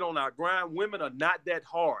 Let's get on our grind. Women are not that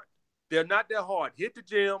hard. They're not that hard. Hit the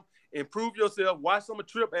gym, improve yourself, watch some of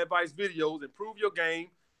Tripp advice videos, improve your game,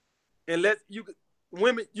 and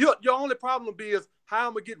women. Your only problem will be is how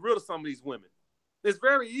I'm gonna get rid of some of these women. It's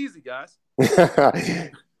very easy, guys.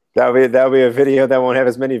 that'll be a video that won't have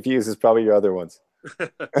as many views as probably your other ones.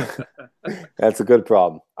 That's a good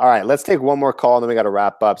problem. All right, let's take one more call, and then we got to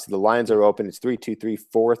wrap up. So the lines are open. It's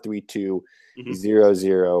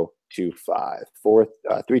 323-432-0025.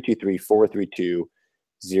 323-432-0025.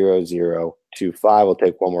 We'll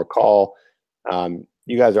take one more call.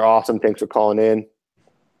 You guys are awesome. Thanks for calling in.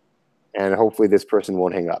 And hopefully this person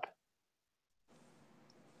won't hang up.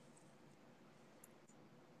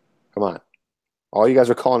 Come on. All you guys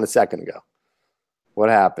were calling a second ago. What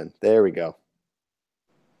happened? There we go.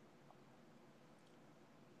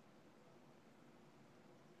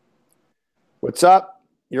 What's up?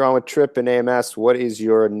 You're on with Tripp and AMS. What is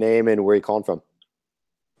your name and where are you calling from?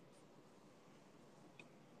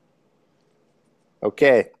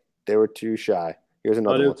 Okay. They were too shy. Here's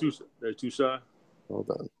another one. They're too shy? Hold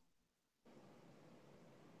on.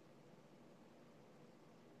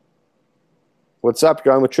 What's up?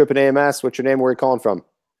 You're on with Tripp and AMS. What's your name? Where are you calling from?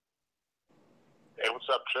 Hey, what's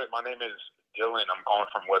up, Tripp? My name is Dylan. I'm calling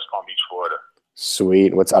from West Palm Beach, Florida.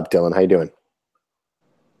 Sweet. What's up, Dylan? How you doing?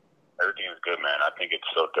 Everything is good, man. I think it's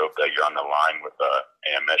so dope that you're on the line with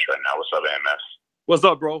AMS right now. What's up, AMS? What's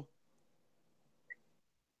up, bro?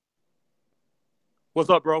 What's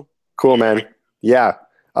up, bro? Cool, man. Yeah.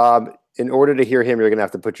 In order to hear him, you're gonna have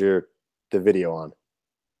to put the video on.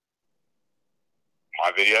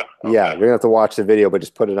 My video? Okay. Yeah, you're gonna have to watch the video, but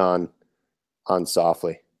just put it on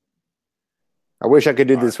softly. I wish I could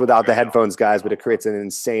do this without the headphones, guys, but it creates an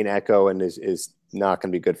insane echo and is not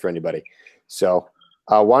gonna be good for anybody. So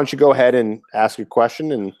why don't you go ahead and ask your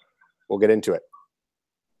question and we'll get into it.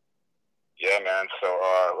 Yeah, man. So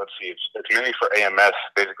let's see. It's mainly for AMS.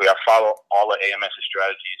 Basically, I follow all of AMS's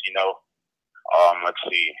strategies. Let's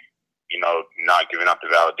see. Not giving up the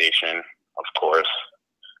validation, of course.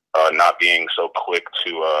 Not being so quick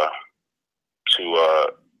to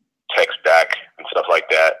text back and stuff like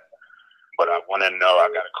that. But I want to know. I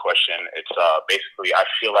got a question. It's basically I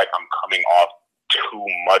feel like I'm coming off too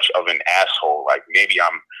much of an asshole. Like maybe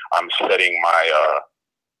I'm setting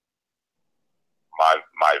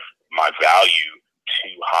my value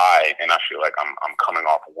too high, and I feel like I'm coming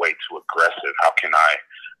off way too aggressive. How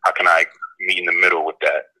can I meet in the middle with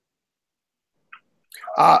that?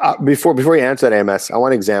 Before you answer that, AMS, I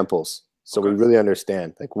want examples so we really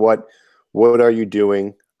understand. Like what are you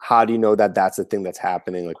doing? How do you know that that's the thing that's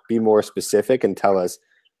happening? Like be more specific and tell us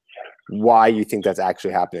why you think that's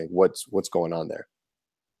actually happening. What's going on there?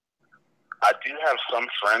 I do have some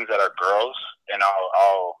friends that are girls, and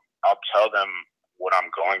I'll tell them what I'm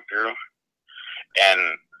going through,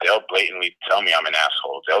 and they'll blatantly tell me I'm an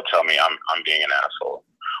asshole. They'll tell me I'm being an asshole.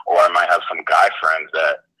 Or I might have some guy friends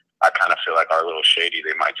that I kind of feel like are a little shady.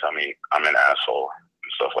 They might tell me I'm an asshole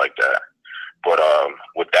and stuff like that. But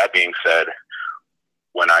with that being said,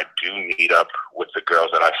 when I do meet up with the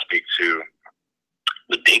girls that I speak to,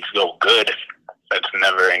 the dates go good. It's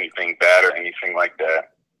never anything bad or anything like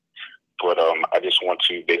that. But I just want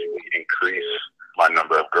to basically increase my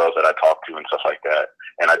number of girls that I talk to and stuff like that.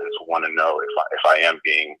 And I just want to know if I am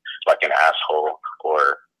being like an asshole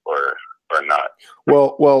or not.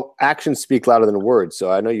 Well, actions speak louder than words.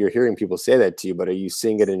 So I know you're hearing people say that to you, but are you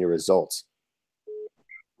seeing it in your results?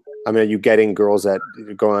 I mean, are you getting girls that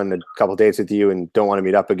go on a couple dates with you and don't want to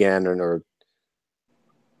meet up again or?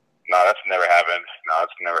 No, that's never happened.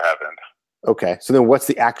 Okay. So then what's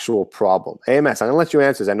the actual problem? AMS, I'm going to let you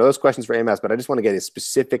answer this. I know those questions for AMS, but I just want to get as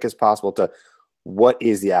specific as possible to what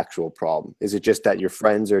is the actual problem? Is it just that your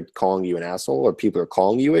friends are calling you an asshole or people are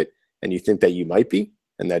calling you it and you think that you might be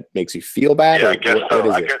and that makes you feel bad? Yeah, I guess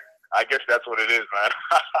so. I guess that's what it is, man.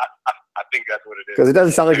 I think that's what it is. Because it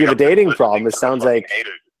doesn't sound like you have a dating problem. It sounds like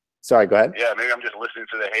Sorry, go ahead. Yeah, maybe I'm just listening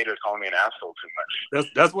to the haters calling me an asshole too much.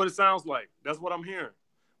 That's what it sounds like. That's what I'm hearing.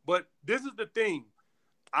 But this is the thing.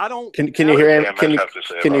 I don't. Can you hear him? Can you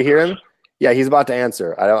hear him? This? Yeah, he's about to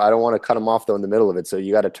answer. I don't want to cut him off though in the middle of it. So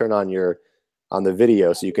you got to turn on the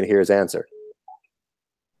video so you can hear his answer.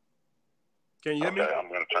 Can you hear me? I'm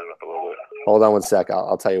gonna turn it up a little bit. Hold on one sec.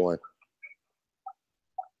 I'll tell you when.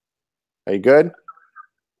 Are you good?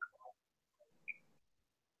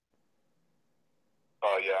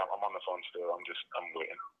 Oh yeah, I'm on the phone still. I'm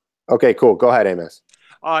waiting. Okay, cool. Go ahead, Amos.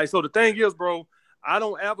 All right. So the thing is, bro, I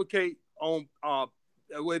don't advocate on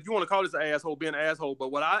well, if you want to call this an asshole, being an asshole,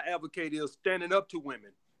 but what I advocate is standing up to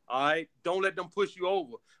women. All right. Don't let them push you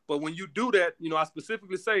over. But when you do that, you know, I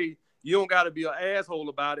specifically say you don't got to be an asshole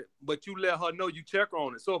about it, but you let her know you check her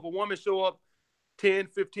on it. So if a woman show up 10,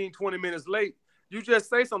 15, 20 minutes late, you just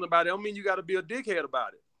say something about it. I don't mean you got to be a dickhead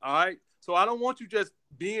about it. All right. So I don't want you just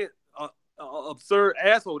being an absurd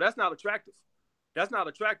asshole. That's not attractive. That's not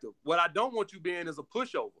attractive. What I don't want you being is a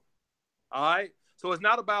pushover. All right. So it's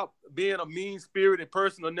not about being a mean-spirited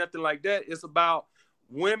person or nothing like that. It's about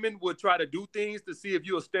women would try to do things to see if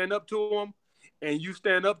you'll stand up to them, and you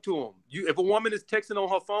stand up to them. If a woman is texting on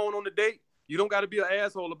her phone on the date, you don't got to be an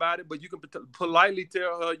asshole about it, but you can politely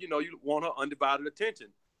tell her, you know, you want her undivided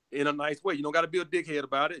attention in a nice way. You don't got to be a dickhead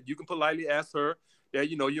about it. You can politely ask her that,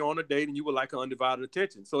 you know, you're on a date and you would like her undivided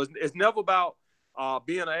attention. So it's never about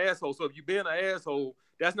being an asshole. So if you're being an asshole,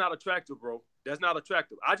 that's not attractive, bro. That's not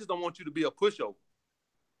attractive. I just don't want you to be a pushover.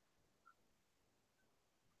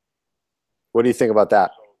 What do you think about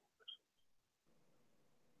that?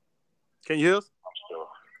 Can you hear us?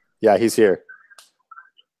 Yeah, he's here.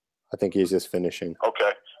 I think he's just finishing.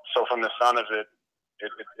 Okay. So from the sound of it,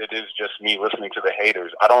 it is just me listening to the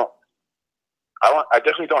haters. I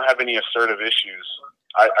definitely don't have any assertive issues.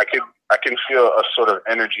 I can feel a sort of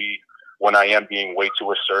energy when I am being way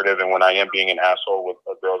too assertive and when I am being an asshole with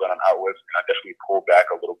a girl that I'm out with, and I definitely pull back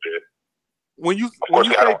a little bit. Of course,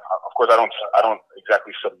 I don't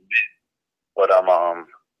exactly submit, but I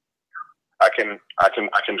can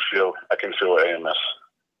feel what AMS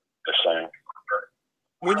is saying.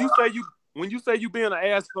 When you say you being an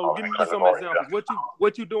asshole, give me some examples.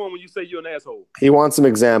 What you doing when you say you're an asshole? He wants some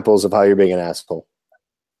examples of how you're being an asshole.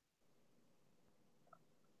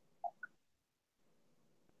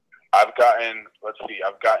 I've gotten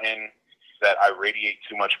that I radiate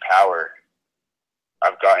too much power.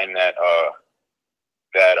 I've gotten that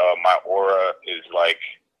my aura is like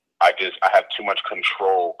I have too much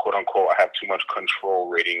control, quote unquote. I have too much control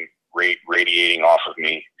radiating off of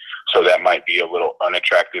me, so that might be a little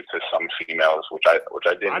unattractive to some females, which I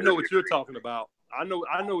didn't. I know what you're talking about. I know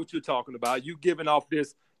what you're talking about. You giving off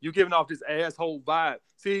this asshole vibe.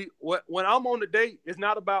 See, when I'm on the date, it's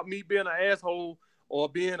not about me being an asshole or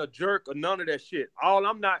being a jerk or none of that shit.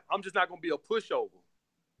 I'm just not gonna be a pushover.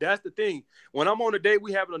 That's the thing. When I'm on a date,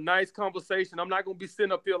 we having a nice conversation. I'm not gonna be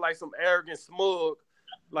sitting up here like some arrogant smug,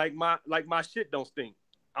 like my shit don't stink.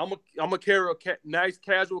 I'm gonna carry a nice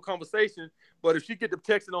casual conversation. But if she get the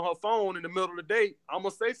texting on her phone in the middle of the date, I'm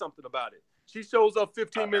gonna say something about it. She shows up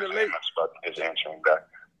 15 minutes late.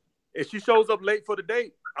 If she shows up late for the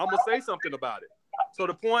date, I'm gonna say something about it. So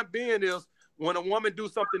the point being is, when a woman do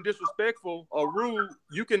something disrespectful or rude,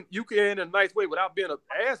 you can in a nice way without being an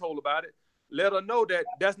asshole about it. Let her know that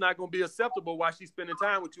that's not going to be acceptable while she's spending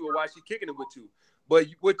time with you or while she's kicking it with you. But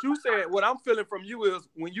what you said, what I'm feeling from you is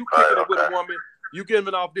when you kicking it with a woman, you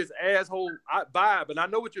giving off this asshole vibe. And I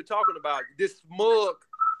know what you're talking about. This smug,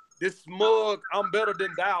 I'm better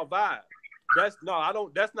than thou vibe. That's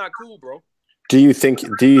not cool, bro. Do you think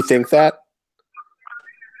that?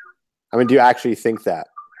 I mean, do you actually think that?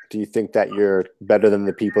 Do you think that you're better than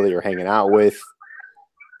the people that you're hanging out with?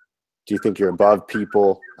 Do you think you're above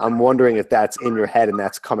people? I'm wondering if that's in your head and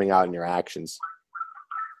that's coming out in your actions.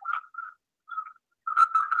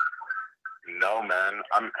 No, man.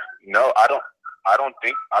 I don't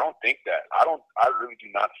think that. I really do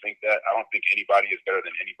not think that. I don't think anybody is better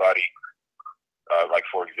than anybody. Like,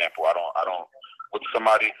 for example, I don't with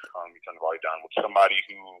somebody, let me turn the volume down, with somebody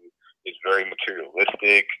who is very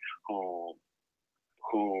materialistic, who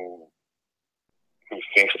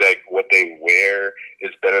thinks that what they wear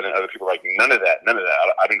is better than other people. Like, none of that.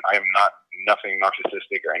 I am not nothing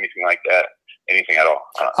narcissistic or anything like that. Anything at all.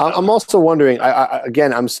 I'm also wondering,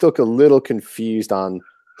 again, I'm still a little confused on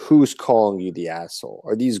who's calling you the asshole.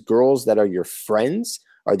 Are these girls that are your friends?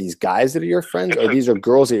 Are these guys that are your friends? Or these are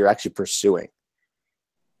girls that you're actually pursuing?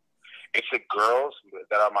 It's the girls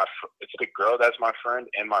that are it's the girl that's my friend,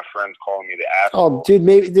 and my friends calling me the asshole. Oh, dude,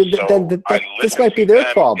 maybe this might be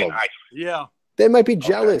their problem. Yeah. They might be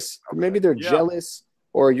jealous. Okay. Maybe they're jealous,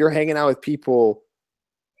 or you're hanging out with people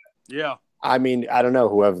Yeah. I mean, I don't know,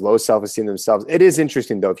 who have low self-esteem themselves. It is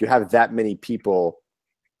interesting, though, if you have that many people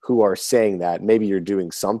who are saying that, maybe you're doing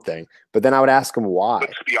something. But then I would ask them why. But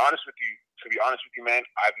to be honest with you, man,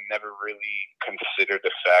 I've never really considered the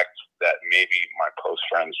fact that maybe my close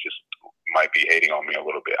friends just might be hating on me a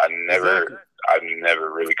little bit. I've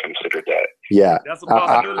never really considered that. Yeah, that's a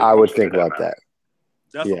possibility. I would think about that.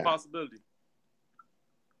 That's a possibility.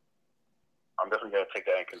 I'm definitely gonna take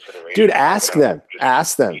that in consideration. Dude, ask them.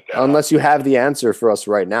 Ask them. Unless you have the answer for us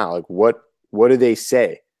right now, like what do they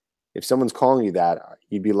say? If someone's calling you that,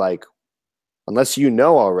 you'd be like, unless you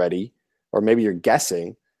know already, or maybe you're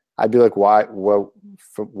guessing, I'd be like, why?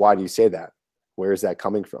 Why do you say that? Where is that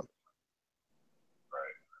coming from?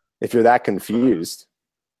 Right. If you're that confused.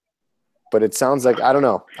 But it sounds like, I don't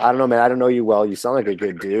know, man. I don't know you well. You sound like a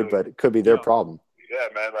good dude, but it could be their problem. Yeah,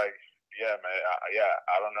 man. I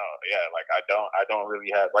don't know. Yeah, like I don't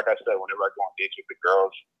really have, like I said, whenever I go on dates with the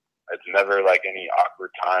girls, it's never like any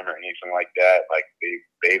awkward time or anything like that. Like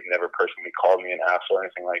they've never personally called me an ass or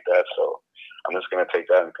anything like that. So I'm just gonna take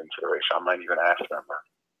that in consideration. I might even ask them, man.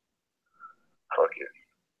 Fuck it.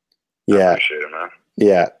 Yeah. I appreciate it, man.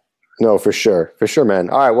 Yeah. No, for sure, man.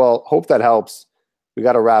 All right. Well, hope that helps. We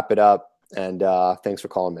got to wrap it up. And thanks for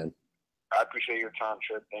calling, man. I appreciate your time,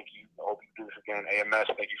 Tripp. Thank you. I hope you do this again. AMS,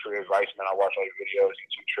 thank you for your advice, man. I watch all your videos. You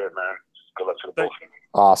too, Tripp, man. Good luck to the both of you.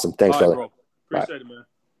 Awesome. Thanks, brother. Bro. Appreciate it, man.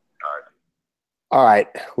 All right.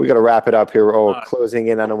 We got to wrap it up here. We're closing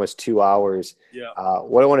in on almost 2 hours. Yeah.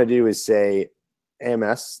 What I want to do is say,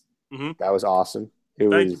 AMS, that was awesome.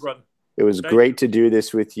 Thank you, brother. It was great to do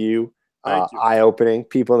this with you. Eye-opening.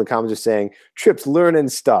 People in the comments are saying, Tripp's learning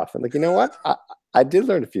stuff. I'm like, you know what? I did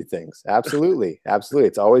learn a few things. Absolutely. Absolutely.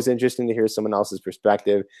 It's always interesting to hear someone else's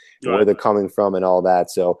perspective and where they're coming from and all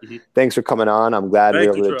that. So thanks for coming on. I'm glad we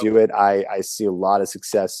were able to do it. I see a lot of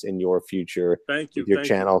success in your future. Thank you. With your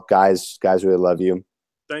channel. Guys really love you.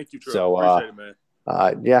 Thank you, Tripp. So, appreciate it,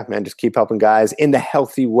 man. Yeah, man, just keep helping guys in the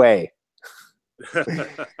healthy way.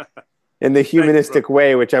 In the humanistic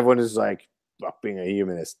way, which everyone is like, fuck being a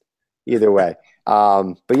humanist. Either way.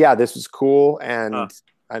 But yeah, this was cool. And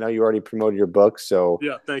I know you already promoted your book, so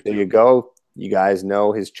yeah, thank you go. You guys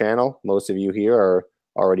know his channel. Most of you here are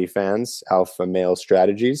already fans, Alpha Male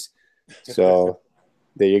Strategies. So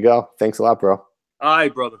there you go. Thanks a lot, bro. All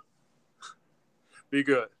right, brother. Be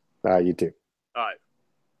good. All right, you too. All right.